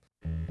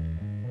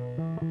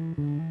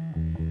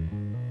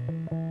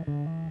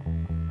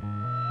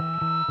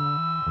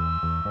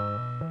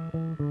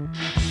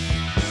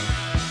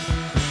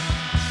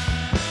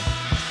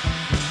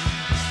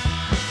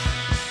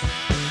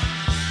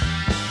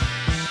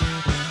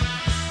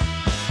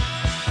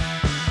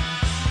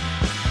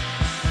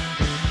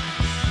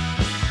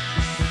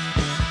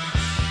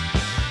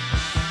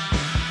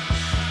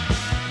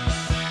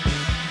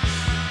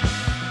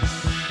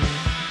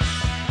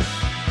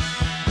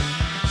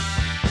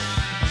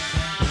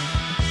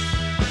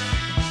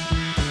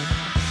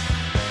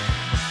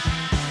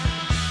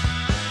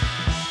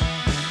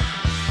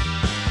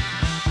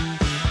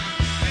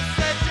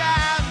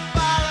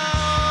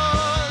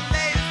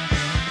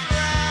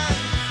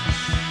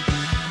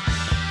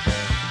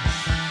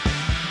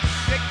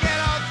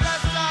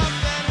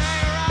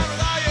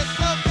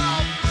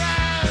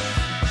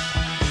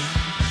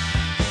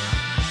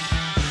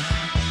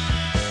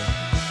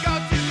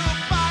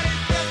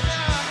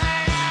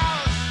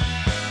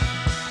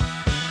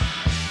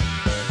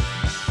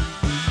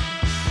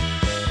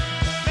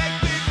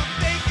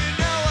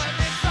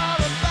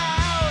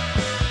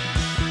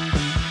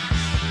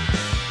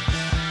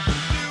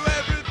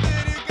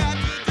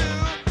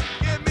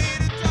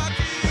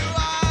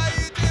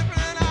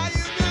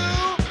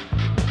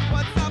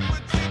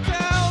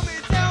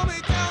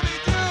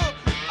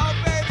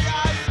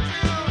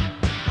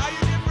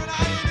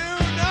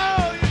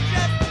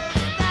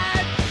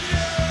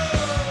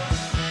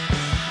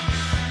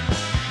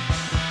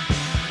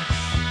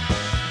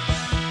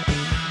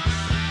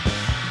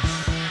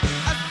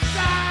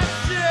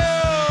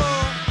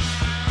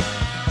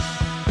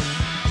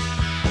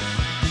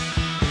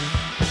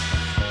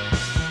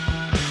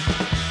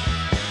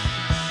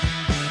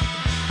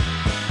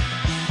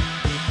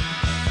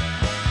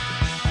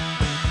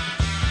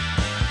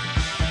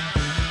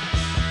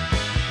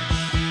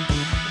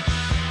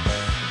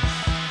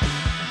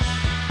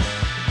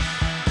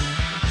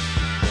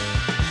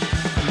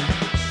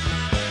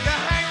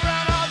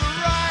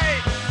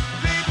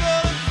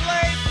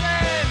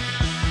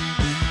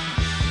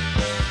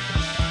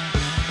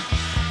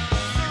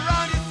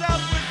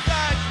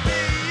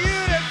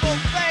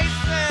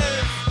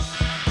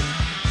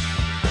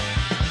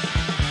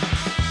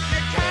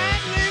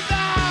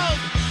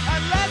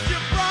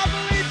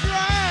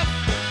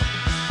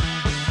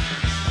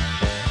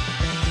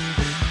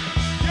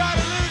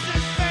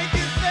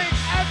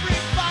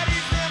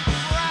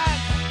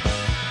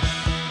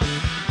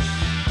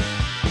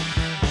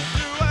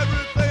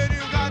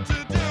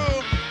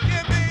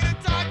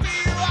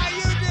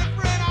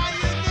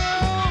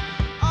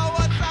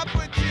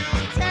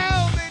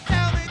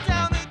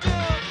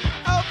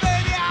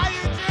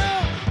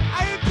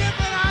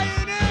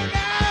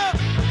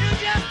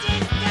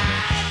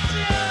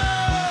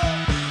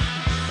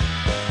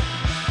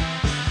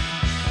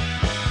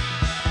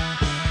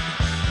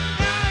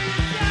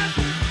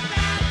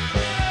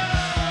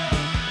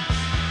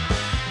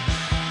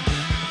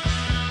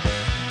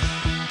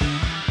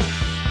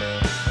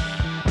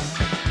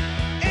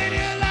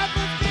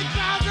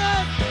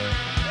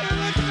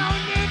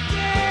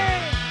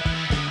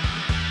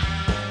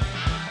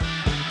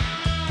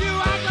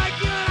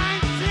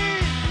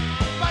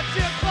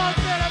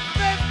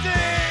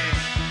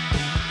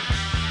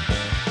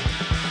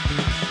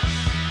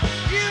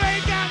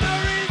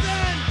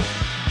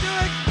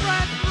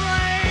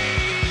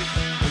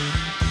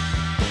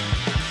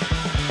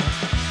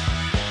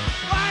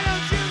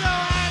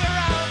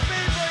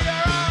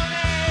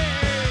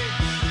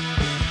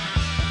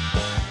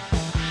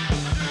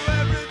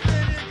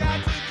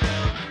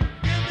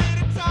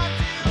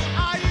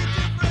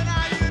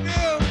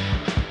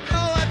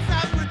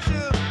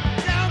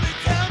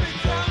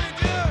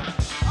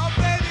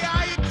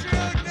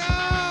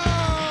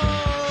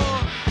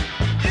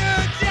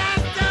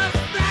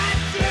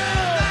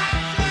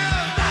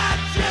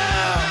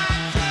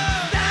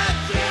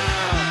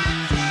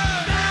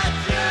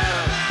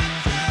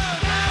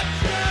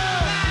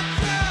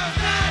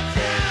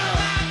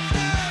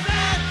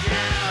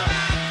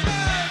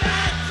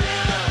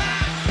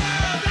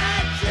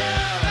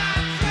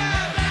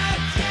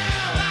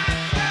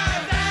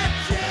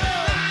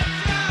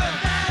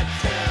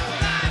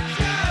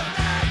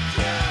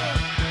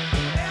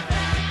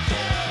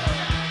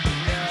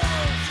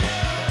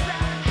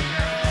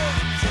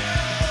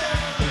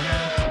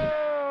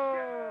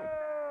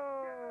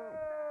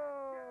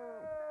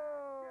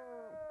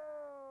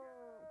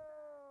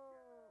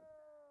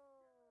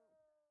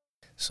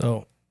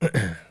 So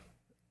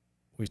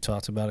we've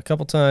talked about it a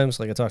couple times,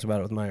 like I talked about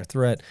it with Minor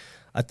Threat.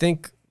 I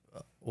think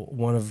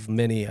one of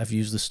many, I've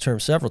used this term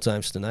several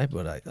times tonight,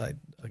 but I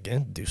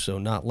again, do so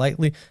not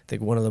lightly. I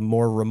think one of the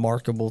more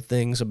remarkable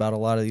things about a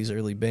lot of these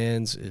early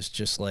bands is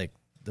just like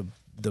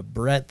the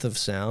breadth of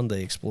sound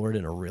they explored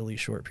in a really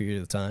short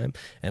period of time,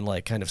 and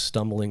like kind of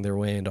stumbling their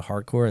way into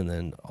hardcore and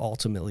then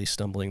ultimately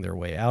stumbling their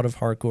way out of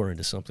hardcore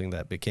into something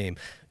that became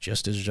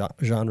just as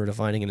genre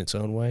defining in its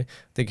own way.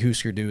 I think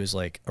Husker Du is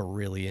like a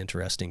really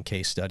interesting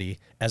case study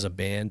as a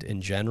band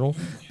in general,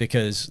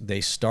 because they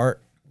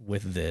start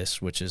with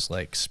this, which is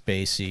like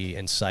spacey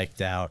and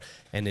psyched out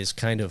and is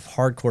kind of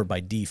hardcore by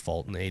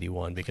default in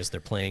 81 because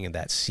they're playing in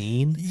that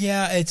scene.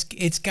 Yeah,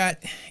 it's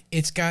got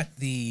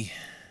the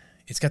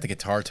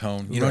guitar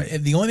tone. You Right. know,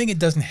 the only thing it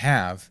doesn't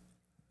have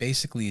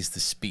basically is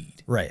the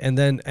speed. Right.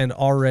 And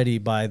already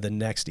by the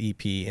next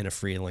EP, In a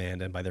Free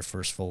Land, and by their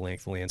first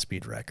full-length Land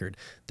Speed record,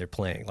 they're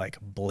playing like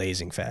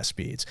blazing fast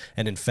speeds.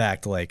 And in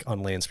fact, like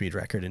on Land Speed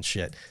record and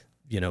shit,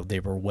 you know, they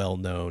were well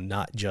known,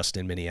 not just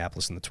in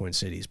Minneapolis and the Twin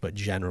Cities, but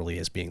generally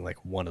as being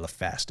like one of the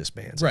fastest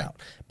bands Right.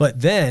 out.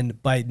 But then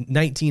by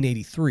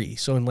 1983,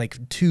 so in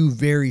like 2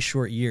 very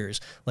short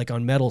years, like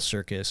on Metal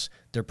Circus,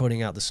 they're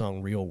putting out the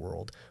song Real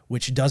World,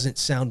 which doesn't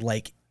sound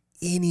like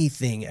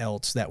anything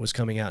else that was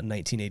coming out in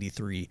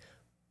 1983,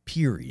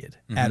 period,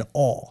 at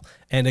all.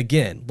 And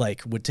again,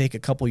 like would take a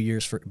couple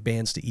years for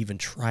bands to even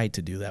try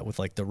to do that with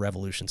like the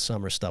Revolution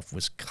Summer stuff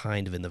was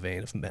kind of in the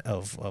vein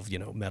of you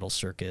know, Metal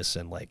Circus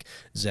and like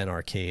Zen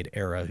Arcade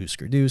era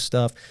Husker Du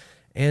stuff,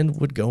 and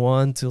would go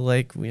on to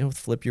like, you know,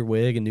 Flip Your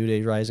Wig and New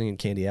Day Rising and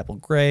Candy Apple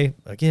Grey,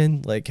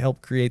 again, like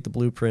help create the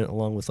blueprint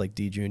along with like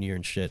D Junior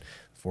and shit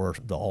for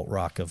the alt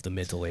rock of the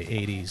mid to late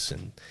 80s.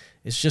 And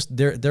it's just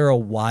they're a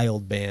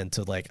wild band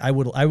to like, I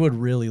would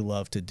really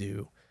love to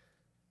do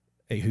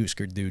a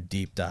Husker Du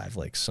deep dive,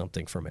 like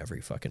something from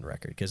every fucking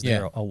record, because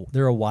they're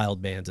a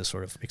wild band to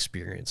sort of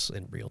experience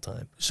in real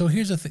time. So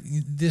here's the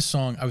thing. This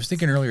song, I was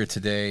thinking earlier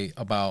today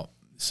about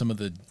some of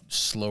the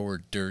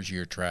slower,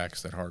 dirgier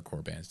tracks that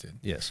hardcore bands did.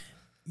 Yes.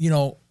 You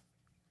know,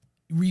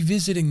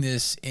 revisiting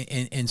this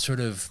and sort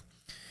of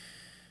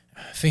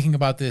thinking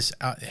about this,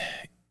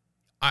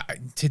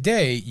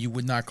 today you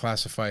would not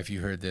classify, if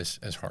you heard this,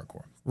 as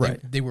hardcore.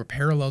 Right. They were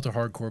parallel to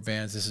hardcore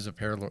bands. This is a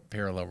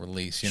parallel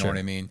release. You know Sure. what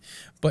I mean?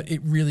 But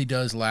it really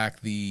does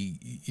lack the,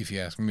 if you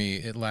ask me,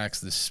 it lacks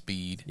the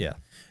speed. Yeah.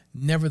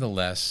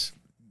 Nevertheless,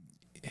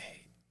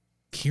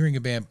 hearing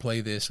a band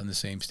play this on the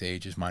same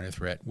stage as Minor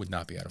Threat would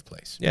not be out of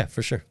place. Yeah,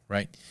 for sure.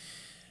 Right?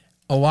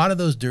 A lot of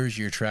those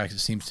dirgier tracks, it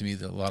seems to me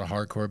that a lot of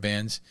hardcore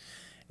bands,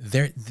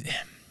 they're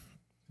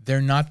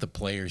not the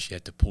players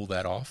yet to pull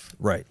that off.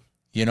 Right.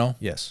 You know?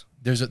 Yes.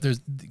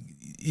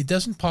 It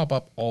doesn't pop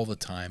up all the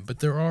time, but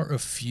there are a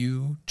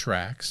few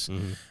tracks.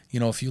 Mm-hmm.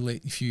 You know, a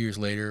few years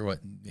later,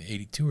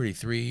 82 or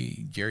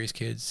 83, Jerry's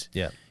Kids.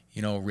 Yeah.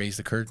 You know, Raise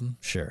the Curtain.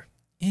 Sure.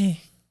 Yeah.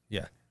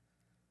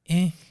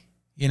 You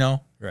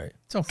know, Right.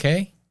 it's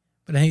okay,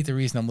 but I hate the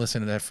reason I'm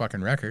listening to that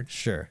fucking record.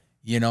 Sure.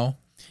 You know,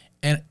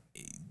 and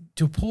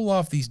to pull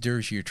off these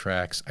dirtier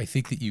tracks, I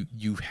think that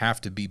you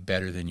have to be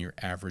better than your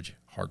average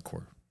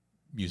hardcore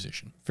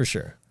musician For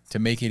sure. to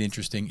make it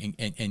interesting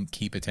and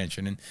keep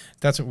attention. And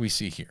that's what we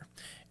see here.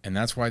 And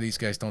that's why these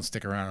guys don't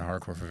stick around in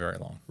hardcore for very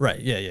long.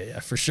 Right. Yeah.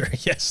 For sure.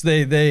 Yes.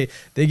 They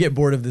get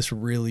bored of this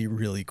really,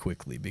 really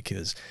quickly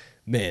because,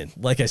 man,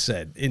 like I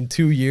said, in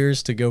 2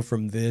 years to go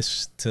from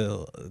this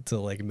to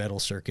like Metal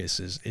Circus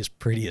is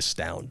pretty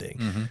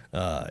astounding.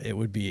 It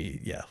would be,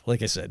 yeah,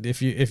 like I said,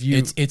 if you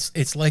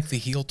It's like the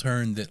heel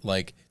turn that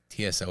like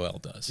TSOL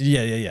does.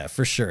 Yeah,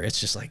 for sure. It's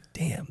just like,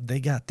 damn,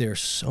 they got there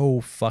so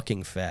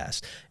fucking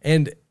fast.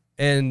 And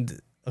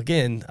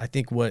again, I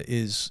think what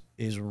is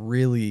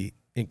really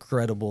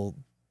incredible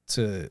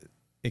to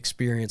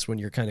experience when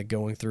you're kind of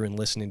going through and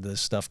listening to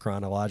this stuff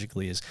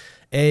chronologically is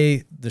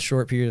A, the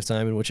short period of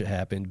time in which it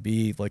happened,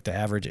 B, like the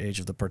average age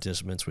of the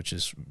participants, which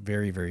is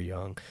very, very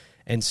young,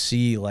 and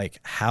C, like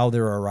how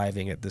they're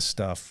arriving at this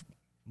stuff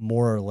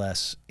more or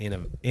less in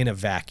a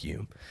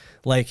vacuum.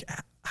 Like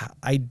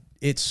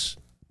it's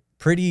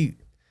pretty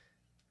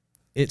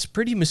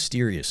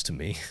mysterious to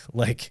me,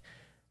 like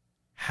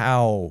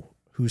how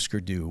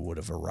Husker Du would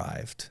have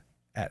arrived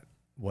at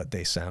what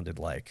they sounded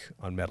like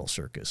on Metal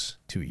Circus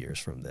 2 years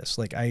from this.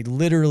 Like, I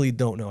literally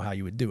don't know how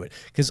you would do it,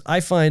 because I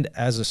find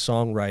as a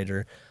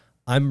songwriter,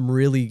 I'm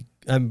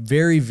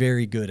very,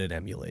 very good at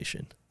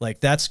emulation. Like,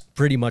 that's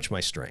pretty much my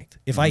strength.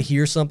 If I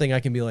hear something, I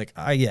can be like,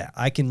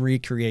 I can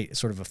recreate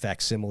sort of a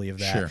facsimile of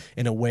that Sure.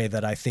 in a way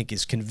that I think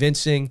is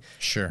convincing.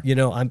 Sure. You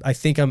know,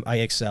 I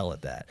excel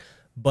at that.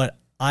 But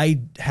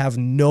I have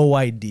no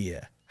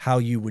idea how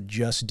you would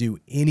just do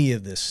any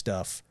of this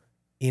stuff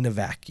in a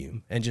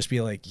vacuum and just be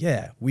like,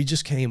 yeah, we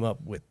just came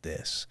up with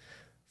this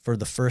for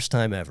the first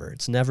time ever.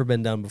 It's never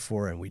been done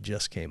before, and we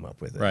just came up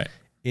with it. Right.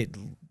 it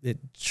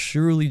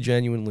truly,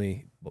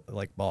 genuinely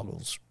like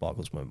boggles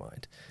my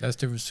mind. That's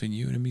the difference between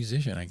you and a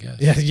musician, I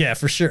guess. Yeah,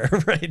 for sure.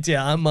 Right.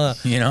 Yeah. I'm an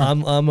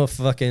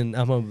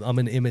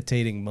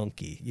imitating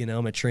monkey,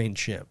 I'm a trained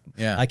chimp.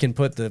 Yeah. I can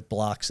put the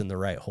blocks in the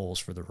right holes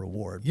for the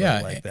reward.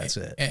 Yeah. But that's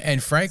it.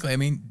 And frankly, I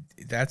mean,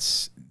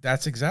 that's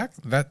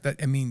exactly that.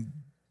 I mean,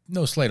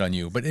 no slight on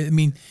you, but I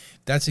mean,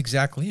 that's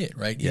exactly it,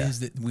 right? Yeah. Is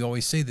that we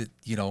always say that,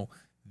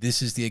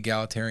 this is the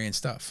egalitarian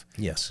stuff.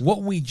 Yes.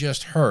 What we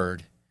just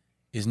heard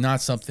is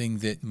not something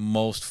that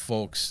most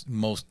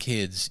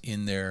kids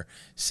in their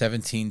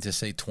 17 to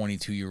say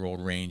 22-year-old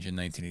range in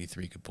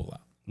 1983 could pull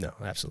out. No,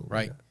 absolutely.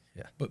 Right. not.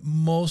 Yeah. But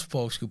most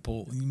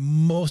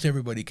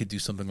everybody could do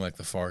something like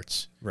the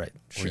Farts, Right.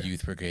 or Sure.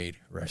 Youth Brigade,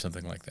 or Right.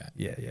 something like that.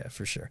 Yeah,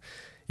 for sure.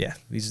 Yeah,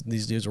 these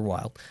dudes are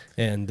wild,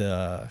 and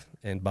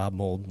Bob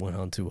Mould went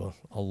on to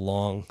a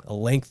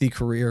lengthy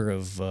career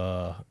of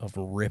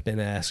ripping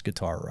ass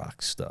guitar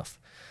rock stuff.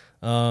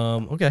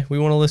 Okay, we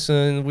want to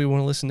listen. We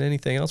want to listen to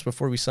anything else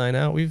before we sign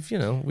out. We're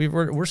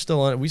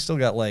still on it. We still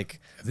got like.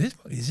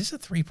 Is this a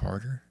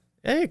 3-parter?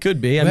 It could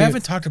be. We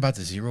haven't talked about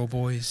the Zero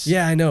Boys.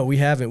 Yeah, I know we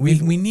haven't.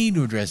 We need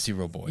to address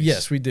Zero Boys.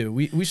 Yes, we do.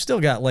 We've still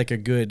got like a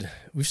good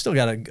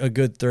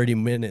 30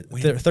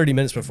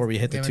 minutes before we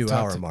hit the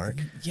 2-hour mark.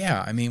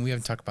 Yeah, I mean, we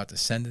haven't talked about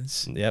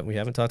Descendants. Yeah, we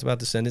haven't talked about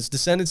Descendants.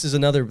 Descendants is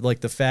another,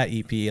 like the Fat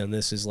EP on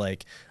this is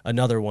like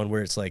another one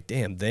where it's like,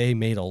 damn, they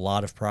made a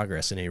lot of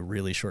progress in a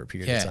really short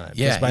period of time.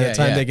 Because by the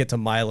time they get to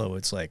Milo,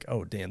 it's like,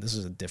 oh, damn, this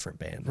is a different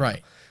band. now.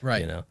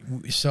 Right.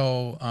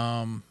 So,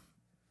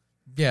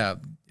 yeah,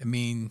 I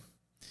mean,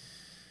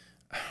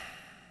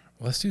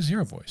 let's do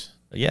Zero Boys.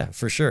 Yeah,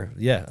 for sure.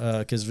 Yeah,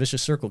 because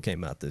Vicious Circle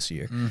came out this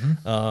year.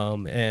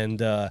 Mm-hmm.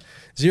 And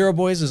Zero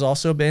Boys is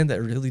also a band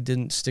that really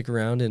didn't stick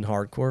around in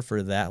hardcore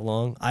for that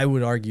long. I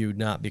would argue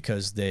not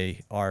because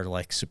they are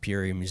like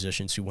superior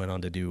musicians who went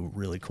on to do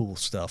really cool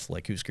stuff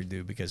like Husker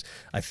Du, because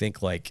I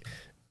think like,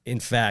 in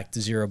fact,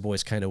 Zero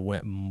Boys kind of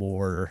went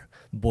more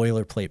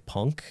boilerplate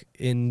punk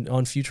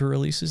on future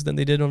releases than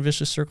they did on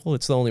Vicious Circle.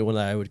 It's the only one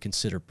that I would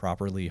consider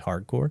properly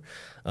hardcore.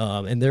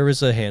 And there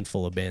was a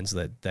handful of bands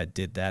that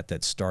did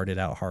that started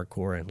out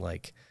hardcore and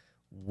like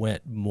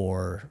went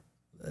more,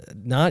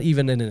 not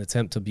even in an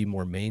attempt to be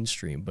more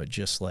mainstream, but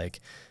just like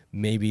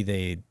maybe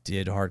they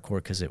did hardcore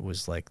because it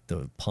was like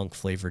the punk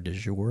flavor du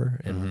jour,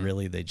 and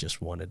really they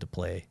just wanted to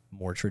play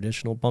more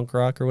traditional punk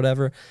rock or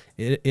whatever.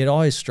 It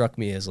always struck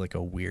me as like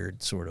a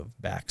weird sort of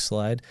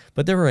backslide,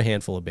 but there were a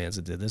handful of bands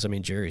that did this. I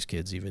mean, Jerry's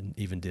Kids even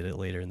did it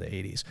later in the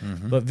 80s.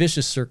 But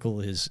Vicious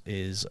Circle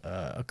is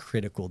a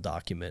critical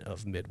document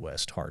of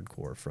Midwest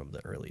hardcore from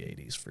the early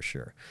 80s for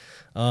sure.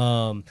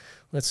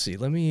 Let's see.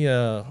 Let me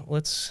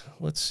let's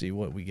see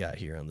what we got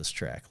here on this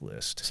track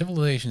list.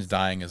 Civilization's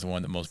Dying is the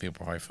one that most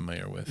people are probably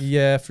familiar with.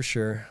 Yeah, for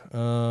sure.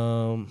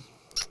 Trying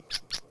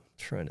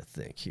to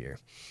think here.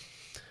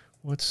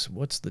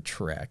 What's the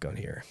track on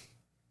here?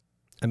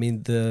 I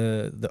mean,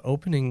 the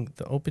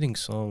opening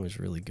song is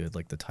really good,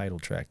 like the title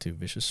track too.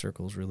 Vicious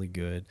Circle is really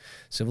good.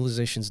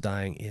 Civilization's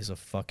Dying is a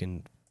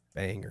fucking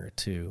banger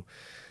too.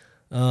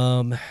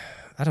 I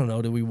don't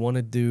know. Do we Living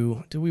in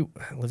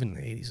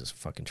the 80s is a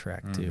fucking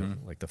track too,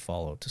 like the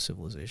follow up to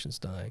Civilization's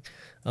Dying.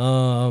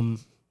 Yeah,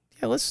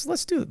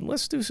 let's do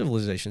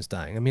Civilization's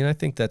Dying. I mean, I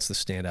think that's the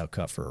standout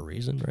cut for a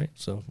reason, right?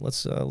 So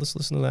let's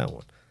listen to that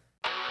one.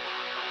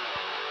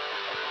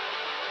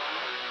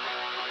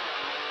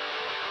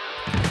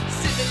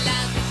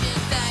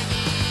 Civilization's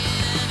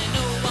dying, and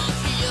no one's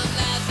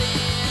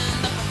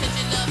realizing the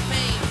potential of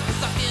pain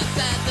stuck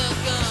inside the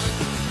gun.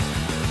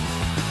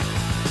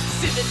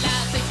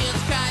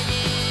 Civilization's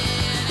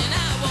crying, and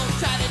I won't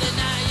try to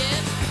deny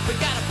it. We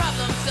got a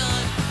problem,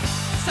 son.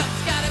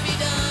 Something's gotta be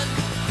done.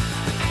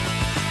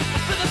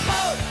 For the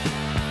Pope,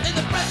 and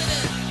the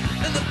President,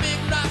 and the big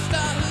rock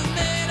star who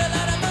made a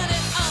lot of money,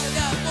 all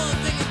got one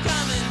thing in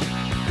common.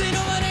 They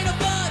know it ain't no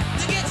fun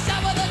to get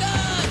shot with a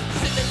gun.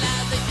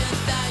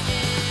 Civilization's dying,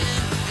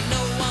 and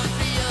no one's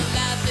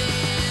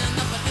realizing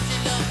the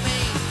potential of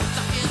pain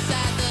stuck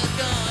inside the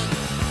gun.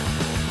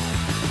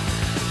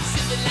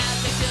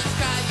 Civilization's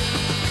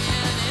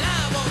crying, and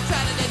I won't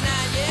try to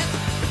deny it.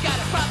 We got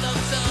a problem,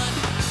 son.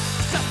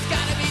 Something's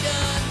gotta be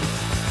done.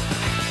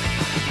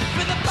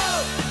 For the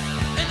Pope,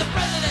 and the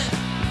President,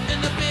 and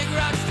the big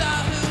rock star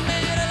who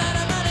made a lot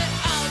of money,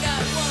 all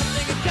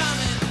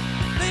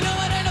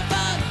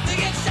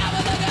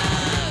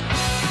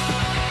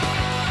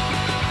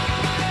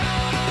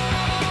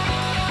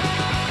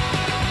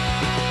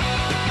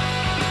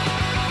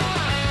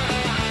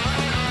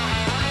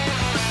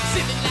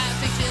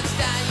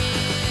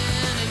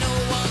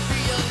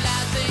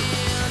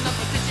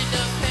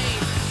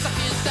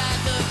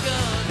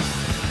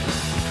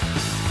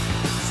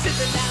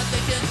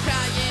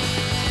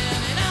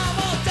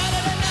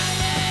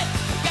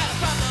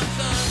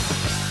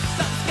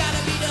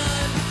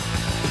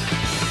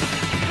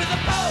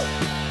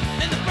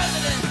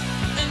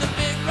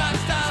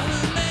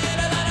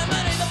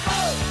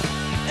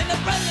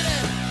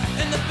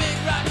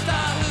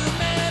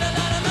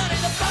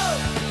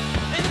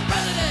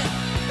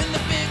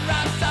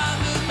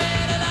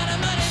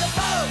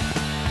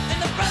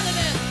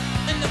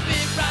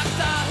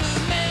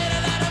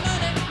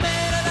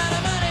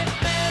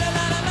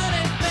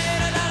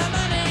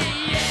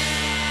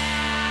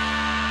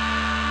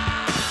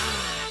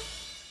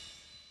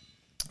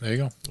There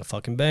you go. A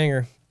fucking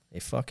banger. A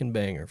fucking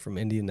banger from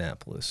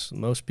Indianapolis.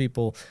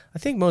 I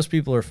think most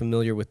people are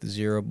familiar with the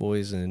Zero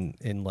Boys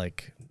in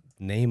like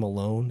name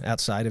alone,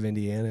 outside of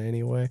Indiana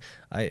anyway.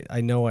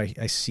 I know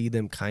I see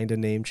them kind of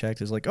name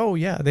checked as like, oh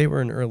yeah, they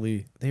were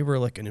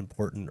like an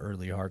important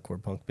early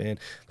hardcore punk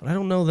band, but I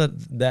don't know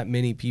that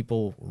many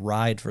people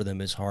ride for them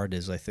as hard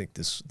as I think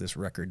this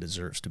record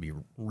deserves to be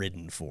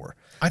ridden for.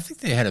 I think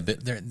they had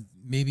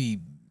maybe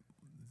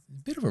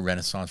a bit of a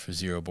renaissance for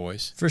Zero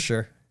Boys. For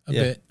sure. A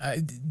bit.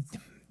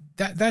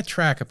 That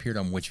track appeared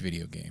on which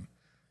video game?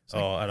 I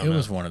don't know. It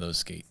was one of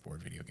those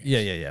skateboard video games.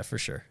 Yeah, for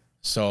sure.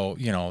 So,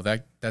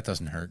 that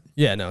doesn't hurt.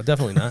 Yeah, no,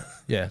 definitely not.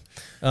 Yeah.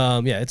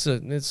 It's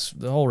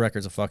the whole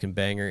record's a fucking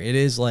banger. It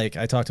is like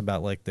I talked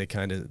about, like they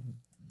kind of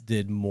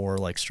did more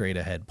like straight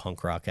ahead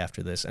punk rock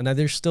after this. And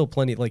there's still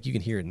plenty, like you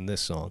can hear it in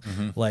this song.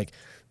 Mm-hmm. Like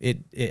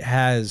it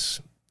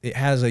has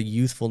a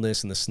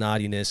youthfulness and the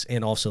snottiness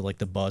and also like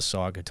the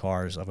buzzsaw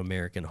guitars of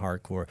American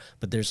hardcore,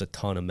 but there's a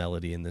ton of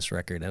melody in this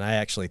record. And I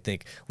actually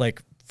think,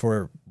 like,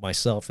 for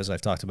myself, as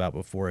I've talked about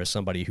before, as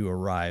somebody who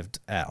arrived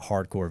at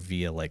hardcore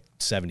via like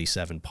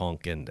 77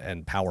 punk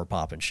and power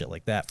pop and shit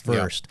like that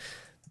first,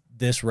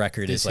 this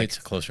record is like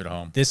closer to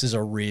home. This is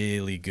a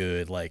really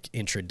good like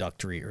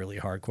introductory early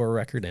hardcore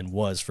record, and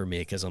was for me,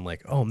 because I'm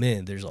like, oh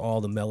man, there's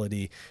all the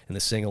melody and the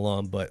sing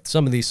along, but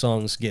some of these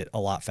songs get a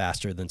lot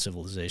faster than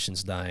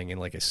Civilization's Dying, and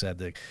like I said,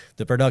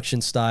 the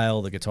production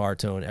style, the guitar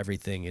tone,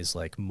 everything is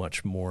like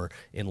much more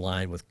in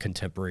line with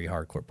contemporary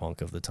hardcore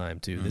punk of the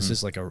time too.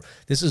 Mm-hmm.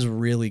 This is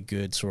really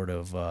good sort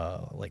of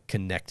like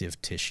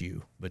connective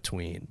tissue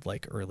between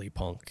like early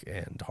punk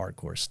and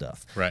hardcore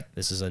stuff. Right.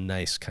 This is a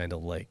nice kind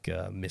of like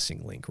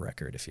missing link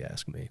record, if you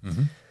ask me.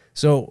 Mm-hmm.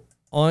 So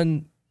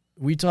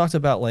we talked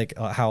about like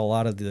how a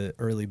lot of the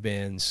early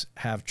bands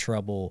have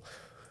trouble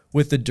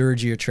with the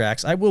dirgier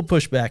tracks. I will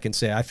push back and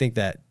say I think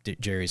that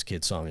Jerry's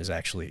Kid song is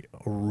actually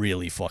a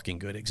really fucking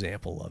good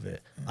example of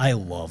it. I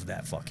love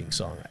that fucking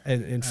song.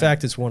 And in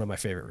fact, it's one of my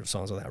favorite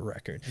songs on that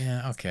record.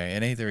 Yeah, okay.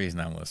 It ain't the reason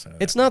I'm listening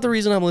to it. It's not the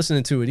reason I'm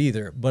listening to it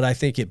either, but I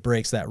think it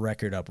breaks that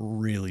record up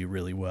really,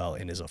 really well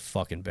and is a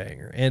fucking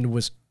banger, and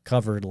was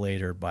covered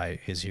later by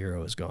His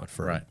Hero Is Gone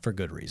for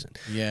good reason.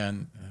 Yeah,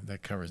 and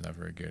that cover's not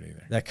very good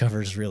either. That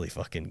cover is really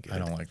fucking good. I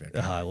don't like that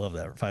cover. I love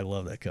that. I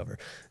love that cover.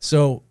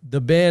 So the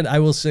band, I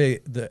will say,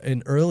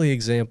 an early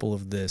example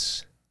of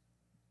this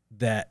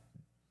that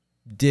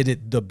did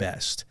it the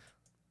best,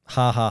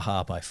 Ha Ha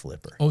Ha by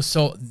Flipper. Oh,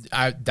 so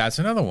that's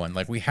another one.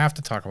 Like, we have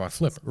to talk about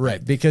Flipper.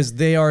 Right, because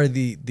they are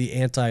the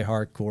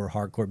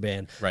anti-hardcore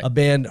band. Right. A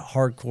band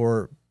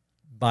hardcore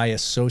by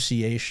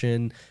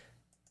association,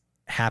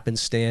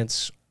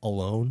 happenstance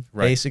alone,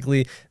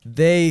 basically.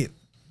 They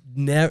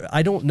never,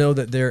 I don't know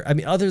that they're, I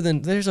mean, other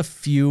than there's a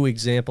few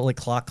examples, like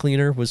Clock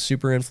Cleaner was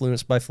super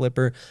influenced by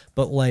Flipper,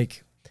 but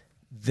like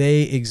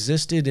they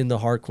existed in the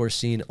hardcore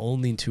scene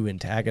only to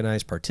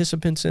antagonize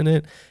participants in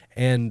it,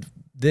 and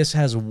this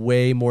has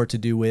way more to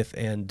do with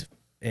and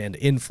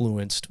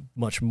influenced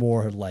much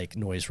more like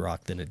noise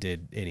rock than it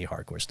did any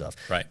hardcore stuff.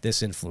 Right.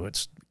 This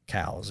influenced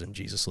Cows and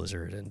Jesus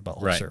Lizard and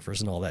Butthole Surfers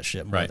and all that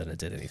shit more than it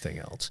did anything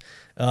else.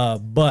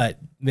 But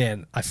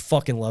man, I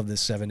fucking love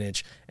this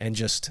 7-inch, and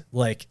just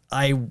like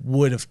I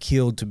would have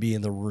killed to be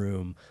in the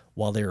room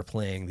while they were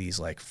playing these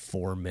like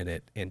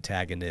 4-minute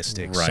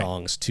antagonistic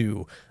songs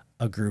to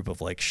a group of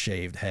like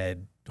shaved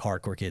head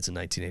hardcore kids in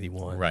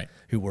 1981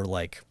 who were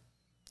like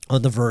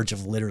on the verge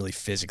of literally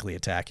physically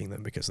attacking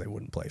them because they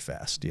wouldn't play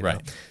fast. You know?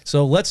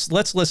 So let's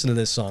listen to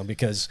this song,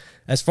 because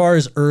as far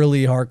as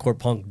early hardcore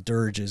punk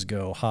dirges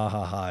go, Ha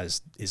Ha Ha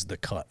is the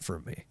cut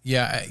for me.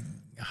 Yeah,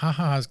 Ha Ha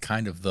Ha is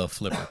kind of the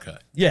Flipper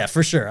cut. Yeah,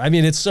 for sure. I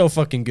mean, it's so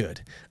fucking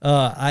good.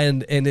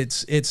 And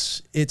it's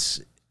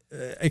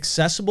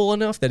accessible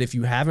enough that if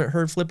you haven't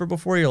heard Flipper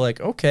before, you're like,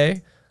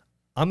 okay,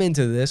 I'm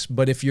into this.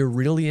 But if you're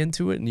really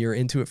into it and you're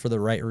into it for the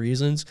right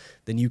reasons,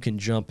 then you can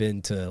jump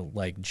into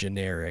like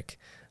generic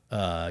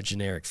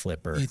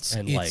Flipper.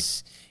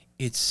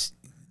 It's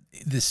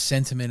the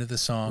sentiment of the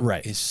song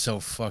is so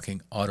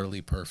fucking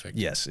utterly perfect.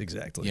 Yes,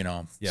 exactly. You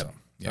know. Yeah. So,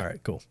 yeah. All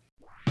right, cool.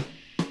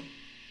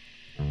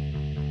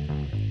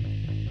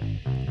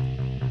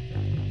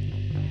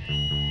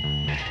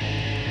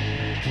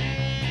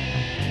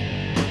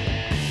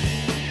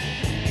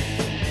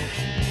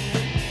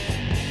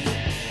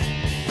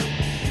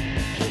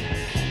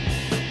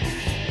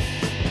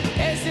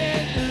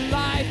 Isn't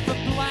life a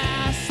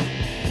blast?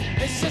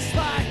 It's just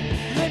like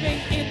living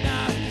in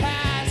the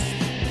past.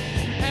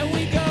 And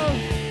we go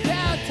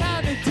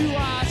downtown to do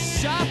our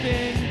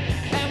shopping,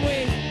 and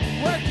we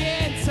work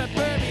in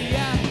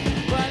suburbia.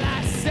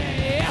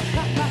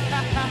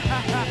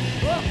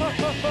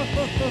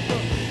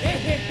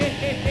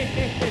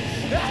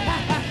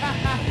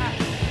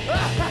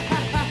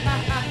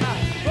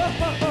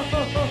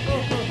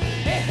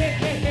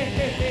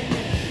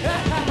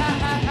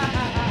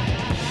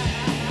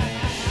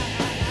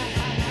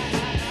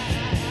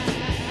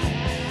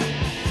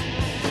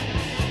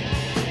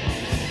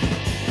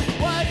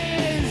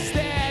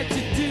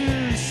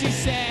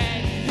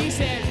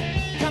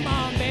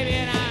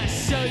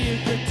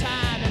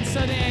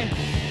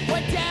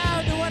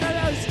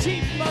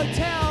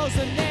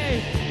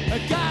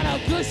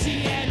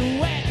 mushy and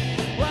wet.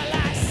 Well,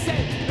 I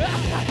said,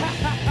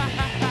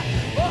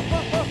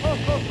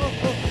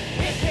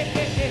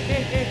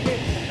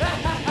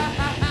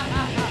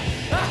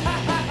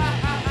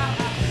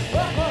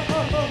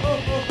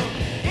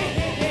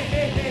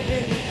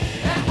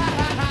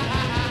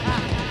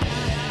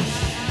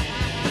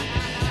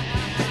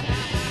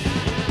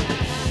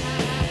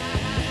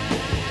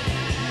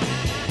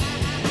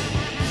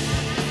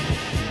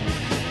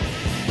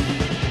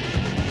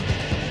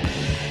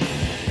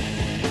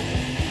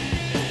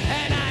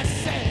 and I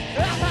said,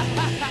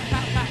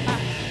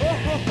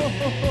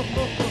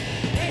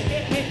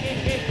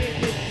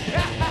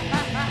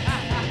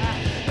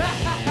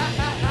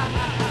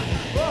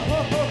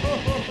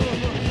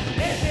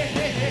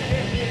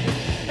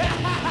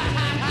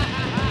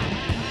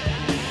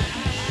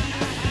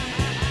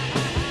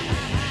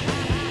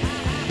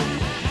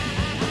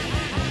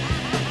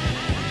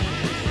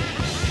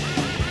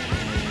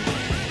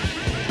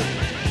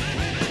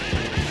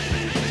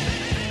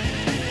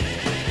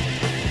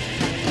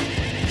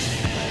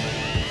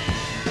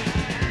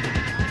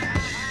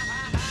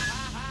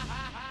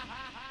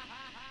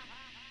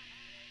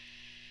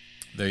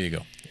 There you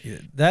go.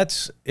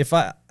 That's if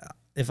I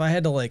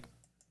had to like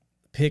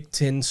pick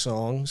 10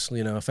 songs,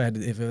 you know, if I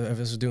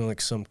was doing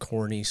like some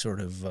corny sort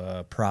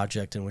of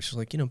project in which is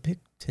like, you know, pick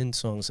 10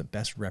 songs that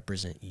best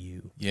represent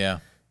you. Yeah.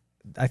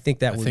 I think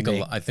that would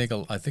make, I think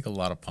a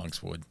lot of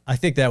punks would. I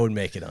think that would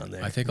make it on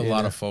there. I think a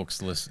lot of folks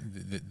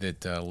listen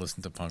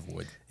to punk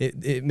would.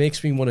 It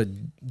makes me want to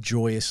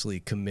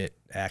joyously commit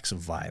acts of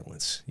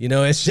violence. You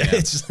know, it's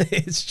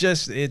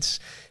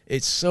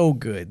so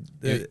good.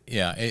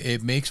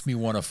 It makes me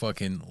want to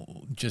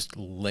fucking just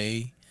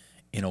lay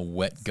in a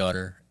wet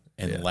gutter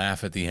and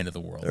laugh at the end of the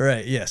world.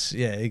 Right. Yes.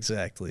 Yeah.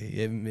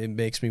 Exactly. It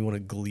makes me want to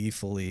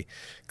gleefully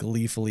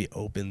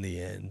open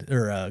the end,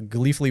 or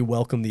gleefully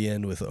welcome the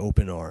end with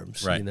open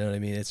arms. Right. You know what I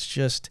mean? It's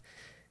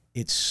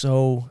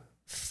so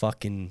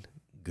fucking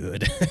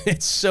good.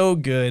 It's so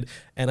good,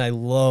 and I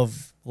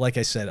love, like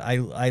I said,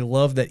 I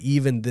love that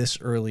even this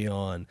early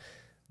on,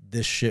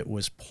 this shit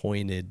was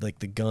pointed, like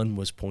the gun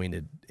was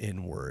pointed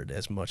inward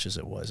as much as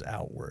it was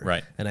outward.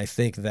 Right. And I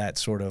think that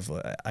sort of,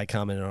 I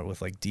commented on it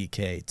with like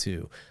DK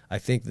too. I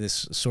think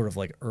this sort of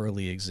like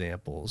early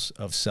examples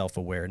of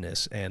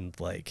self-awareness and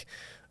like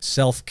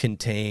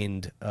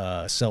self-contained,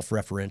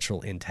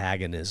 self-referential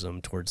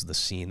antagonism towards the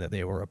scene that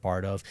they were a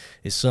part of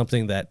is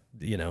something that,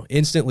 you know,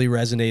 instantly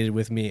resonated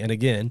with me. And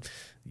again,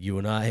 you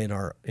and I in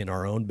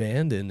our own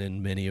band and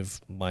in many of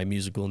my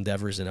musical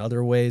endeavors in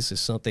other ways is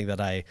something that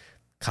I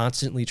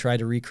constantly try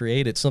to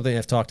recreate. It's something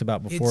I've talked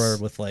about before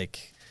with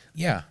like,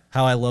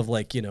 how I love,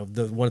 like, you know,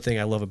 the one thing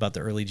I love about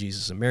the early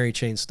Jesus and Mary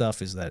Chain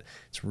stuff is that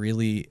it's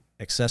really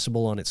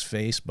accessible on its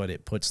face, but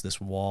it puts this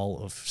wall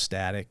of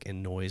static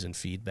and noise and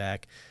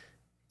feedback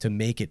to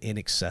make it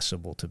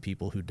inaccessible to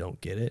people who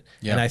don't get it.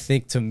 Yeah. And I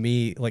think to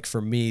me, like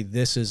for me,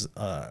 this is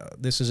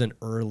an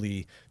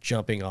early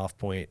jumping off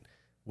point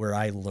where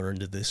I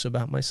learned this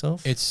about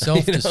myself. It's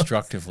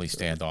self-destructively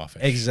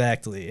standoffish.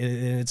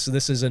 Exactly.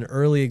 This is an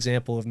early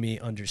example of me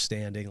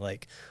understanding,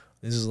 like,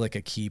 this is like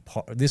a key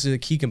part. This is a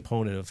key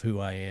component of who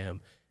I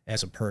am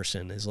as a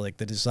person, is like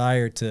the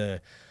desire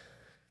to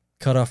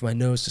cut off my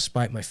nose to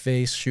spite my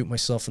face, shoot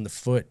myself in the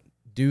foot,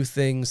 do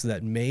things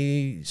that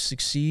may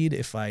succeed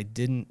if I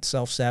didn't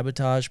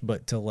self-sabotage,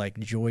 but to like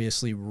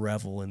joyously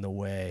revel in the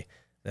way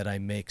that I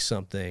make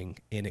something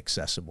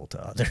inaccessible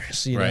to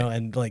others, you know?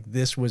 And like,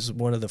 this was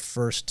one of the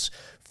first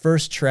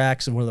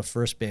tracks and one of the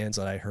first bands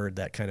that I heard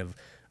that kind of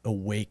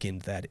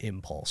awakened that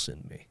impulse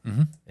in me.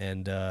 Mm-hmm.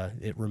 And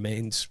it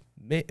remains,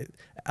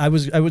 I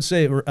was going to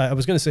say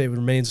it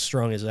remains as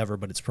strong as ever,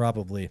 but it's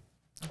probably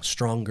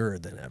stronger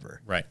than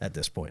ever at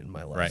this point in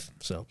my life. Right.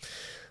 So,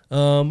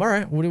 all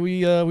right. What do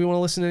we want to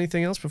listen to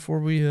anything else before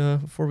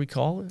we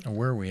call it?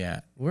 Where are we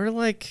at?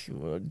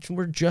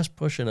 We're just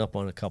pushing up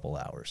on a couple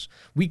hours.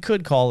 We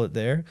could call it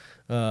there,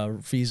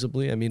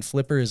 feasibly. I mean,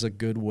 Flipper is a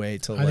good way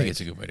to. I think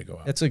it's a good way to go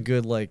out. It's a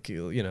good, like,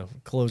 you know,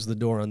 close the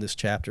door on this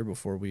chapter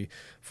before we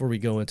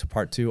go into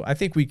part 2. I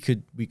think we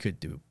could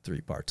do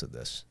 3 parts of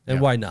this, and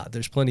why not?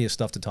 There's plenty of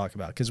stuff to talk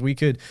about, because we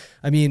could.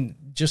 I mean,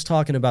 just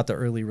talking about the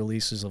early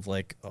releases of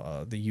like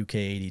the UK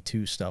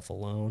 '82 stuff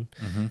alone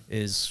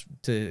is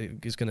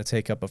going to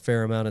take up a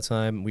fair amount of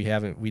time. We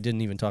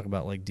didn't even talk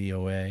about like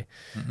DOA.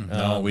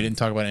 No, we didn't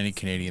talk about any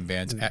Canadian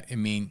bands. I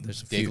mean,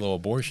 there's Dayglow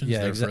Abortions.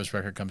 Their first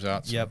record comes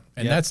out. So.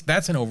 And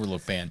that's an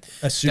overlooked band.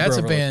 That's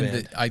a band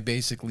that I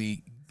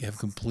basically have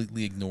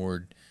completely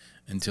ignored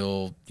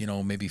until, you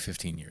know, maybe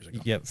 15 years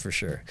ago. Yep, for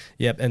sure.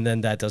 Yep, and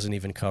then that doesn't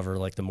even cover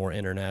like the more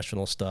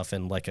international stuff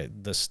and like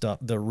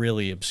the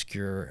really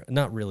obscure,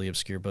 not really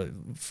obscure, but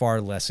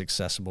far less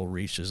accessible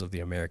reaches of the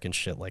American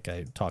shit, like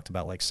I talked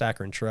about, like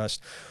Saccharine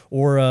Trust,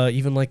 or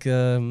even like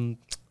the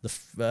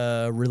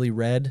Really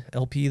Red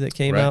LP that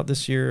came out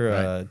this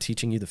year,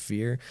 Teaching You the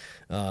Fear,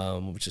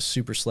 which is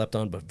super slept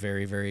on but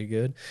very, very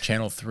good.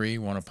 Channel 3,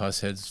 one of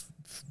Pushead's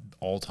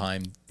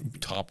all-time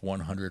top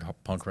 100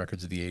 punk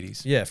records of the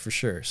 80s. Yeah, for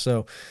sure.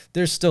 So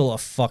there's still a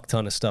fuck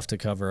ton of stuff to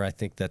cover. I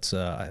think that's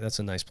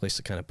a nice place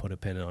to kind of put a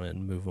pin on it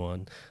and move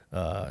on.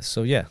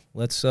 So yeah,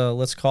 let's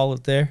call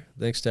it there.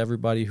 Thanks to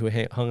everybody who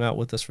hung out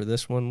with us for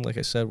this one. Like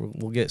I said,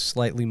 we'll get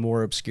slightly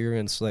more obscure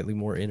and slightly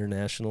more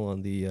international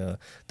on the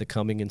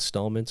coming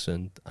installments.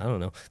 And I don't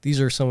know,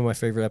 these are some of my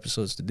favorite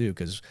episodes to do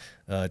because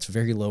it's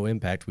very low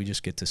impact. We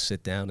just get to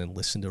sit down and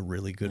listen to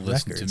really good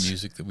Listen records. to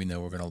music that we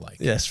know we're going to like.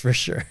 Yes, for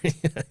sure.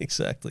 Yeah,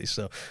 exactly.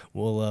 So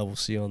we'll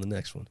see you on the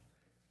next one.